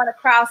you're going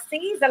across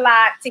seas a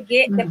lot to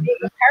get the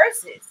bigger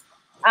purses.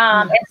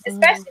 And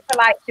especially for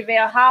like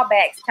Chevelle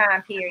Hallback's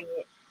time period.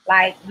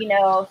 Like, you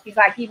know, she's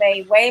like, he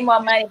made way more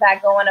money by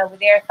going over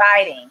there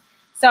fighting.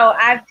 So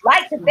I'd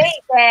like to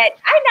think that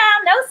I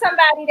now know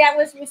somebody that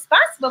was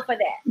responsible for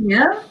that.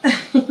 Yeah.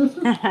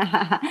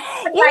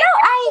 You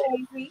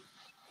know,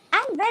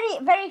 I'm very,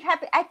 very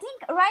happy. I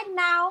think right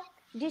now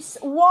this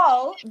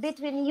wall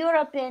between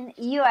Europe and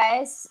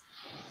US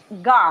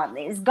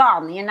is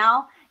gone, you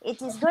know.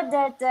 It is good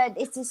that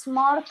it is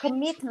more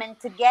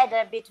commitment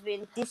together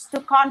between these two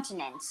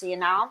continents, you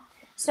know.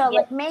 So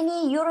like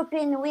many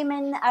European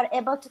women are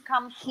able to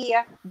come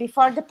here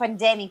before the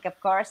pandemic, of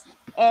course,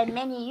 and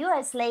many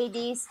US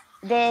ladies,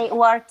 they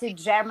were to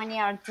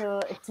Germany or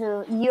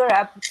to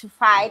Europe to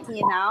fight,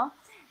 you know.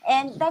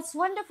 And that's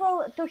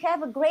wonderful to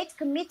have a great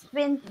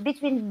commitment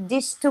between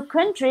these two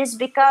countries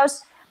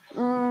because,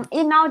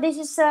 you know, this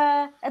is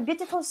a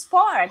beautiful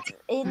sport,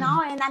 you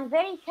know, and I'm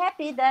very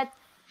happy that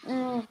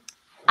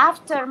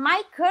after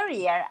my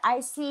career, I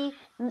see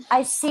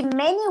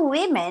many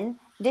women,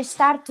 they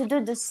start to do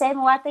the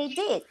same what I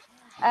did.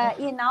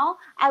 You know,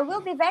 I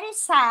will be very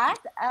sad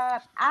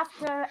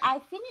after I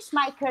finish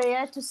my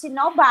career to see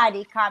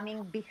nobody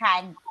coming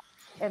behind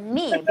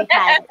me,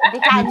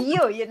 behind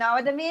you, you know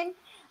what I mean?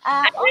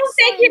 I don't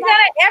think you're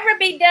gonna ever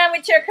be done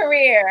with your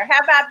career. How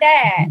about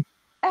that?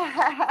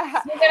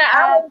 You're gonna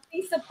always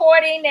be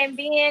supporting and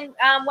being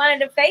one of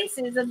the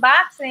faces of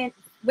boxing,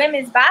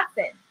 women's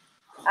boxing.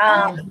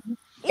 That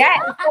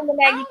is something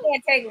that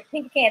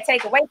people can't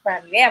take away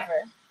from you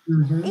ever.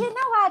 You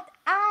know what?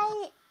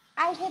 I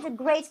had a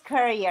great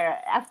career.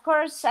 Of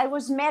course, I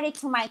was married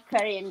to my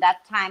career in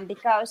that time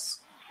because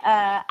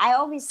I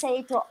always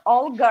say to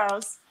all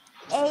girls,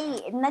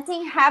 hey,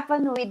 nothing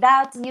happened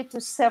without you to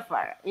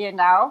suffer, you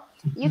know.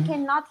 You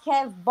cannot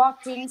have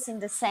both things in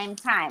the same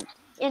time,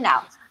 you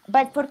know.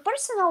 But for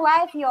personal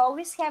life, you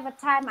always have a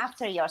time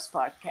after your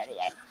sport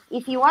career.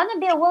 If you want to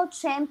be a world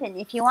champion,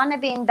 if you want to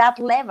be in that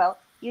level,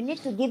 you need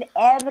to give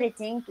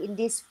everything in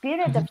this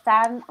period of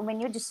time when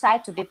you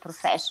decide to be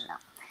professional.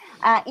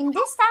 In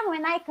this time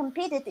when I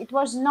competed, it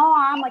was no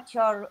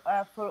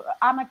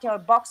amateur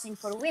boxing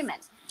for women.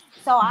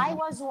 So I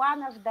was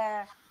one of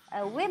the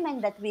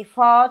women that we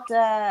fought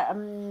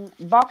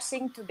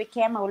boxing to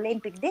become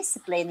Olympic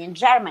discipline in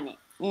Germany,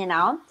 you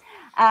know.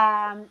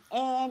 And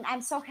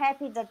I'm so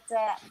happy that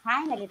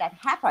finally that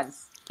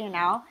happens, you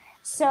know.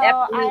 So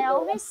I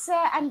always,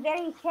 I'm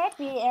very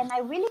happy, and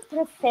I really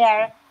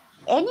prefer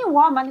any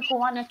woman who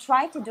want to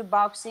try to do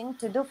boxing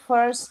to do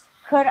first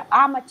her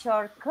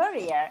amateur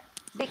career,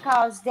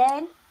 because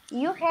then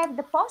you have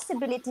the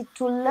possibility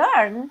to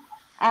learn,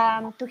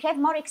 to have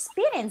more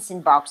experience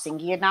in boxing,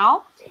 you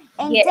know,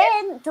 and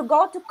then to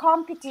go to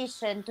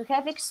competition, to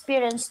have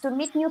experience, to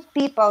meet new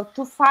people,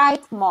 to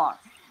fight more.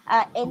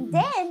 And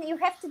then you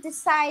have to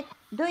decide,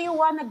 do you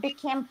want to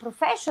become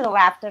professional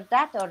after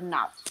that or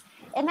not?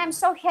 And I'm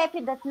so happy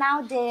that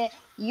now the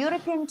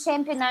European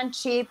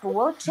Championship,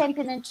 World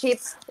Championship,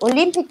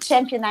 Olympic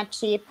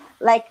Championship,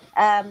 like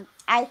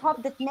I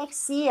hope that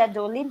next year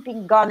the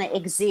Olympic gonna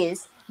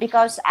exist,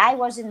 because I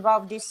was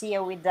involved this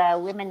year with the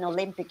Women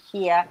Olympic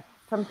here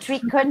from 3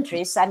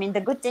 countries. I mean,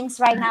 the good things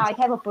right now, I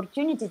have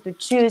opportunity to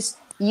choose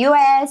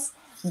US,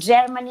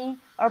 Germany,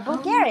 or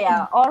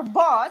Bulgaria, or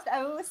both.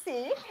 I will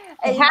see.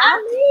 And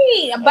I'm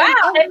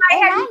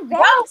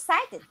very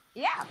excited.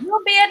 Yeah,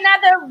 you'll be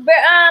another.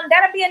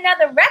 That'll be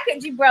another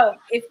record you broke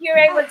if you're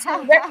able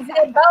to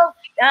represent both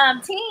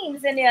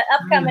teams in the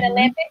upcoming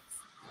Olympics.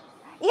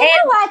 You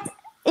know what?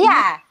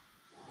 Yeah.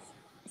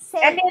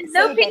 And then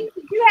Lupi,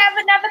 do you have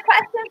another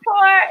question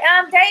for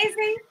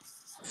Daisy?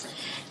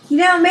 You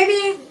know,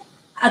 maybe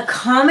a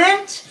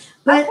comment,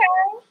 but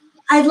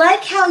I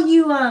like how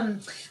you,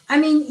 I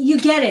mean, you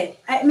get it.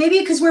 Maybe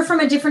because we're from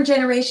a different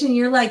generation,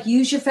 you're like,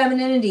 use your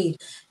femininity,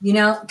 you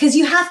know, because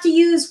you have to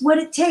use what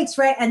it takes,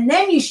 right? And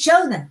then you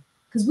show them.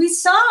 Because we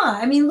saw,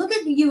 I mean, look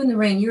at you in the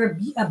ring. You're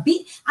a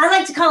beast. I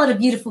like to call it a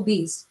beautiful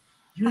beast.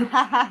 You're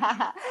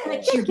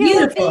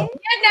beautiful.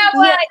 You know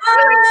what?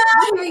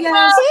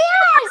 Cheers!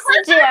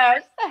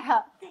 Cheers!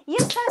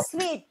 You're so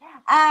sweet.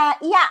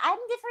 Yeah, I'm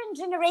different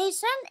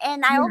generation,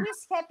 and I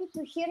always happy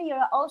to hear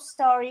your old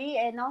story,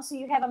 and also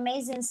you have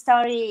amazing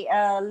story,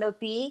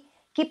 Lupi.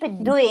 Keep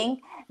it doing,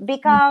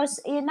 because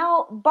you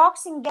know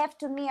boxing gave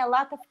to me a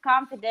lot of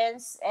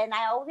confidence, and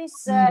I always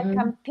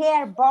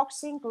compare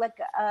boxing like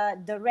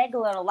the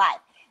regular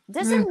life.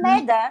 Doesn't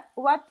matter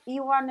what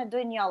you want to do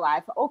in your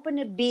life. Open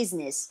a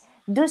business,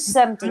 do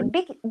something,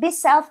 be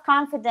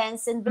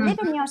self-confident and believe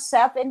in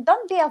yourself, and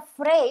don't be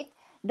afraid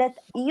that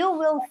you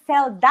will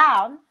fall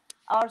down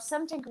or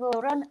something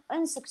will run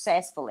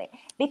unsuccessfully.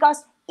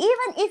 Because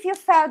even if you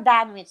fell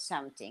down with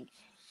something,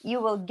 you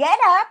will get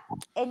up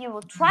and you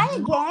will try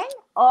again,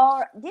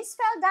 or this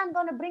fell down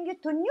gonna bring you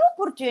to new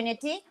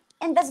opportunity,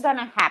 and that's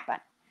gonna happen,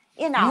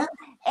 you know.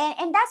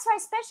 And that's why,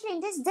 especially in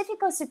this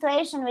difficult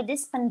situation with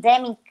this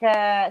pandemic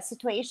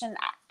situation,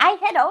 I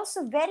had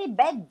also very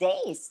bad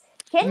days.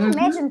 Can you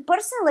imagine a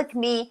person like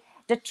me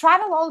that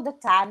travel all the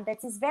time,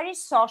 that is very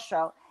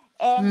social,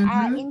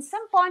 and in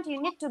some point you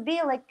need to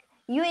be like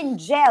you in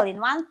jail in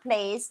one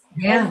place,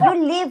 and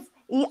you live.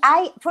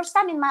 First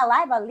time in my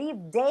life, I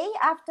live day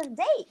after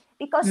day,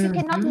 because you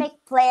cannot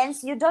make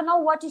plans. You don't know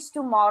what is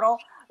tomorrow.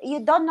 You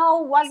don't know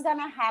what's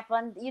gonna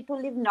happen. You to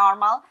live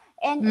normal,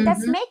 and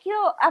that's make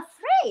you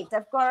afraid.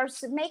 Of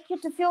course, make you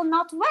to feel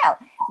not well.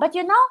 But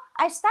you know,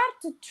 I start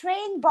to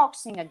train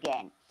boxing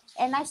again,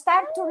 and I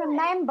start to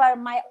remember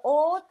my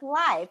old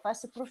life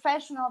as a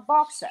professional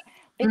boxer,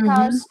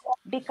 because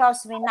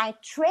when I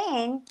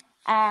train,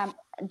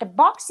 the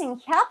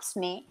boxing helps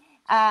me,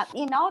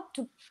 you know,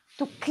 to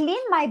clean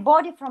my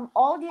body from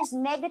all this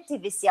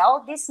negativity,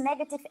 all this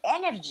negative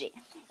energy.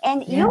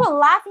 And you were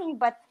laughing,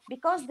 but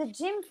because the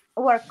gyms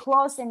were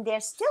closed and they're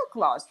still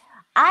closed,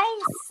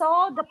 I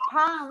saw the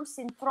palms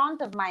in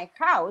front of my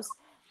house,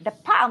 the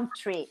palm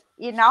tree,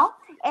 you know,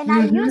 and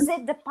I use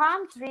it, the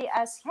palm tree,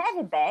 as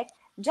heavy bag,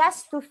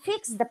 just to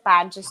fix the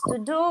punches, to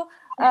do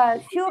a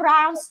few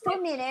rounds,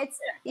 2 minutes,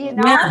 you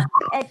know,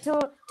 to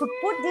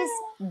put this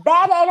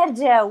bad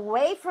energy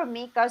away from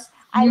me, because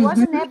I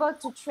wasn't able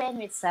to train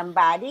with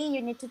somebody.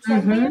 You need to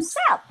train by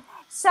yourself.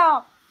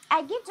 So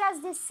I give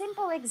just this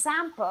simple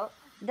example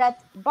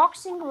that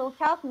boxing will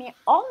help me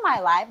all my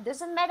life.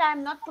 Doesn't matter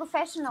I'm not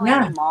professional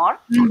anymore.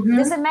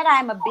 Doesn't matter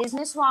I'm a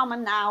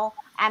businesswoman now.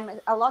 I'm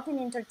a lot in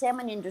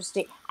entertainment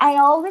industry. I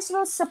always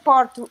will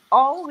support to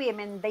all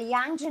women, the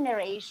young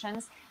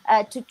generations,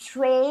 to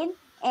train,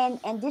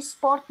 and this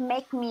sport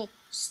make me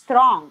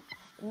strong,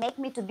 make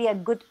me to be a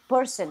good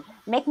person,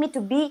 make me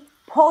to be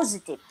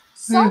positive.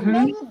 So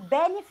many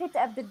benefit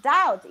of the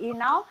doubt, you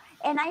know.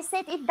 And I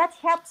said, if that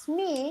helps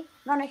me,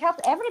 gonna help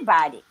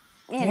everybody,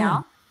 you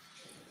know.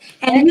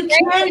 And you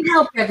can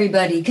help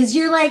everybody, because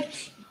you're like,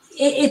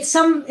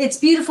 it's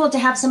beautiful to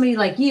have somebody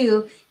like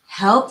you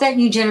help that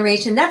new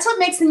generation. That's what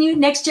makes the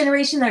next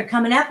generation that are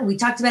coming up. We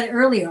talked about it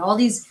earlier. All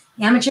these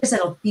amateurs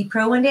that'll be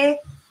pro one day,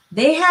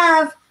 they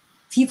have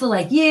people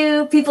like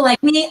you, people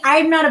like me.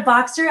 I'm not a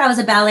boxer. I was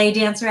a ballet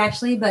dancer,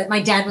 actually, but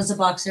my dad was a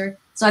boxer,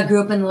 so I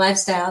grew up in the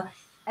lifestyle.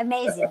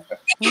 Amazing.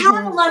 They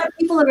have a lot of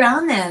people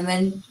around them,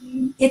 and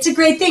it's a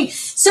great thing.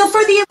 So for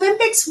the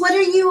Olympics, what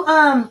are you,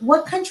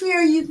 what country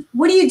are you,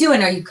 what are you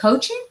doing? Are you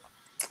coaching?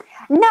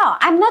 No,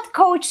 I'm not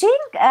coaching.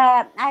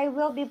 I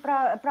will be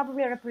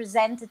probably a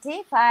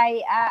representative.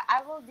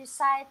 I will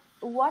decide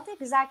what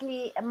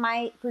exactly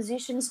my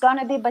position is going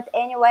to be, but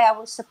anyway, I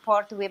will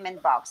support women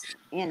boxing,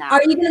 you know.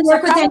 Are you going to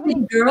work with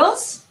any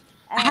girls?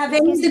 Have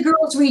any of the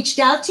girls reached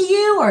out to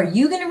you? Or are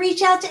you going to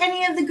reach out to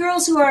any of the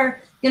girls who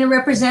are going to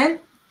represent?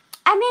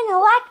 I mean,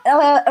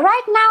 like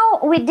right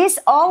now with this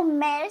whole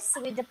mess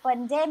with the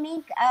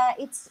pandemic,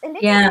 it's a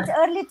little bit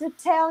early to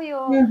tell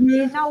you,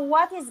 you know,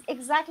 what is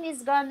exactly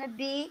is going to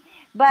be.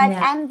 But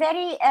I'm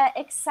very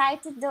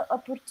excited the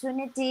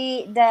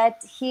opportunity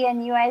that here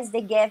in US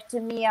they gave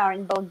to me, or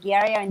in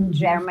Bulgaria and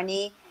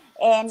Germany.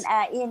 And,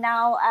 you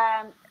know,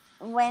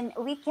 when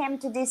we come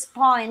to this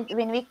point,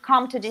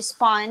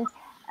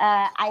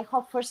 I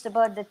hope first of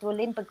all that the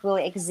Olympic will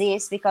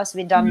exist, because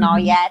we don't know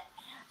yet.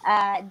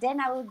 Then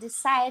I will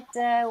decide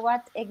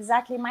what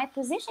exactly my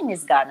position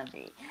is gonna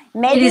be.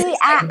 Maybe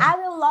I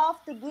will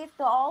love to give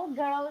to all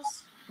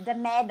girls the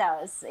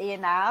medals, you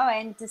know,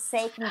 and to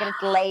say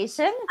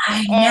congratulations.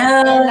 I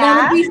know,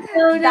 that would be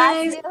so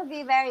nice. That will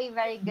be very,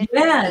 very good.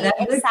 Yeah, that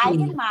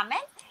exciting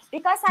moment,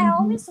 because I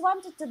always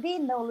wanted to be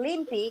in the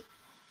Olympic,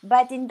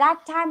 but in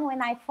that time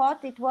when I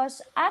fought, it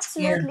was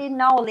absolutely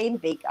no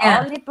Olympic,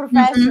 only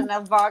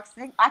professional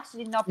boxing.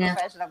 Actually, no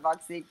professional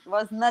boxing. It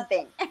was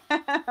nothing.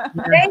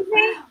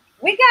 Daisy,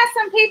 we got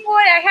some people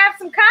that have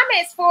some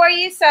comments for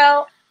you.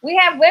 So we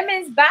have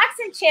Women's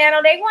Boxing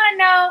Channel. They want to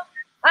know,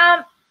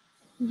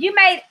 you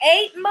made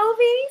 8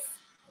 movies,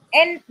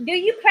 and do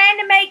you plan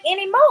to make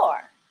any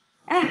more?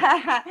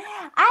 I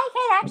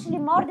had actually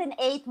more than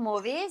 8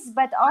 movies,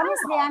 but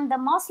honestly, I'm the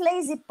most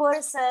lazy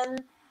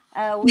person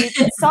with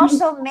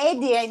social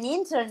media and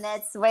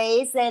internet's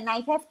ways, and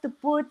I have to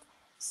put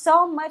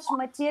so much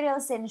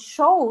materials and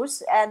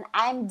shows and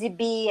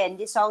IMDb and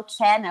these old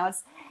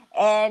channels.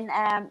 And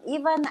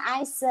even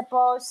I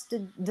supposed to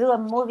do a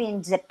movie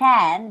in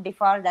Japan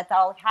before that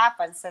all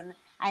happens, and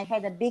I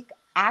had a big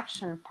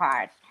action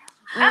part.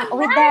 Oh,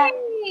 With nice.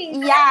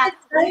 the yeah,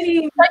 So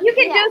you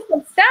can do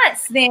some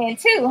stunts then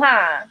too,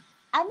 huh?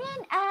 I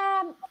mean,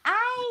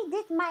 I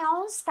did my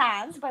own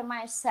stunts by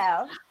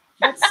myself,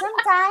 but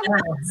sometimes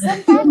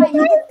I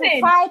needed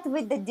to fight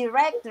with the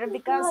director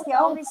because he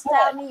always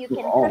tell me you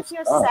can hurt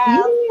yourself.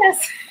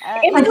 Yes.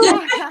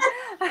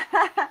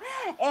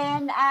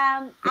 And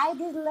I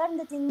did learn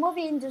that in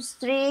movie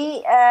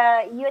industry,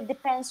 you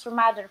depends from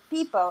other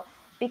people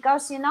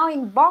because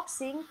in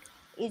boxing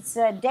it's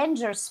a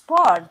dangerous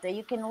sport.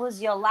 You can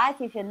lose your life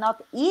if you're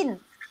not in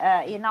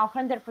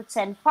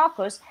 100%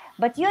 focus.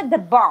 But you're the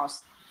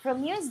boss.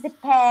 From you it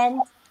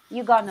depends.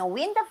 You're gonna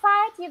win the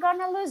fight. You're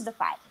gonna lose the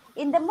fight.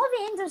 In the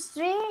movie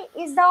industry,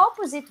 is the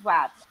opposite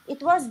one.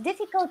 It was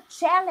difficult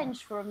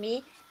challenge for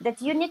me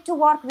that you need to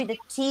work with a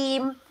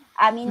team.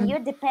 I mean, you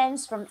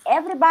depends from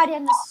everybody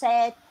on the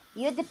set.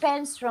 You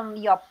depends from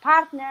your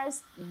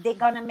partners. They're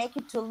gonna make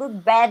you to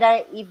look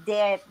better. If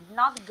they're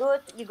not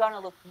good, you're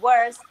gonna look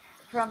worse.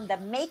 From the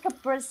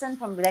makeup person,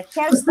 from the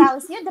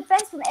hairstylist, you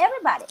depends from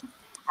everybody.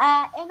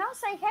 And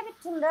also, I had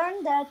to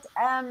learn that.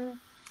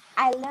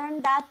 I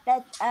learned that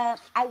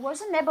I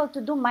wasn't able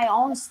to do my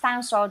own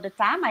stunts all the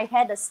time. I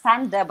had a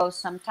stunt double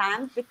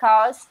sometimes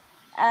because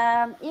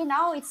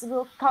it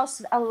will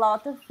cost a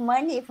lot of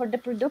money for the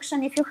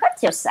production if you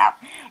hurt yourself.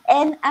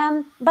 And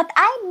but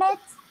I met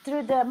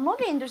through the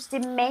movie industry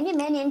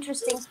many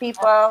interesting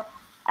people,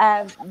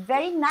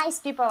 very nice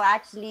people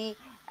actually.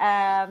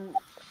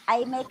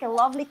 I make a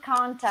lovely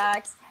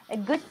contacts, a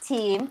good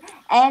team,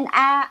 and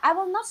I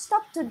will not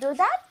stop to do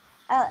that.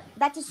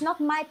 That is not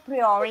my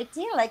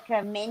priority, like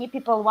many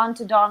people want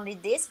to do only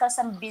this because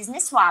I'm a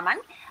businesswoman.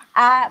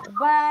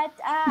 But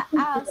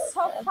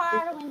so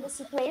far, when the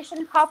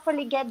situation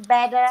hopefully get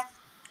better,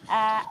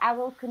 I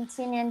will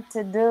continue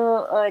to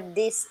do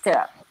this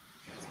too.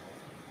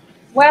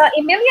 Well,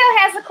 Emilio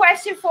has a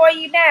question for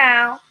you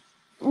now.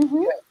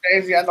 Mm-hmm.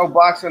 Daisy, I know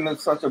boxing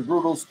is such a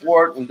brutal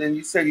sport, and then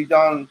you said you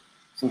done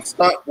some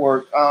stunt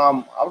work. I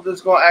was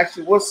just going to ask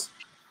you,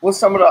 what's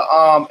some of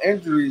the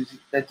injuries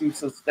that you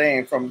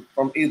sustained from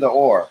either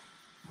or?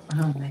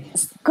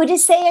 Could you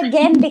say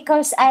again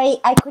because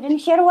I couldn't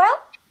hear well?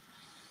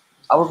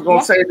 I was going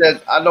to say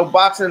that I know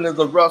boxing is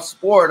a rough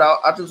sport.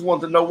 I just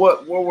wanted to know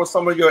what were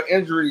some of your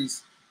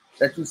injuries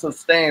that you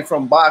sustained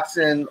from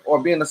boxing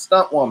or being a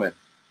stunt woman?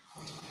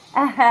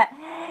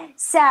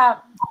 So,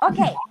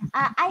 okay,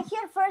 I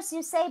hear first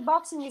you say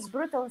boxing is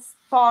brutal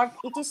sport.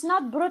 It is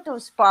not brutal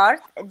sport.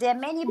 There are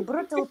many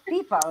brutal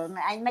people.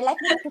 Let me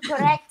to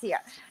correct you.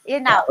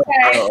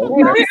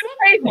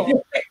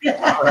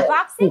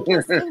 Boxing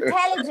is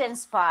intelligent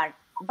sport.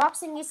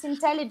 Boxing is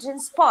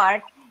intelligent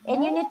sport,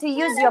 and you need to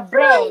use your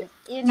brain,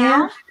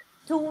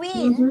 to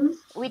win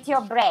with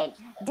your brain.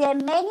 There are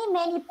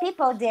many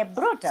people, they're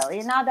brutal,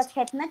 that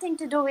had nothing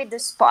to do with the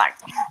sport.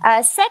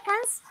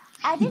 Seconds,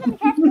 I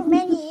didn't have too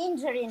many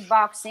injuries in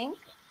boxing.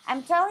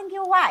 I'm telling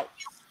you why.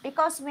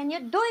 Because when you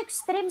do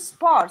extreme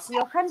sports,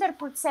 you're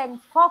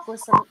 100%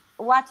 focused on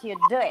what you're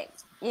doing,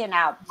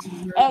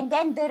 and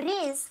then the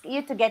risk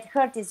you to get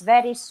hurt is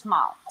very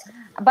small.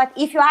 But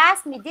if you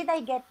ask me, did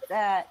I get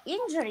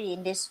injury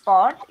in this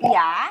sport?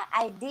 Yeah,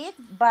 I did.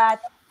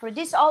 But for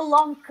this all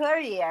long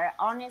career,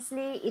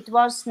 honestly, it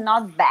was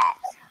not bad.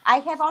 I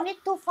have only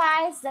 2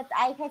 fights that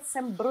I had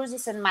some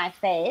bruises on my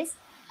face.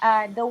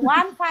 The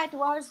one fight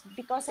was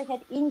because I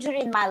had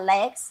injury in my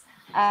legs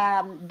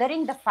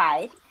during the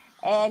fight,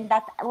 and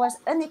that was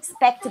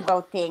unexpected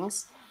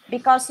things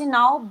because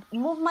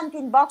movement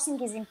in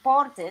boxing is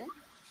important.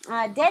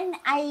 Then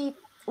I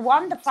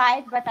won the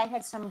fight, but I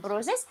had some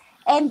bruises.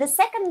 And the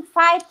second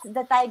fight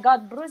that I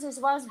got bruises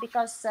was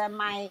because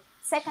my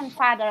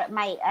stepfather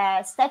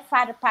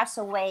passed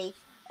away,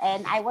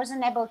 and I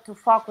wasn't able to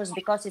focus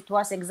because it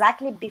was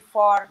exactly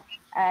before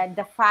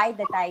the fight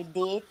that I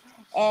did.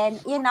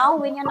 And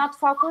when you're not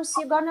focused,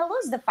 you're gonna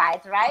lose the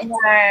fight, right?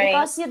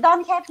 Because you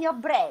don't have your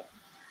brain.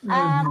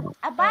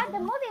 About the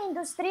movie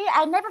industry,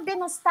 I've never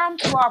been a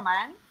stunt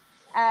woman.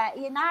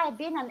 I've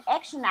been an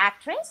action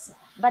actress,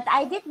 but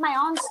I did my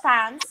own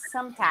stunts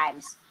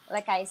sometimes.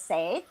 Like I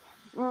said,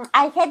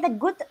 I had a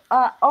good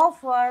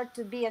offer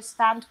to be a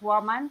stunt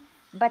woman,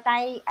 but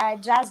I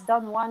just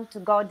don't want to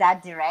go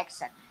that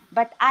direction.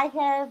 But I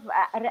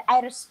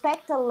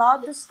respect a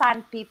lot the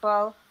stunt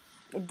people.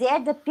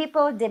 They're the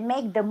people, they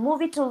make the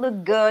movie to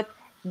look good.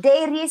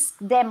 They risk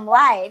them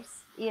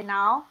lives,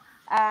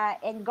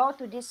 and go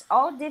to this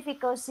all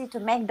difficulty to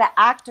make the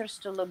actors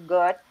to look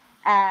good.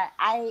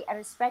 I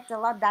respect a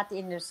lot that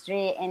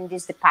industry in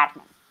this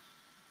department.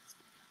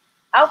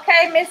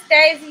 Okay, Miss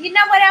Daisy. You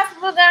know what else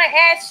we're gonna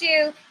ask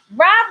you?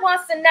 Rob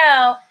wants to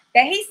know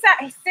that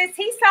since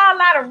he saw a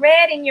lot of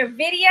red in your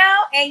video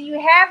and you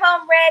have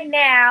on red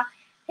now,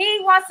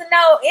 he wants to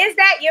know, is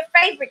that your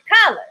favorite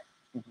color?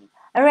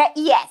 Red,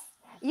 yes.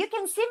 You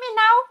can see me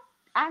now.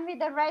 I'm with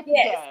the red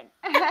again.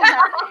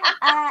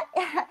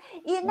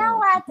 You know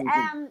what?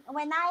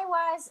 When I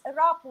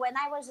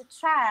was a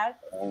child,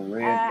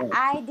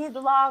 I did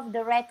love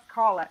the red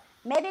color.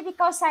 Maybe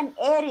because I'm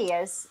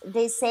Aries,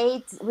 they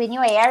say when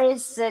you're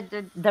Aries,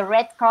 the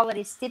red color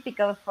is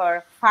typical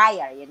for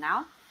fire, you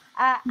know.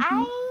 I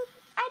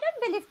don't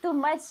believe too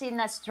much in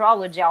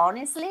astrology,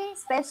 honestly,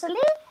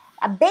 especially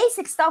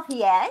basic stuff,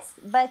 yes.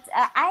 But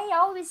I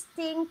always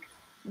think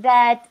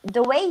that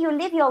the way you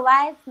live your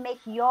life make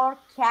your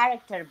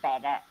character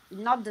better,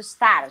 not the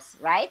stars,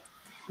 right?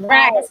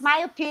 Right. That's my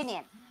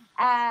opinion.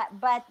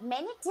 But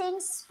many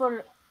things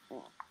for,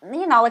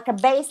 you know, like a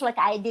base, like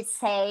I did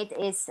say it,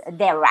 is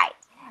they're right.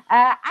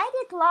 I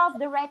did love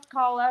the red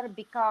color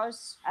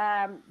because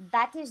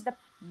that is the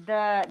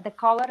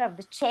color of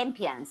the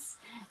champions,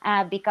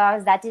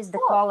 because that is the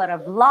color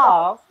of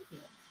love,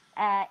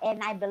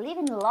 and I believe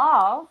in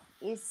love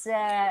is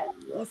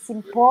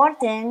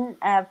important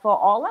for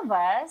all of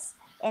us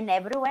and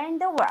everywhere in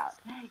the world,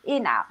 you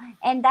know,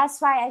 and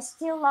that's why I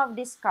still love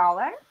this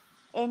color,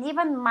 and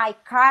even my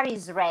car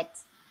is red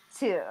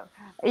too,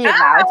 you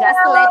know, just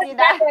to let you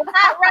know.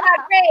 Hot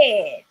rod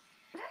red.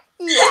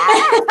 Yeah.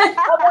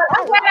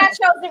 I'm glad I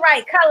chose the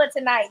right color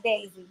tonight,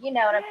 Daisy. You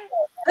know what I'm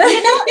saying?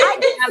 You know,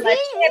 I'm a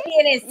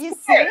champion in you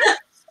spirit. see?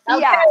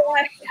 Okay. Yeah.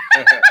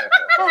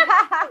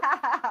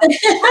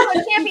 I'm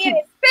a champion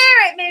in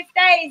spirit, Miss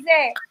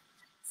Daisy.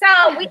 So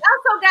we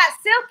also got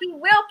Silky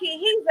Wilkie.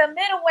 He's a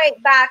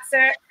middleweight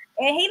boxer,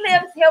 and he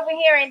lives over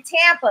here in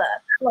Tampa,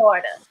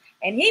 Florida.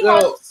 And he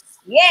wants,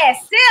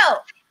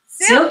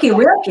 Silky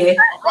Wilkie.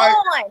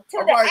 On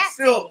to the acting.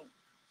 Silk.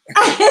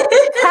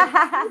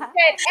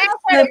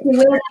 One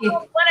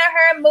of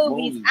her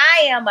movies,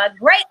 I am a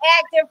great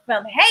actor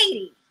from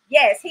Haiti.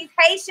 Yes, he's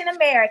Haitian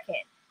American.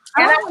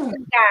 And I'm a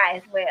guy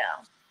as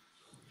well.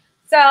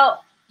 So,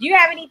 do you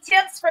have any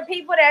tips for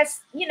people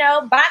that's, you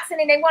know, boxing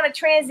and they want to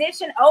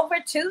transition over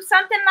to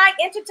something like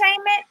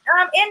entertainment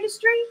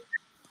industry?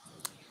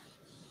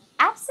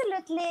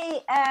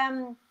 Absolutely.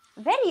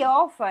 Very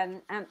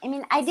often, I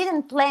mean, I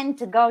didn't plan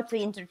to go to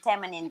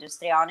entertainment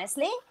industry,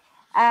 honestly.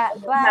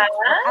 But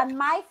on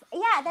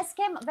that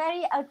came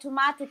very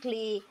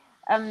automatically,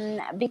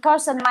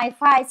 because on my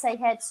fights I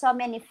had so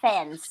many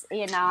fans.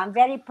 You know, I'm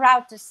very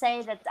proud to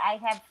say that I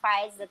have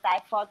fights that I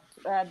fought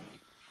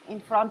in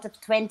front of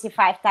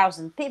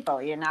 25,000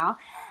 people. You know,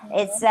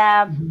 it's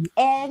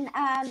and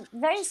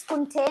very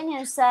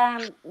spontaneous.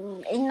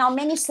 You know,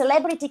 many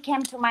celebrity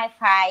came to my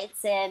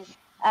fights, and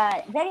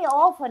very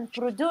often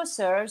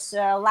producers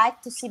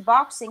like to see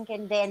boxing,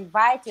 and they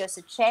invite you as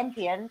a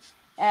champion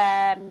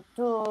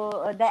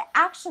to the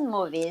action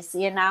movies,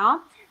 you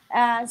know.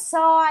 So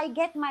I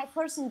get my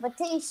first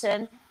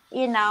invitation,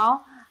 you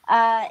know,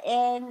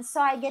 and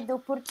so I get the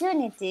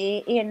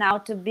opportunity, you know,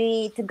 to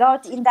go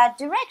in that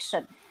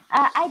direction.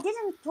 I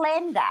didn't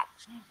plan that.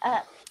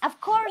 Of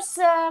course,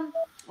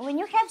 when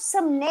you have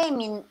some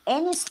name in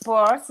any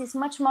sports, it's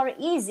much more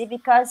easy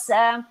because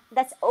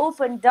that's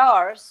open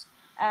doors.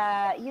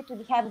 You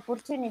to have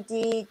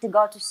opportunity to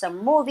go to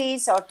some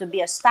movies or to be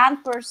a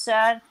stunt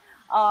person,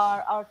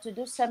 or to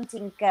do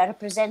something,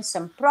 represent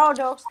some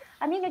products.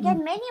 I mean, you get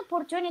many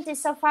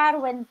opportunities so far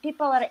when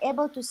people are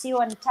able to see you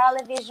on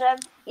television.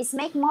 It's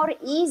make more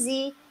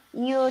easy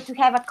you to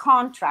have a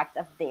contract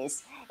of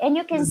this. And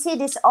you can see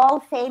this all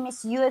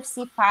famous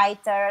UFC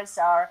fighters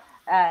or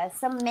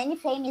many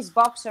famous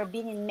boxers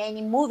been in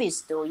many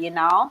movies too, you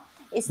know.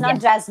 It's not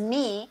just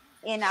me,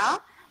 you know.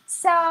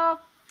 So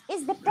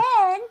it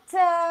depends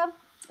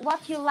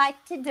what you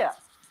like to do,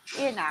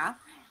 you know.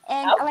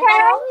 And like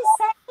I always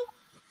say,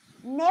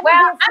 never be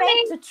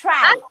afraid to try.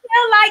 I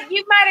feel like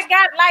you might have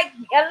got like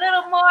a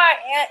little more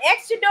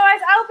extra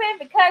doors open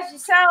because you're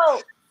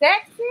so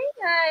sexy,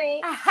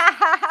 honey.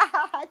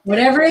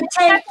 Whatever it takes.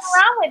 Nothing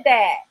wrong with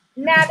that.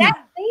 Now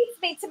that leads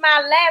me to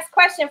my last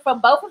question for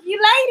both of you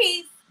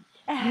ladies.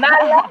 My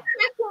last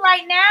question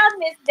right now,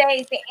 Miss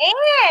Daisy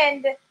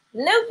and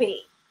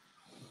Lupi,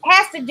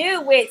 has to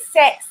do with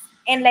sex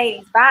and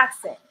ladies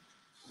boxing.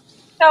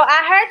 So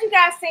I heard you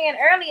guys saying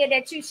earlier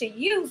that you should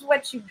use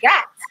what you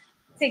got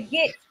to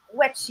get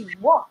what you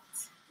want.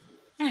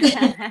 But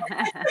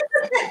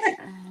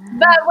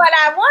what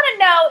I want to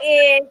know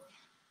is,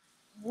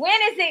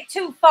 when is it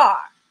too far?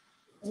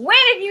 When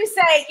if you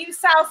say you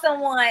saw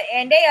someone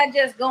and they are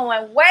just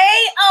going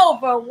way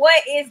over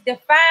what is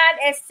defined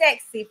as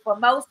sexy for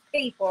most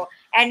people,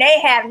 and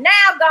they have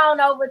now gone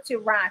over to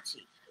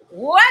raunchy,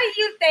 what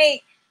do you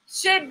think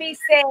should be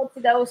said to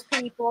those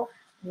people?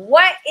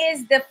 What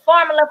is the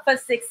formula for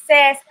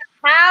success?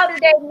 How do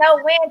they know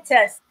when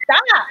to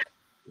stop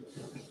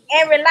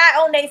and rely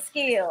on their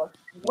skills?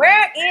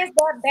 Where is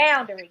that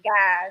boundary,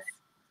 guys?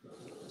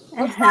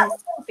 Let's start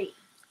with Lupi.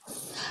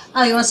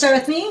 Oh, you want to start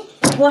with me?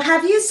 Well,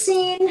 have you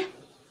seen?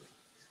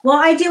 Well,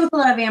 I deal with a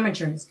lot of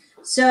amateurs.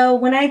 So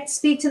when I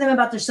speak to them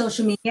about their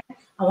social media,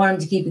 I want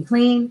them to keep it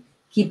clean,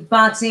 keep it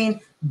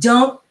boxing.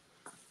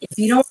 If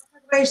you don't want to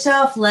talk about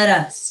yourself, let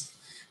us.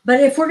 But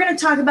if we're going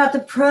to talk about the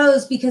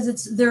pros,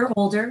 because they're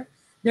older,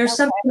 there's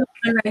something going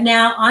on right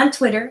now on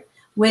Twitter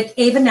with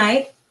Ava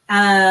Knight,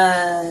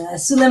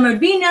 Sulem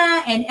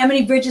Urbina, and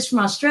Emily Bridges from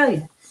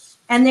Australia.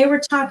 And they were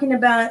talking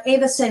about,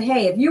 Ava said,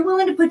 hey, if you're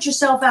willing to put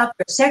yourself out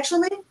there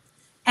sexually,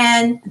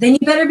 and then you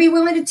better be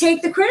willing to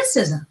take the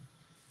criticism.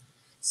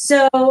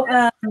 So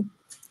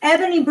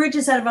Ebony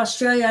Bridges out of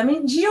Australia. I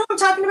mean, do you know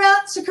what I'm talking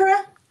about,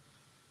 Sakura?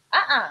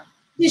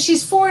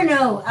 She's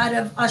 4-0 out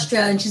of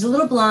Australia, and she's a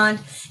little blonde.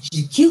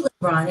 She's a cute little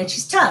blonde, and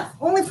she's tough.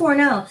 Only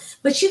 4-0.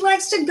 But she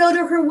likes to go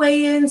to her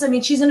weigh-ins. I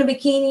mean, she's in a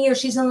bikini or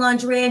she's in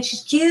lingerie, and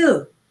she's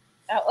cute.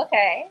 Oh,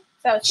 okay.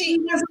 So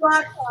she has a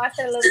lot.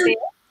 A little bit.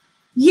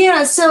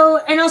 Yeah, so,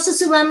 and also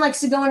Sulem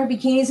likes to go in her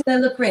bikinis, and they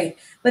look great.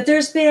 But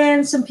there's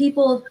been some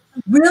people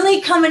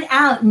really coming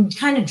out and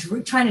kind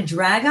of trying to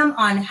drag them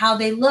on how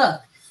they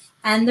look.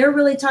 And they're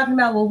really talking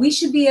about, well, we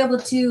should be able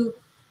to,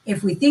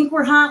 if we think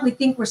we're hot, we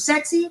think we're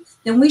sexy,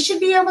 then we should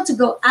be able to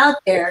go out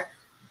there,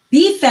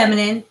 be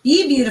feminine,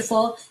 be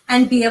beautiful,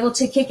 and be able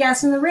to kick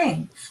ass in the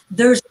ring.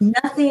 There's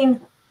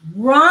nothing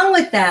wrong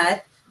with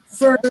that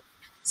for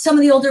some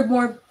of the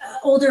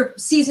older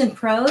seasoned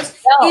pros.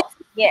 Oh,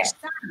 yeah.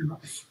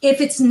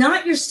 If it's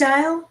not your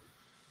style,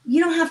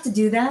 you don't have to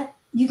do that.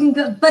 You can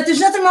go, but there's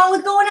nothing wrong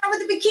with going out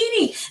with a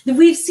bikini.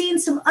 We've seen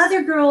some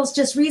other girls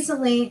just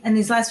recently in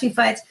these last few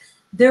fights.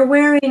 They're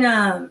wearing,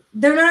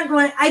 they're not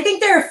going, I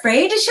think they're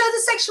afraid to show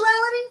the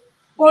sexuality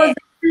or the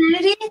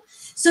femininity.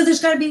 So there's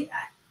got to be,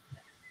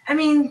 I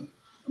mean,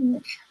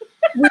 we're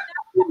not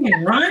doing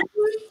it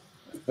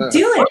raunchy.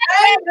 Do it. Girl,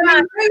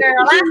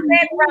 I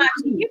said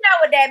raunchy. You know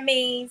what that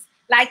means.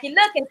 Like you're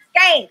looking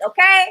skank,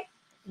 okay?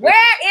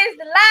 Where is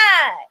the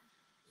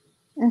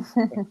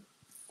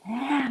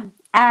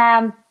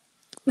line?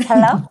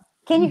 Hello?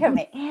 Can you hear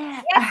me?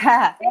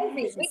 Yes,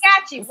 we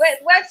got you.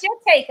 What's your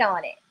take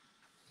on it?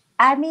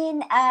 I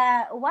mean,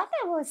 what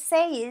I will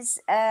say is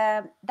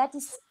that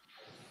is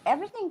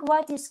everything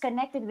what is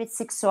connected with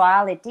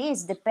sexuality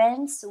is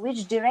depends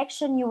which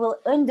direction you will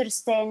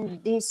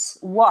understand this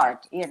word,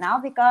 you know,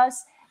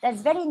 because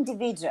that's very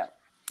individual,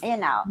 you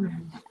know.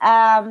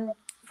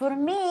 For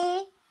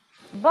me,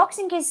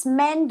 boxing is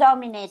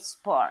men-dominated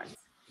sport.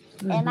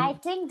 And I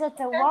think that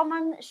a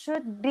woman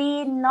should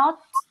be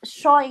not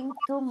showing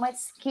too much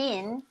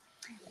skin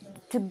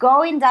to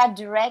go in that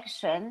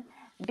direction,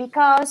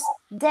 because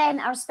then,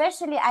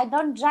 especially, I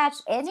don't judge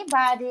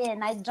anybody,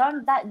 and I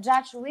don't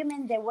judge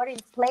women. They were in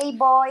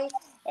Playboy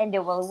and they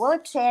were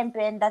world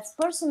champion. That's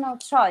personal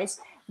choice.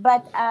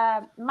 But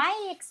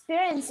my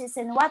experiences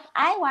and what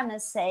I want to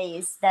say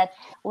is that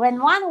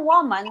when one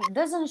woman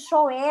doesn't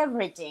show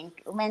everything,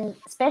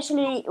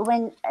 especially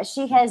when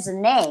she has a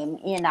name,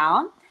 you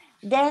know,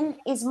 then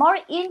it's more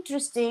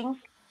interesting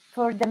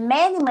for the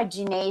men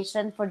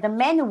imagination, for the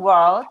men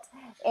world,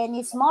 and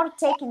it's more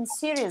taken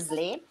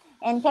seriously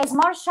and has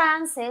more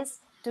chances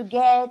to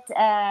get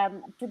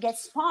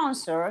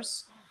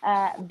sponsors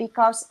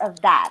because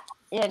of that,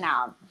 you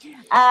know.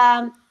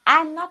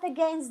 I'm not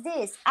against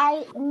this.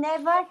 I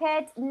never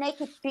had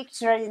naked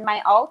picture in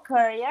my whole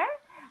career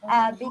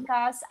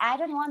because I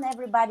don't want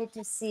everybody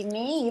to see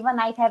me, even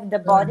I have the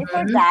body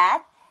for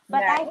that.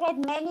 But I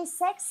had many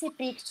sexy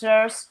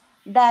pictures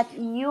that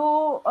you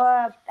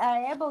are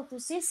able to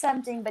see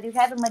something, but you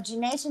have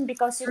imagination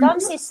because you don't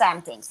see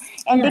something.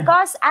 And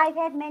because I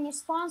had many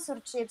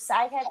sponsorships,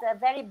 I had a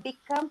very big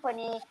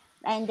company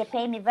and they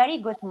pay me very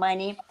good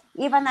money.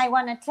 Even I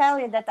want to tell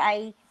you that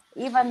I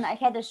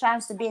had a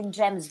chance to be in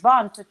James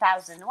Bond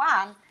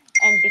 2001.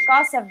 And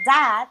because of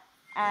that,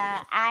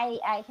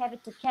 I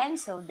had to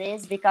cancel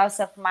this because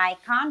of my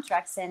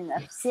contracts and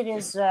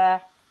serious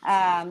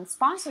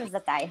sponsors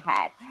that I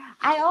had.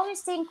 I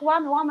always think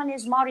one woman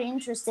is more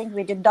interesting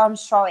when you don't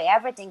show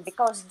everything,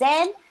 because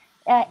then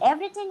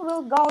everything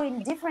will go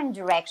in different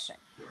direction.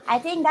 I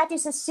think that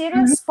is a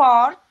serious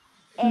sport,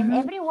 and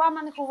every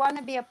woman who want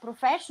to be a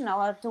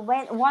professional or to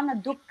want to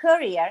do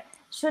career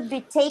should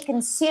be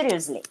taken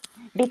seriously,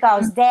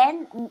 because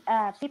then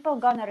people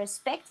gonna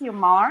respect you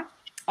more,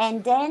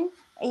 and then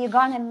you're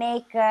gonna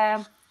make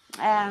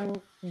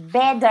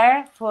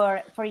better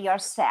for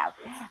yourself.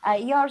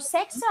 Your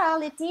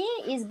sexuality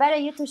is better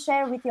you to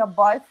share with your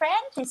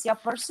boyfriend. It's your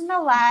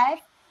personal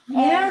life,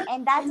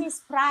 and that is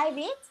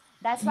private.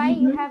 That's why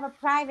you have a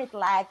private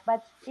life.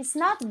 But it's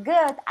not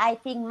good, I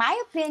think, my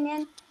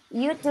opinion,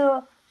 you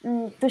to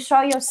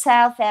show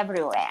yourself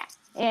everywhere,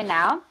 you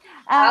know.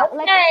 Well,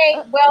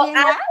 you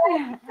know?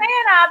 I'm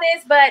saying all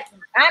this, but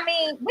I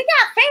mean, we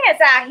got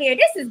fans out here.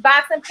 This is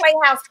Boxing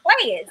Playhouse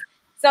players,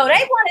 so they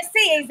want to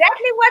see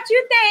exactly what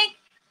you think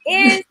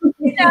is,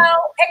 you know,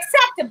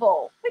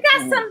 acceptable. We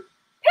got some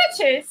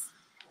pictures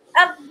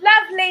of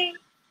lovely,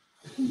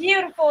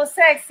 beautiful,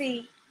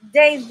 sexy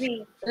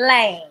Daisy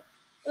Lane.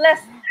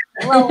 Let's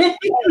roll.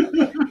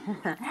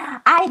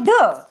 I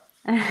do.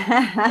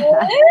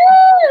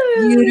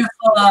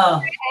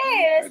 Beautiful.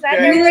 Yes,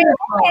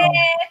 beautiful.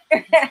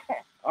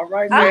 All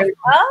right, man. Okay.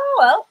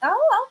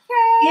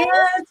 Yeah,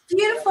 it's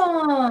beautiful.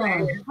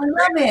 I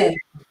love it.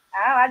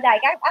 Oh,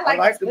 I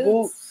like the those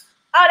boots.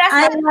 Oh, that's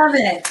I nice. love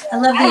it. I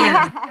love the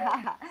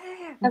answer.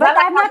 But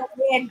I'm not.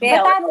 red But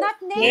belt. I'm not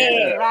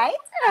naked, right?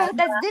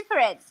 That's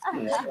different.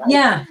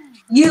 Yeah,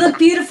 you look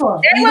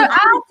beautiful. They You were look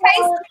all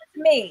beautiful. tasty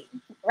to me,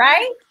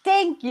 right?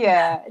 Thank you.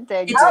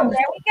 Thank It's Oh, you.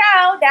 there we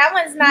go. That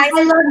one's nice.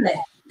 I love it.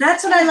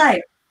 That's what I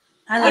like.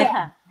 I like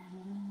it.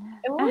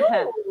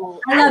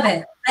 Ooh, I love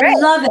it. I great.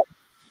 love it.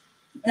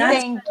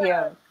 That's Thank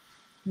you.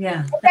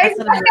 yeah. Daisy, That's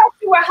what what I like. else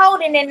you were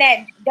holding in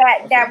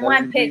that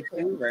one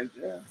picture? Right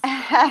there.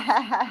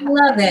 I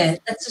love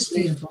it. That's just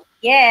beautiful.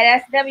 Yeah,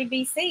 that's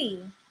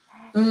WBC.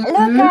 Look,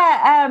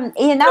 Mhm.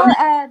 you know,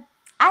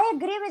 I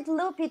agree with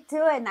Lupi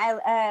too, and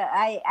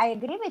I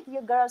agree with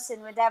you girls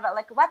and whatever.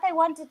 Like, what I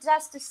wanted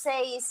just to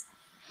say is,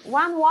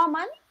 one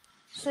woman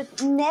should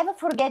never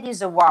forget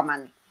is a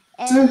woman,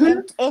 and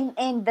Mhm.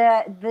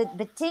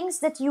 the things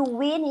that you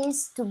win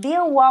is to be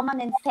a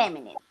woman and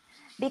feminine,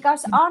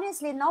 because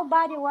honestly,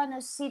 nobody want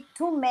to see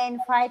two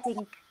men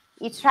fighting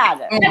each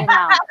other, you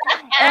know.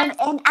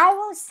 And I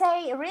will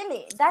say,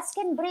 really, that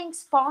can bring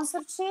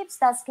sponsorships,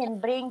 that can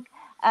bring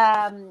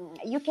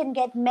you can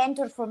get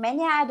mentor for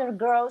many other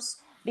girls,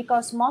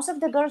 because most of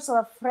the girls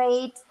are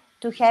afraid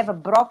to have a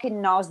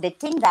broken nose. They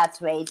think that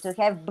way, to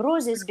have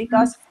bruises,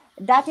 because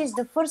that is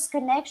the first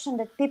connection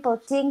that people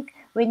think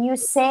when you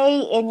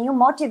say and you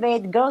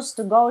motivate girls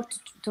to go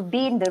to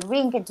be in the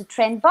ring and to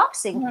train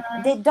boxing.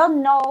 They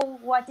don't know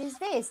what is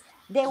this.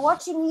 They're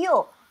watching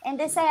you and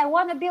they say, I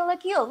want to be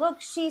like you. Look,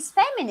 she's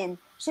feminine.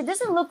 She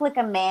doesn't look like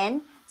a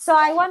man. So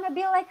I want to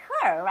be like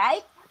her,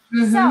 right?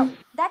 So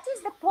that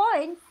is the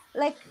point.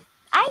 Like,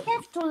 I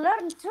have to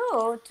learn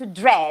too to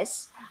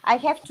dress. I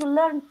have to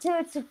learn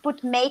too to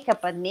put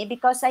makeup on me,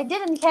 because I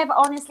didn't have,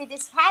 honestly,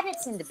 these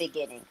habits in the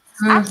beginning.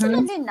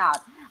 Absolutely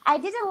not. I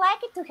didn't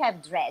like it to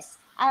have dress.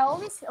 I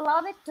always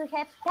love it to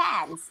have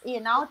pants,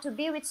 you know, to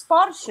be with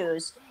sport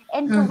shoes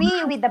and to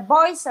be with the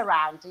boys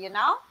around, you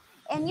know.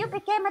 And you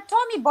became a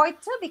Tommy boy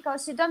too,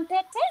 because you don't pay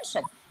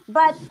attention.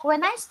 But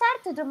when I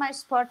started my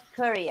sport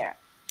career,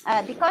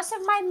 because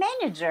of my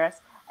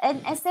managers,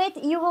 and I said,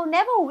 you will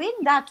never win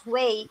that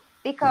way,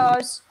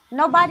 because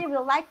nobody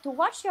will like to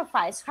watch your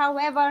fights.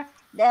 However,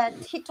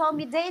 he told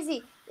me,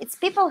 Daisy, it's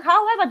people,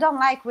 however, don't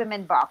like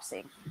women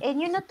boxing.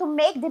 And you need to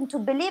make them to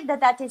believe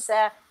that that is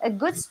a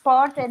good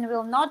sport and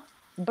will not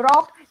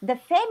break the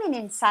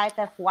feminine side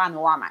of one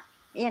woman,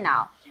 you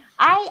know.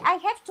 I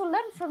have to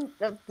learn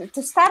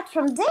to start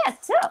from there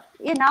too,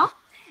 you know.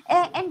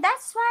 And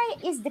that's why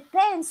it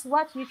depends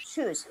what you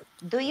choose.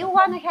 Do you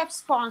want to have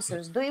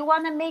sponsors? Do you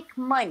want to make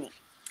money?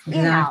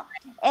 You know,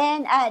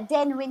 and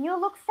then when you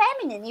look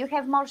feminine, you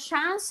have more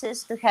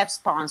chances to have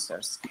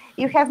sponsors.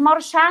 You have more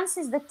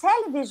chances the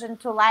television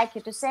to like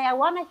you, to say, I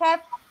want to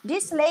have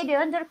this lady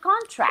under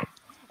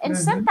contract. And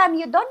sometimes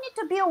you don't need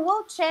to be a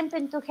world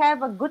champion to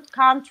have a good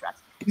contract.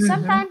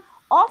 Sometimes,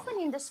 often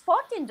in the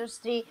sport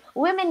industry,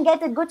 women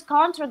get a good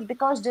contract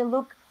because they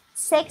look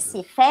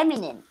sexy,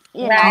 feminine,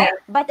 you know.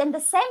 But at the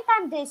same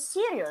time, they're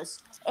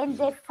serious and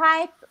they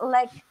fight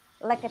like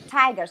a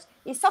tigers.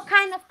 It's a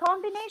kind of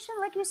combination,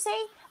 like you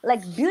say,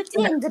 like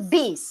Beauty and the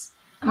Beast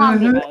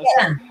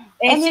combination.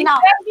 And you know,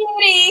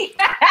 beauty.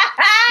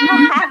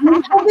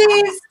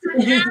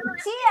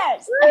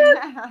 Cheers.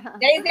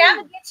 Daisy, I'm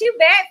gonna get you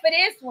back for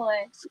this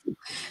one.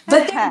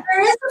 But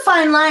there is a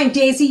fine line,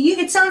 Daisy.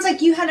 It sounds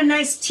like you had a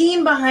nice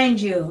team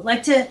behind you,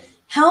 like to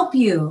help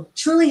you,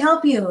 truly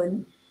help you,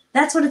 and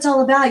that's what it's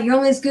all about. You're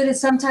only as good as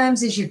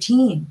sometimes as your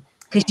team,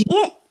 because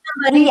you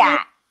somebody.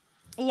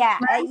 Yeah,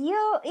 right?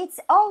 It's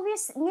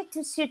always need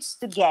to switch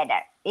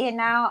together, you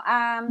know.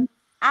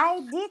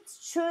 I did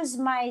choose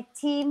my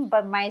team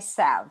by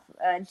myself.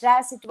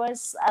 Just it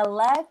was a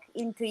luck,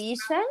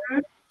 intuition,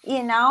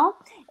 you know,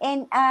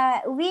 and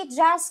we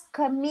just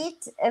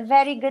commit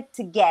very good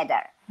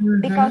together,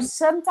 because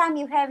sometimes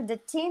you have the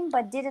team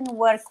but didn't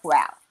work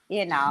well,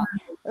 you know.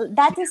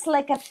 That is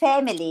like a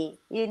family,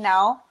 you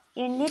know.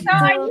 You need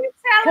to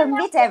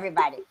commit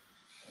everybody.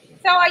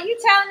 So are you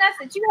telling us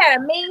that you had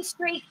a mean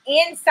streak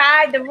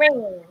inside the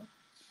ring?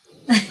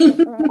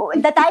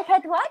 That I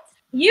had what?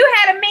 You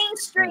had a mean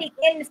streak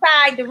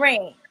inside the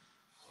ring.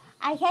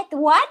 I had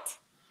what?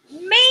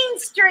 Mean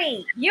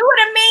streak. You were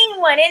the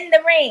mean one in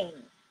the ring.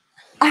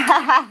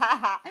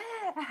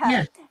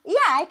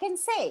 Yeah, I can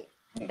say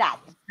that.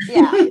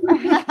 Yeah.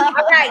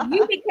 All right,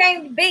 you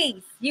became the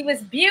beast. You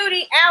was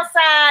beauty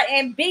outside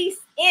and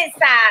beast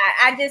inside.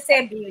 I just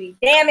said beauty.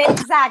 Damn it.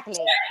 Exactly.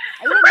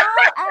 You know,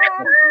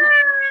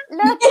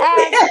 look,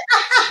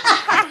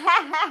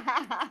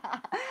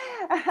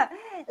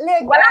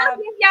 look. Well, I'll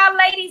give y'all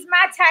ladies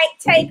my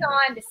take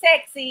on the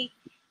sexy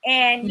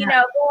and, you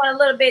know, going a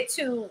little bit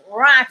too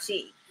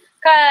raunchy.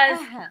 Because,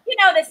 you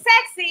know, the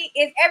sexy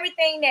is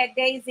everything that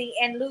Daisy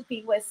and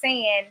Lupi was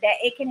saying, that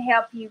it can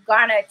help you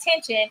garner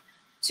attention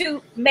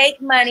to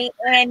make money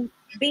and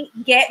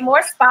get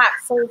more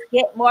sponsors,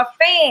 get more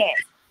fans.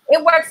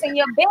 It works in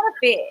your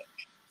benefit.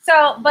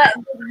 So, but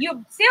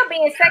you're still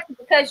being sexy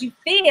because you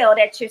feel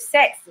that you're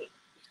sexy.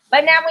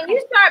 But now, when you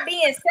start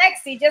being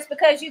sexy, just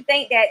because you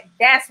think that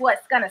that's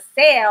what's gonna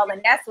sell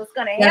and that's what's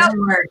gonna help, Doesn't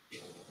work.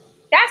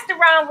 that's the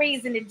wrong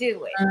reason to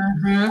do it.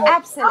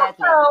 Absolutely.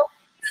 Also,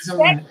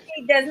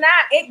 sexy does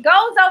not. It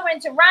goes over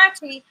into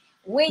raunchy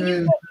when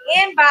you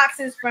get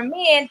inboxes from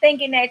men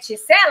thinking that you're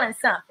selling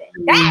something.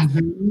 That's the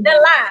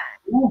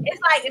line.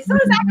 It's like as soon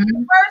as I get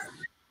the first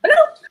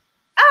bloop,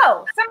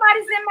 oh,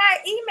 somebody's in my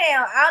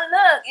email. I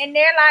look and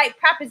they're like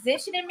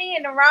propositioning me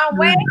in the wrong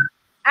way.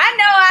 I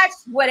know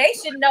well, they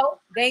should know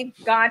they've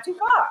gone too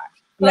far.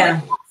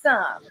 Yeah.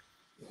 Some.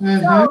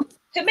 So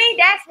to me,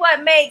 that's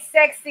what makes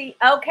sexy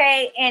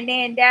okay, and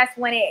then that's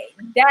what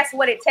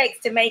it takes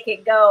to make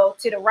it go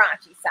to the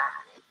raunchy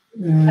side.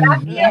 But I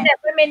feel that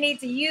women need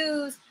to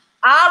use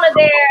all of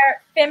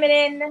their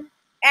feminine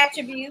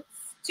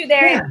attributes to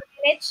their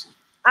advantage,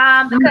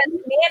 because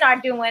men are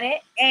doing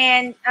it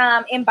and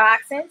in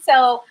boxing,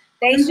 so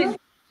they should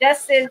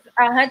just as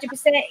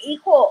 100%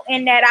 equal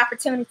in that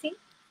opportunity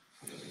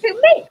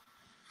to me.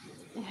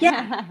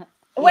 Yeah.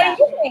 What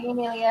do you think,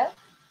 Amelia?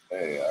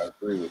 Hey, I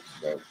agree with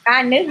you, baby.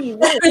 I knew you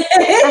would.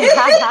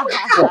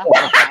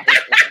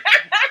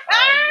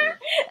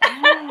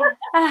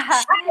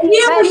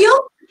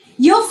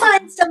 You'll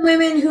find some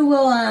women who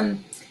will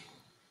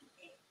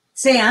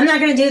say, I'm not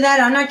going to do that.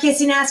 I'm not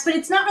kissing ass, but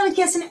it's not really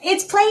kissing.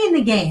 It's playing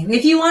the game.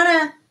 If you want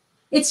to,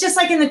 it's just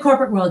like in the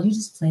corporate world. You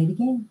just play the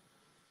game.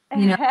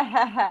 You know?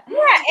 And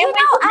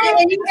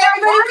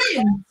everybody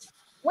wins.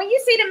 when you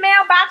see the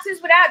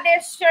mailboxes without their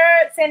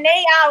shirts and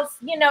they out,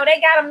 they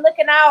got them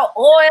looking all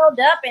oiled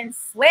up and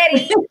sweaty.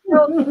 They just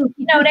was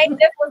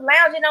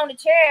lounging on the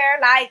chair.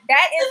 Like,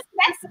 that is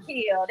sex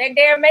appeal that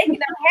they're making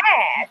them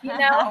have,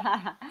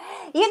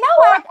 You know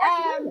what?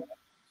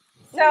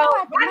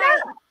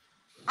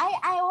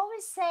 I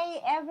always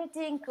say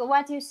everything,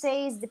 what you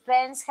say is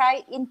depends how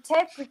you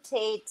interpret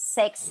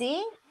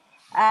sexy.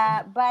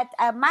 But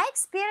my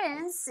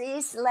experience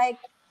is like,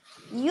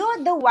 you're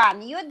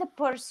the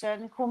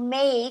person who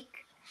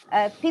make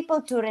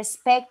people to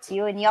respect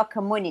you in your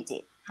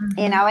community.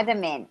 You know what I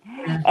mean?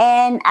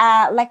 And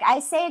like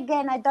I say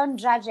again, I don't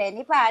judge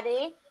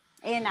anybody,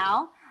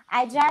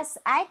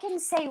 I can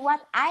say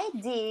what I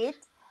did.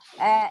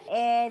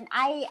 And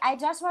I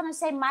just want to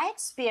say my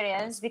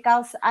experience,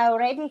 because I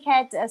already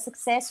had a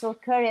successful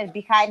career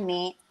behind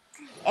me.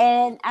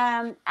 And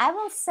I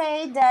will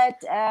say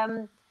that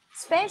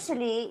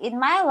especially in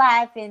my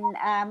life, in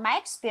my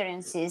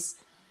experiences,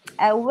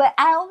 I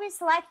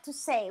always like to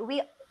say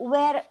we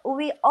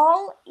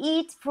all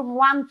eat from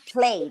one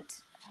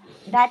plate.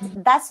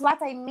 That's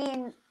what I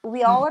mean.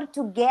 We all are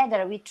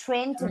together. We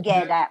train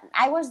together.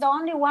 I was the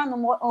only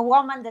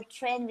woman that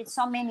trained with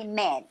so many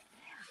men.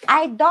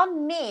 I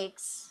don't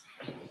mix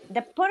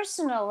the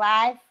personal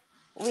life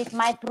with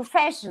my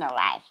professional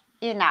life,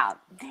 and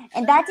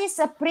that is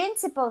a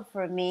principle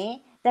for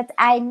me that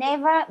I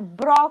never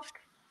broke.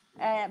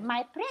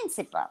 My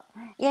principle,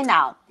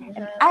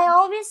 I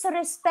always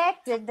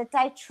respected that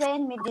I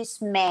train with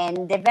these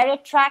men. They're very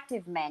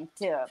attractive men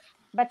too,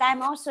 but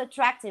I'm also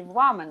attractive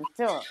woman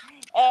too.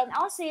 And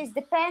also it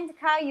depends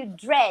how you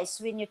dress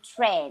when you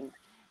train,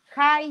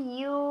 how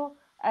you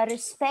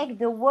respect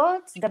the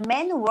world, the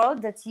man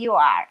world that you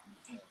are.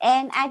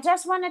 And I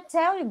just want to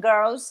tell you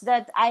girls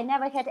that I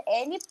never had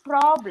any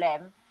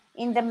problem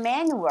in the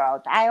men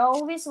world. I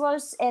always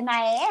was, and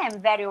I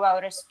am very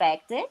well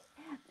respected.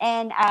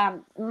 And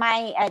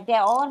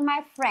they're all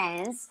my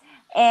friends,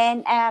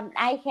 and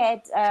I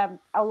had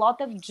a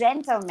lot of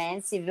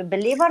gentlemen. If you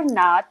believe or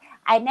not,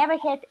 I never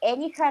had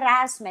any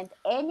harassment,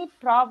 any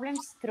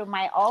problems through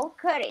my whole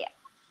career.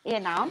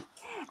 But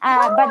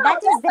that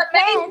is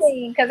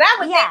amazing, because I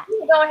would think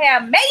you're gonna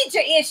have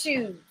major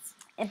issues.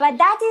 But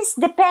that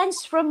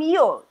depends from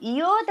you.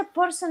 You're the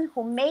person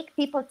who make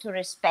people to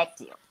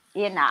respect you.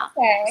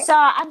 Okay. So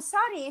I'm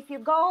sorry if you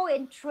go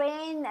and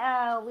train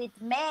with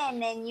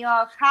men and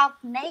you're half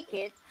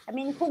naked. I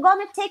mean, who's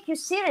gonna take you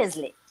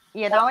seriously?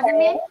 You know what I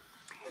mean?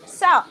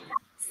 So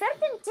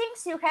certain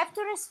things you have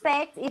to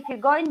respect if you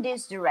go in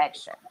this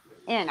direction.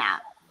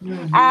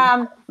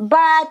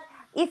 But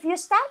if you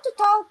start to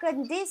talk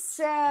on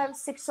this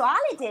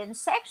sexuality and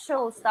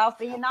sexual stuff,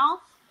 then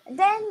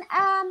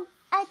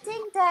I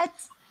think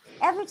that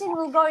everything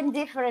will go in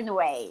different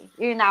way,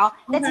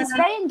 that is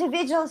very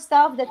individual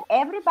stuff that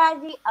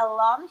everybody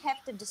alone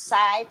have to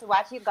decide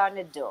what you're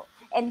gonna do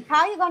and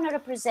how you're gonna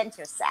represent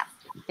yourself,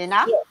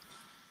 Yes.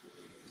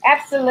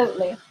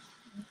 Absolutely.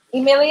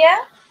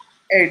 Emilia?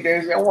 Hey,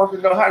 Daisy, I want to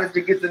know, how did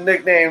you get the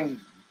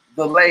nickname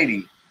The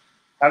Lady?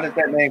 How did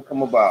that name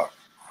come about?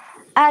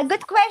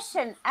 Good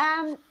question.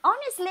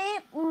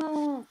 Honestly,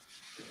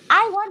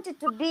 I wanted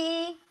to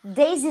be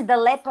Daisy the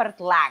Leopard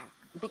Lang.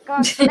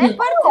 Because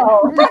leopard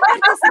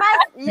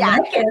is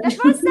the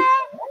first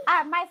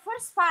my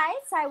first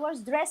fights, I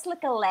was dressed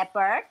like a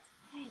leopard,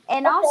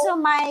 and also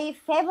my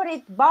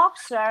favorite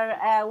boxer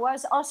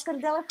was Oscar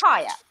De La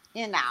Hoya,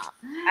 and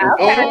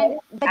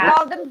the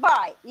Golden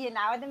Boy, you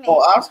know what I mean?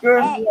 Oh,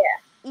 Oscar?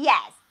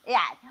 Yes,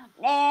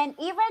 and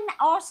even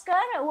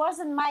Oscar was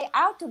in my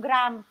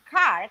autogram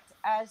card,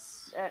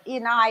 as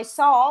I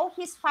saw all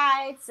his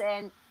fights,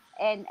 and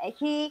and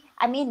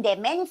I mean, there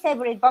are many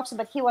favorite boxers,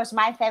 but he was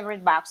my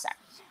favorite boxer.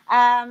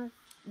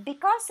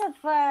 Because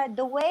of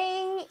the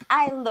way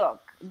I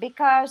look,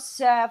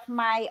 because of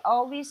my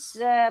always,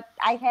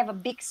 I have a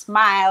big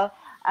smile.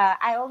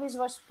 I always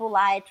was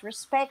polite,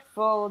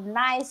 respectful,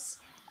 nice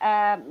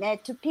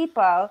to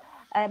people.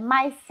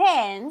 My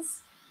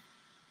fans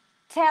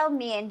tell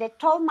me, and they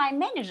told my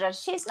manager,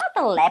 she's not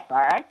a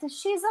leopard,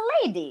 she's a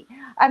lady.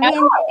 I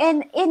mean,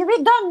 and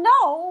we don't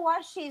know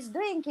what she's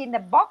doing in the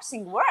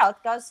boxing world,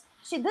 because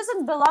she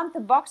doesn't belong to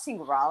boxing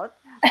world,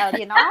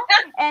 you know.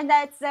 And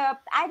that's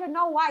I don't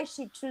know why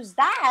she chose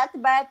that,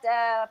 but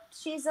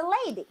she's a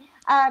lady.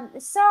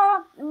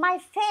 So my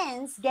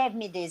fans gave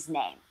me this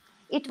name.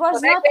 It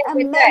was not a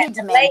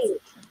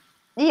management.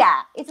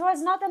 Yeah, it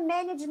was not a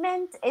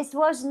management. It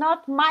was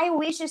not my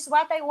wishes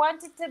what I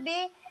wanted to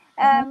be.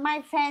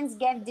 My fans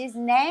gave this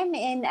name,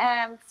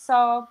 and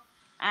so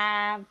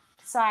I'm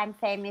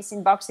famous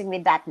in boxing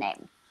with that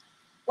name.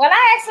 Well,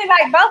 I actually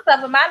like both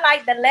of them. I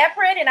like the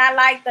leopard, and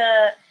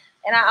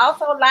I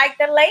also like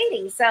the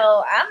lady. So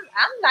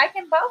I'm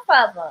liking both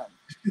of them.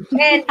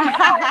 And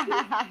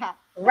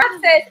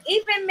Rob says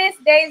even Miss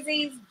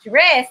Daisy's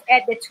dress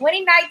at the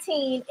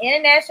 2019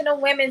 International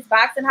Women's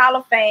Boxing Hall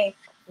of Fame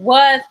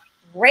was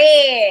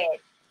red.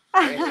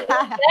 Does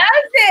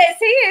this?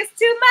 He is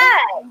too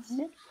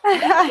much.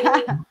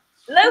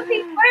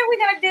 Lupi, what are we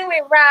gonna do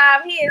with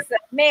Rob? He is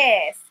a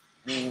mess.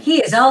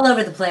 He is all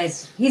over the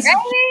place. He's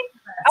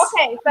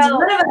okay. So,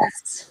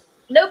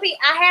 Lupi,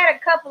 I had a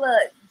couple of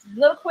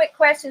little quick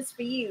questions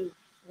for you.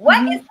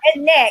 What is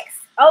next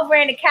over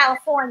in the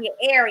California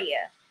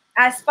area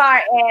as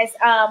far as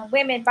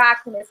women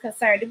boxing is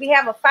concerned? Do we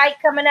have a fight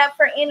coming up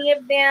for any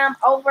of them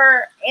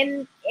over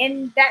in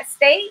that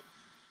state?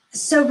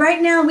 So right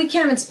now we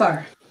can't even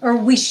spar, or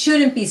we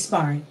shouldn't be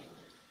sparring.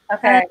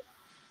 Okay.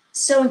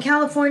 So in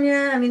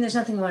California, I mean, there's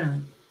nothing going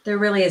on. There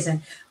really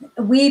isn't.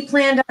 We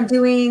planned on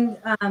doing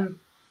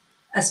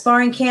a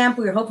sparring camp.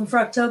 We were hoping for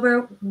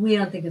October. We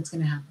don't think it's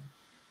going to happen.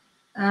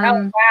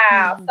 Oh,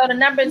 wow. So the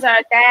numbers are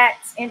that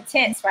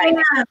intense right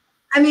now.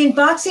 I mean,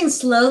 boxing's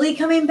slowly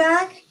coming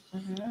back.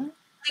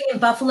 In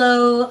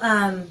Buffalo,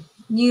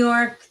 New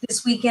York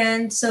this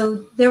weekend.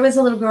 So there was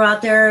a little girl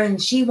out there,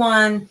 and she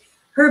won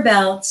her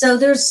belt. So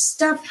there's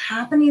stuff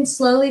happening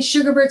slowly.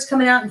 Sugarbird's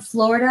coming out in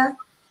Florida.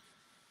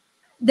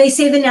 They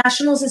say the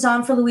Nationals is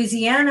on for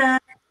Louisiana.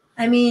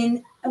 I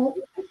mean,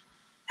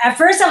 at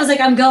first I was like,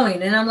 I'm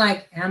going. And I'm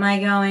like, am I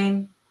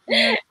going?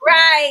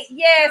 Right.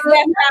 Yes.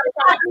 That's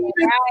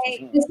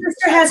right. My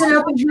sister hasn't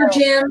opened her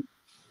gym.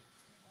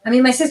 I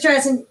mean, my sister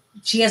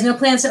she has no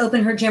plans to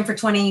open her gym for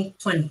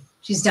 2020.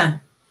 She's done.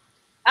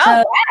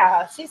 Oh,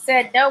 wow. She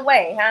said, no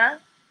way, huh?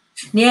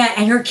 Yeah.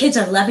 And her kids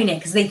are loving it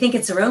because they think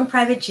it's their own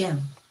private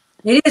gym.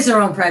 It is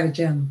their own private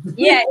gym.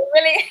 Yeah, it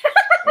really.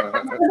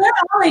 They're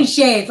all in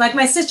shape. Like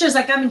my sister's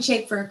like, I'm in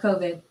shape for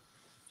COVID.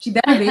 She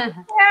better be. Tell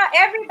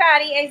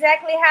everybody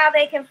exactly how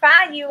they can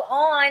find you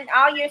on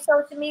all your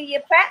social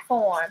media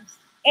platforms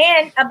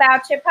and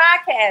about your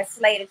podcast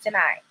later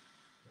tonight.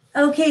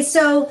 Okay,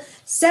 so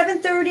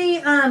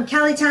 7:30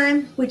 Cali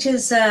time, which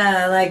is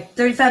like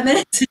 35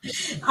 minutes.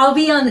 I'll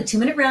be on the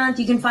 2-minute round.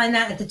 You can find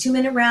that at the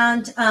 2-minute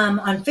round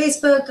on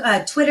Facebook,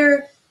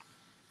 Twitter.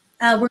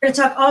 We're going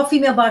to talk all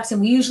female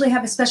boxing. We usually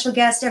have a special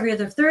guest every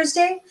other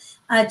Thursday.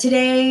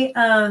 Today,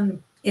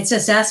 it's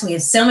just us. We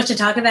have so much to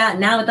talk about.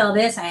 And now with all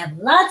this, I have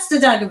lots to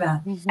talk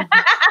about.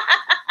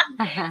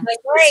 My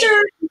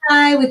sister and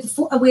I, with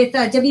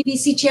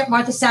WBC champ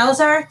Martha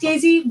Salazar,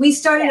 Daisy, we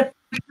started a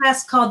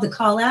podcast called The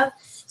Call Out.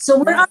 So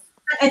we're on,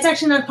 it's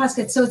actually not a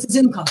podcast, so it's a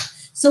Zoom call.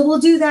 So we'll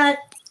do that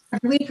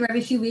every week or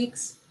every few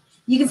weeks.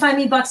 You can find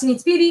me Boxing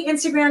Meets Beauty,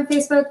 Instagram,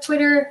 Facebook,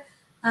 Twitter.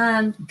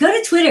 Go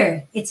to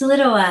Twitter. It's a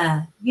little,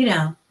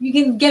 you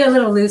can get a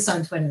little loose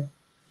on Twitter.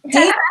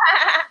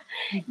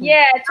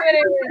 Yeah, Twitter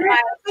is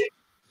like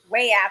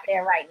way out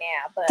there right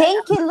now. But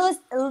thank you,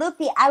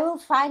 Lupi. I will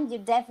find you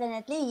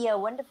definitely. You're a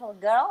wonderful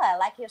girl. I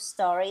like your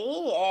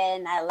story,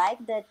 and I like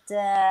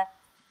that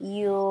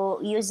you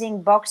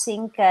using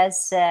boxing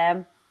as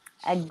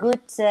a good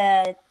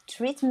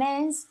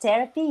treatment,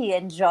 therapy. You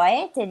enjoy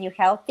it, and you're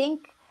helping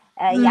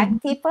young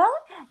people.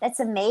 That's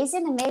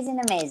amazing,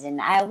 amazing, amazing.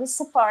 I will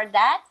support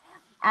that.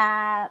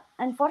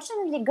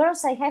 Unfortunately,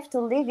 girls, I have to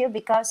leave you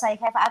because I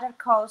have other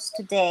calls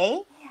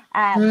today.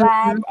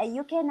 But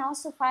you can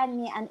also find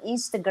me on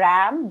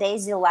Instagram,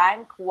 Daisy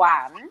Lang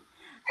 1.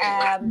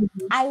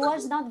 I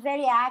was not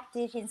very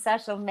active in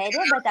social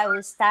media, but I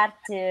will start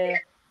to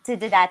do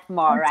that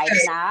more right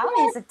now.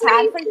 It's a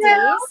time for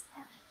this.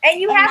 And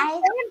you have a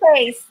fan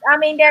base. I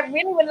mean, that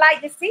really would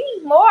like to see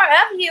more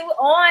of you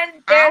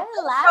on their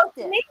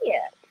social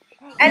media.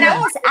 And I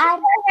want you to go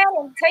ahead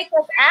and take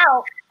us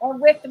out and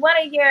with one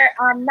of your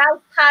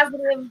nice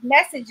positive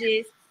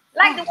messages,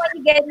 like the one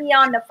you gave me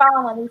on the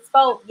phone when we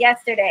spoke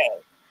yesterday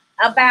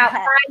about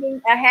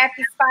finding a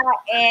happy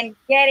spot and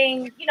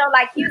getting,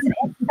 like using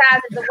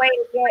exercise as a way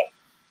to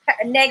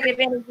get negative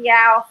energy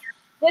out.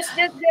 Just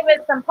give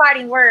us some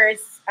parting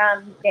words,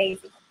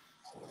 Daisy.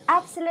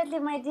 Absolutely,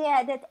 my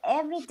dear, that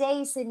every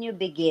day is a new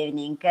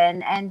beginning,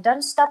 and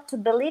don't stop to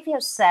believe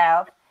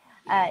yourself.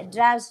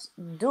 Just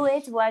do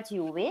it what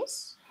you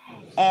wish,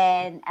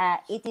 and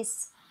it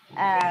is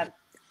uh,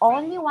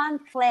 only one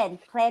plan.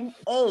 Plan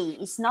A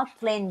is not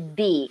plan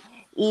B.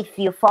 If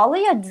you follow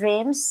your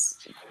dreams,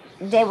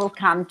 they will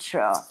come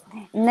true.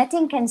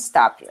 Nothing can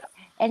stop you,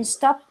 and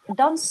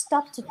don't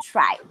stop to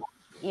try.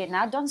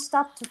 Don't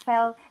stop to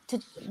fail.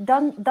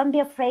 Don't be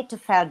afraid to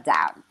fall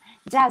down.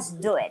 Just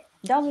do it.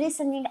 Don't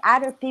listening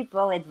other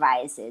people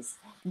advices.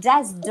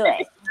 Just do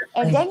it,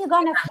 and then you're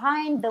gonna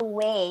find the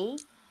way.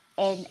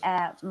 And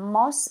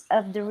most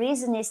of the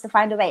reason is to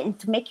find a way and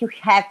to make you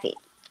happy.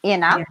 You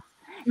know, Yeah.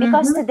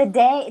 because to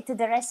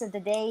the rest of the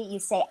day, you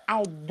say,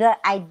 I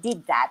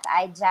did that.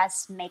 I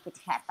just make it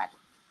happen.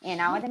 You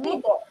know what I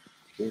mean?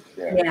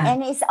 Yeah.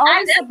 And it's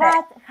always love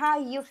that. about how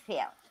you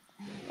feel.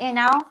 You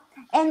know,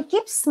 and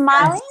keep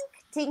smiling.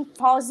 Think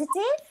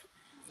positive,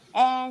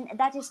 and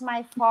that is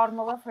my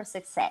formula for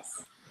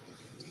success.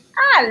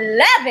 I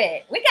love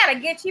it. We got to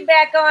get you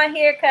back on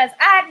here because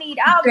I need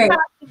all the Great.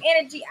 positive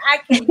energy I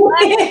can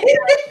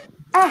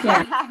muster.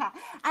 I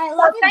So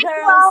love you, thank you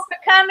girls. all for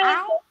coming. I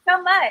Thanks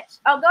so much.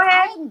 Oh, go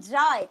ahead.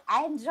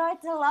 I enjoyed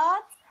a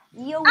lot.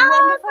 You Oh,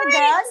 wonderful thanks.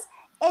 girls,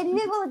 and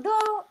we will do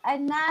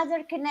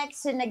another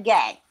connection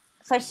again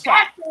for sure.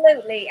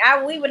 Absolutely.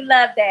 We would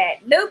love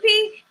that.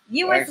 Lupi,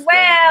 you Thanks, as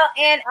well.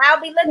 And I'll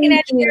be looking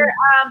Thank at you.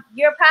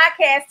 your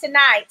podcast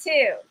tonight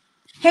too.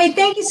 Hey,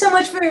 thank you so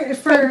much for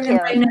Thank you.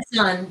 inviting us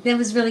on. That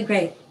was really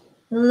great.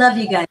 Love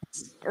you guys.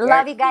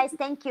 Love you guys.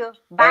 Thank you.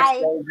 Thanks,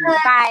 Bye. Daisy.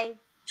 Bye.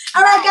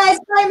 All right, guys.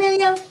 Bye,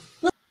 Miriam.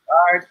 All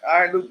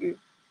right, Lupi.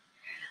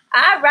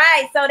 All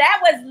right. So that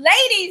was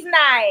ladies'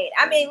 night.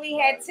 I mean, we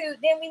had two,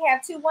 then we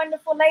have two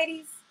wonderful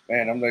ladies.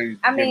 Man, them ladies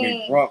I get me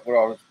mean- drunk with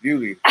all this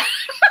beauty.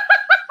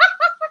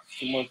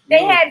 Too much They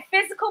beauty. had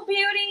physical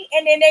beauty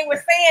and then they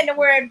were saying the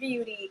word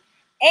beauty.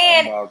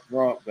 And I'm all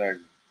drunk, baby.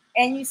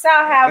 and you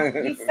saw how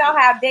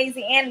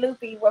Daisy and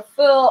Lupi were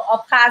full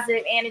of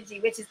positive energy,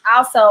 which is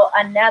also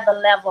another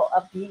level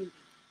of beauty.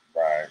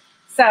 Right.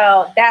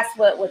 So that's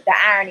what the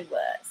irony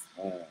was.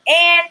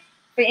 And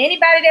for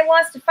anybody that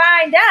wants to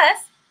find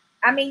us,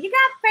 I mean, you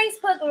got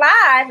Facebook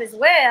Live as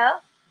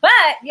well, but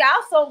you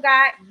also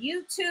got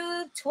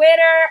YouTube,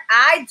 Twitter,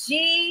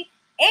 IG,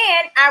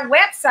 and our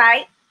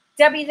website,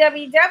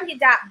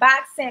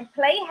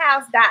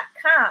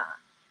 www.boxingplayhouse.com.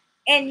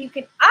 And you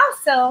can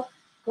also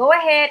go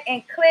ahead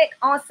and click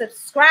on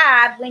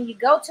subscribe when you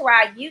go to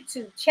our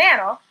YouTube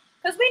channel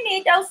because we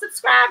need those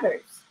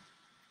subscribers.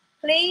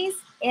 Please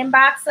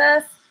inbox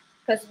us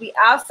because we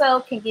also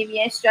can give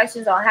you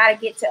instructions on how to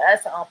get to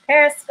us on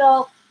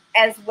Periscope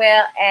as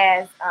well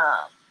as,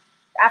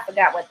 I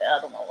forgot what the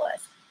other one was.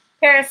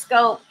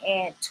 Periscope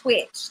and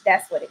Twitch.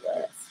 That's what it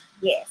was.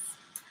 Yes.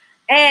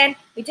 And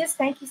we just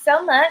thank you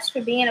so much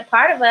for being a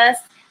part of us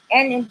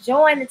and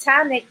enjoying the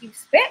time that you've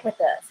spent with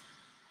us.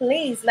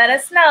 Please let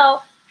us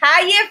know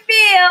how you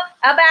feel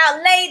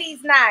about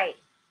Ladies' Night.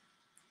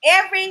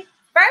 Every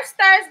first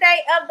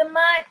Thursday of the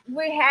month,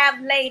 we have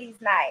Ladies'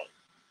 Night.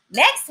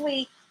 Next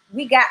week,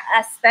 we got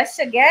a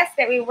special guest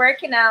that we're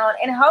working on,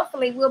 and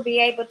hopefully we'll be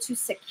able to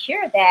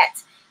secure that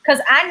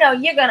because I know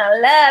you're going to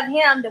love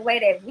him the way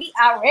that we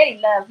already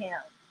love him.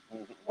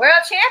 World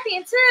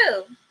champion,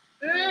 too.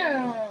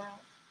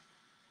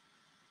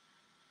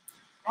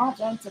 I'll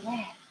drink to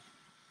that.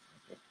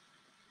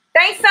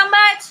 Thanks so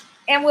much,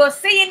 and we'll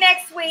see you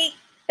next week,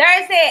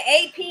 Thursday at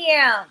 8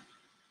 p.m.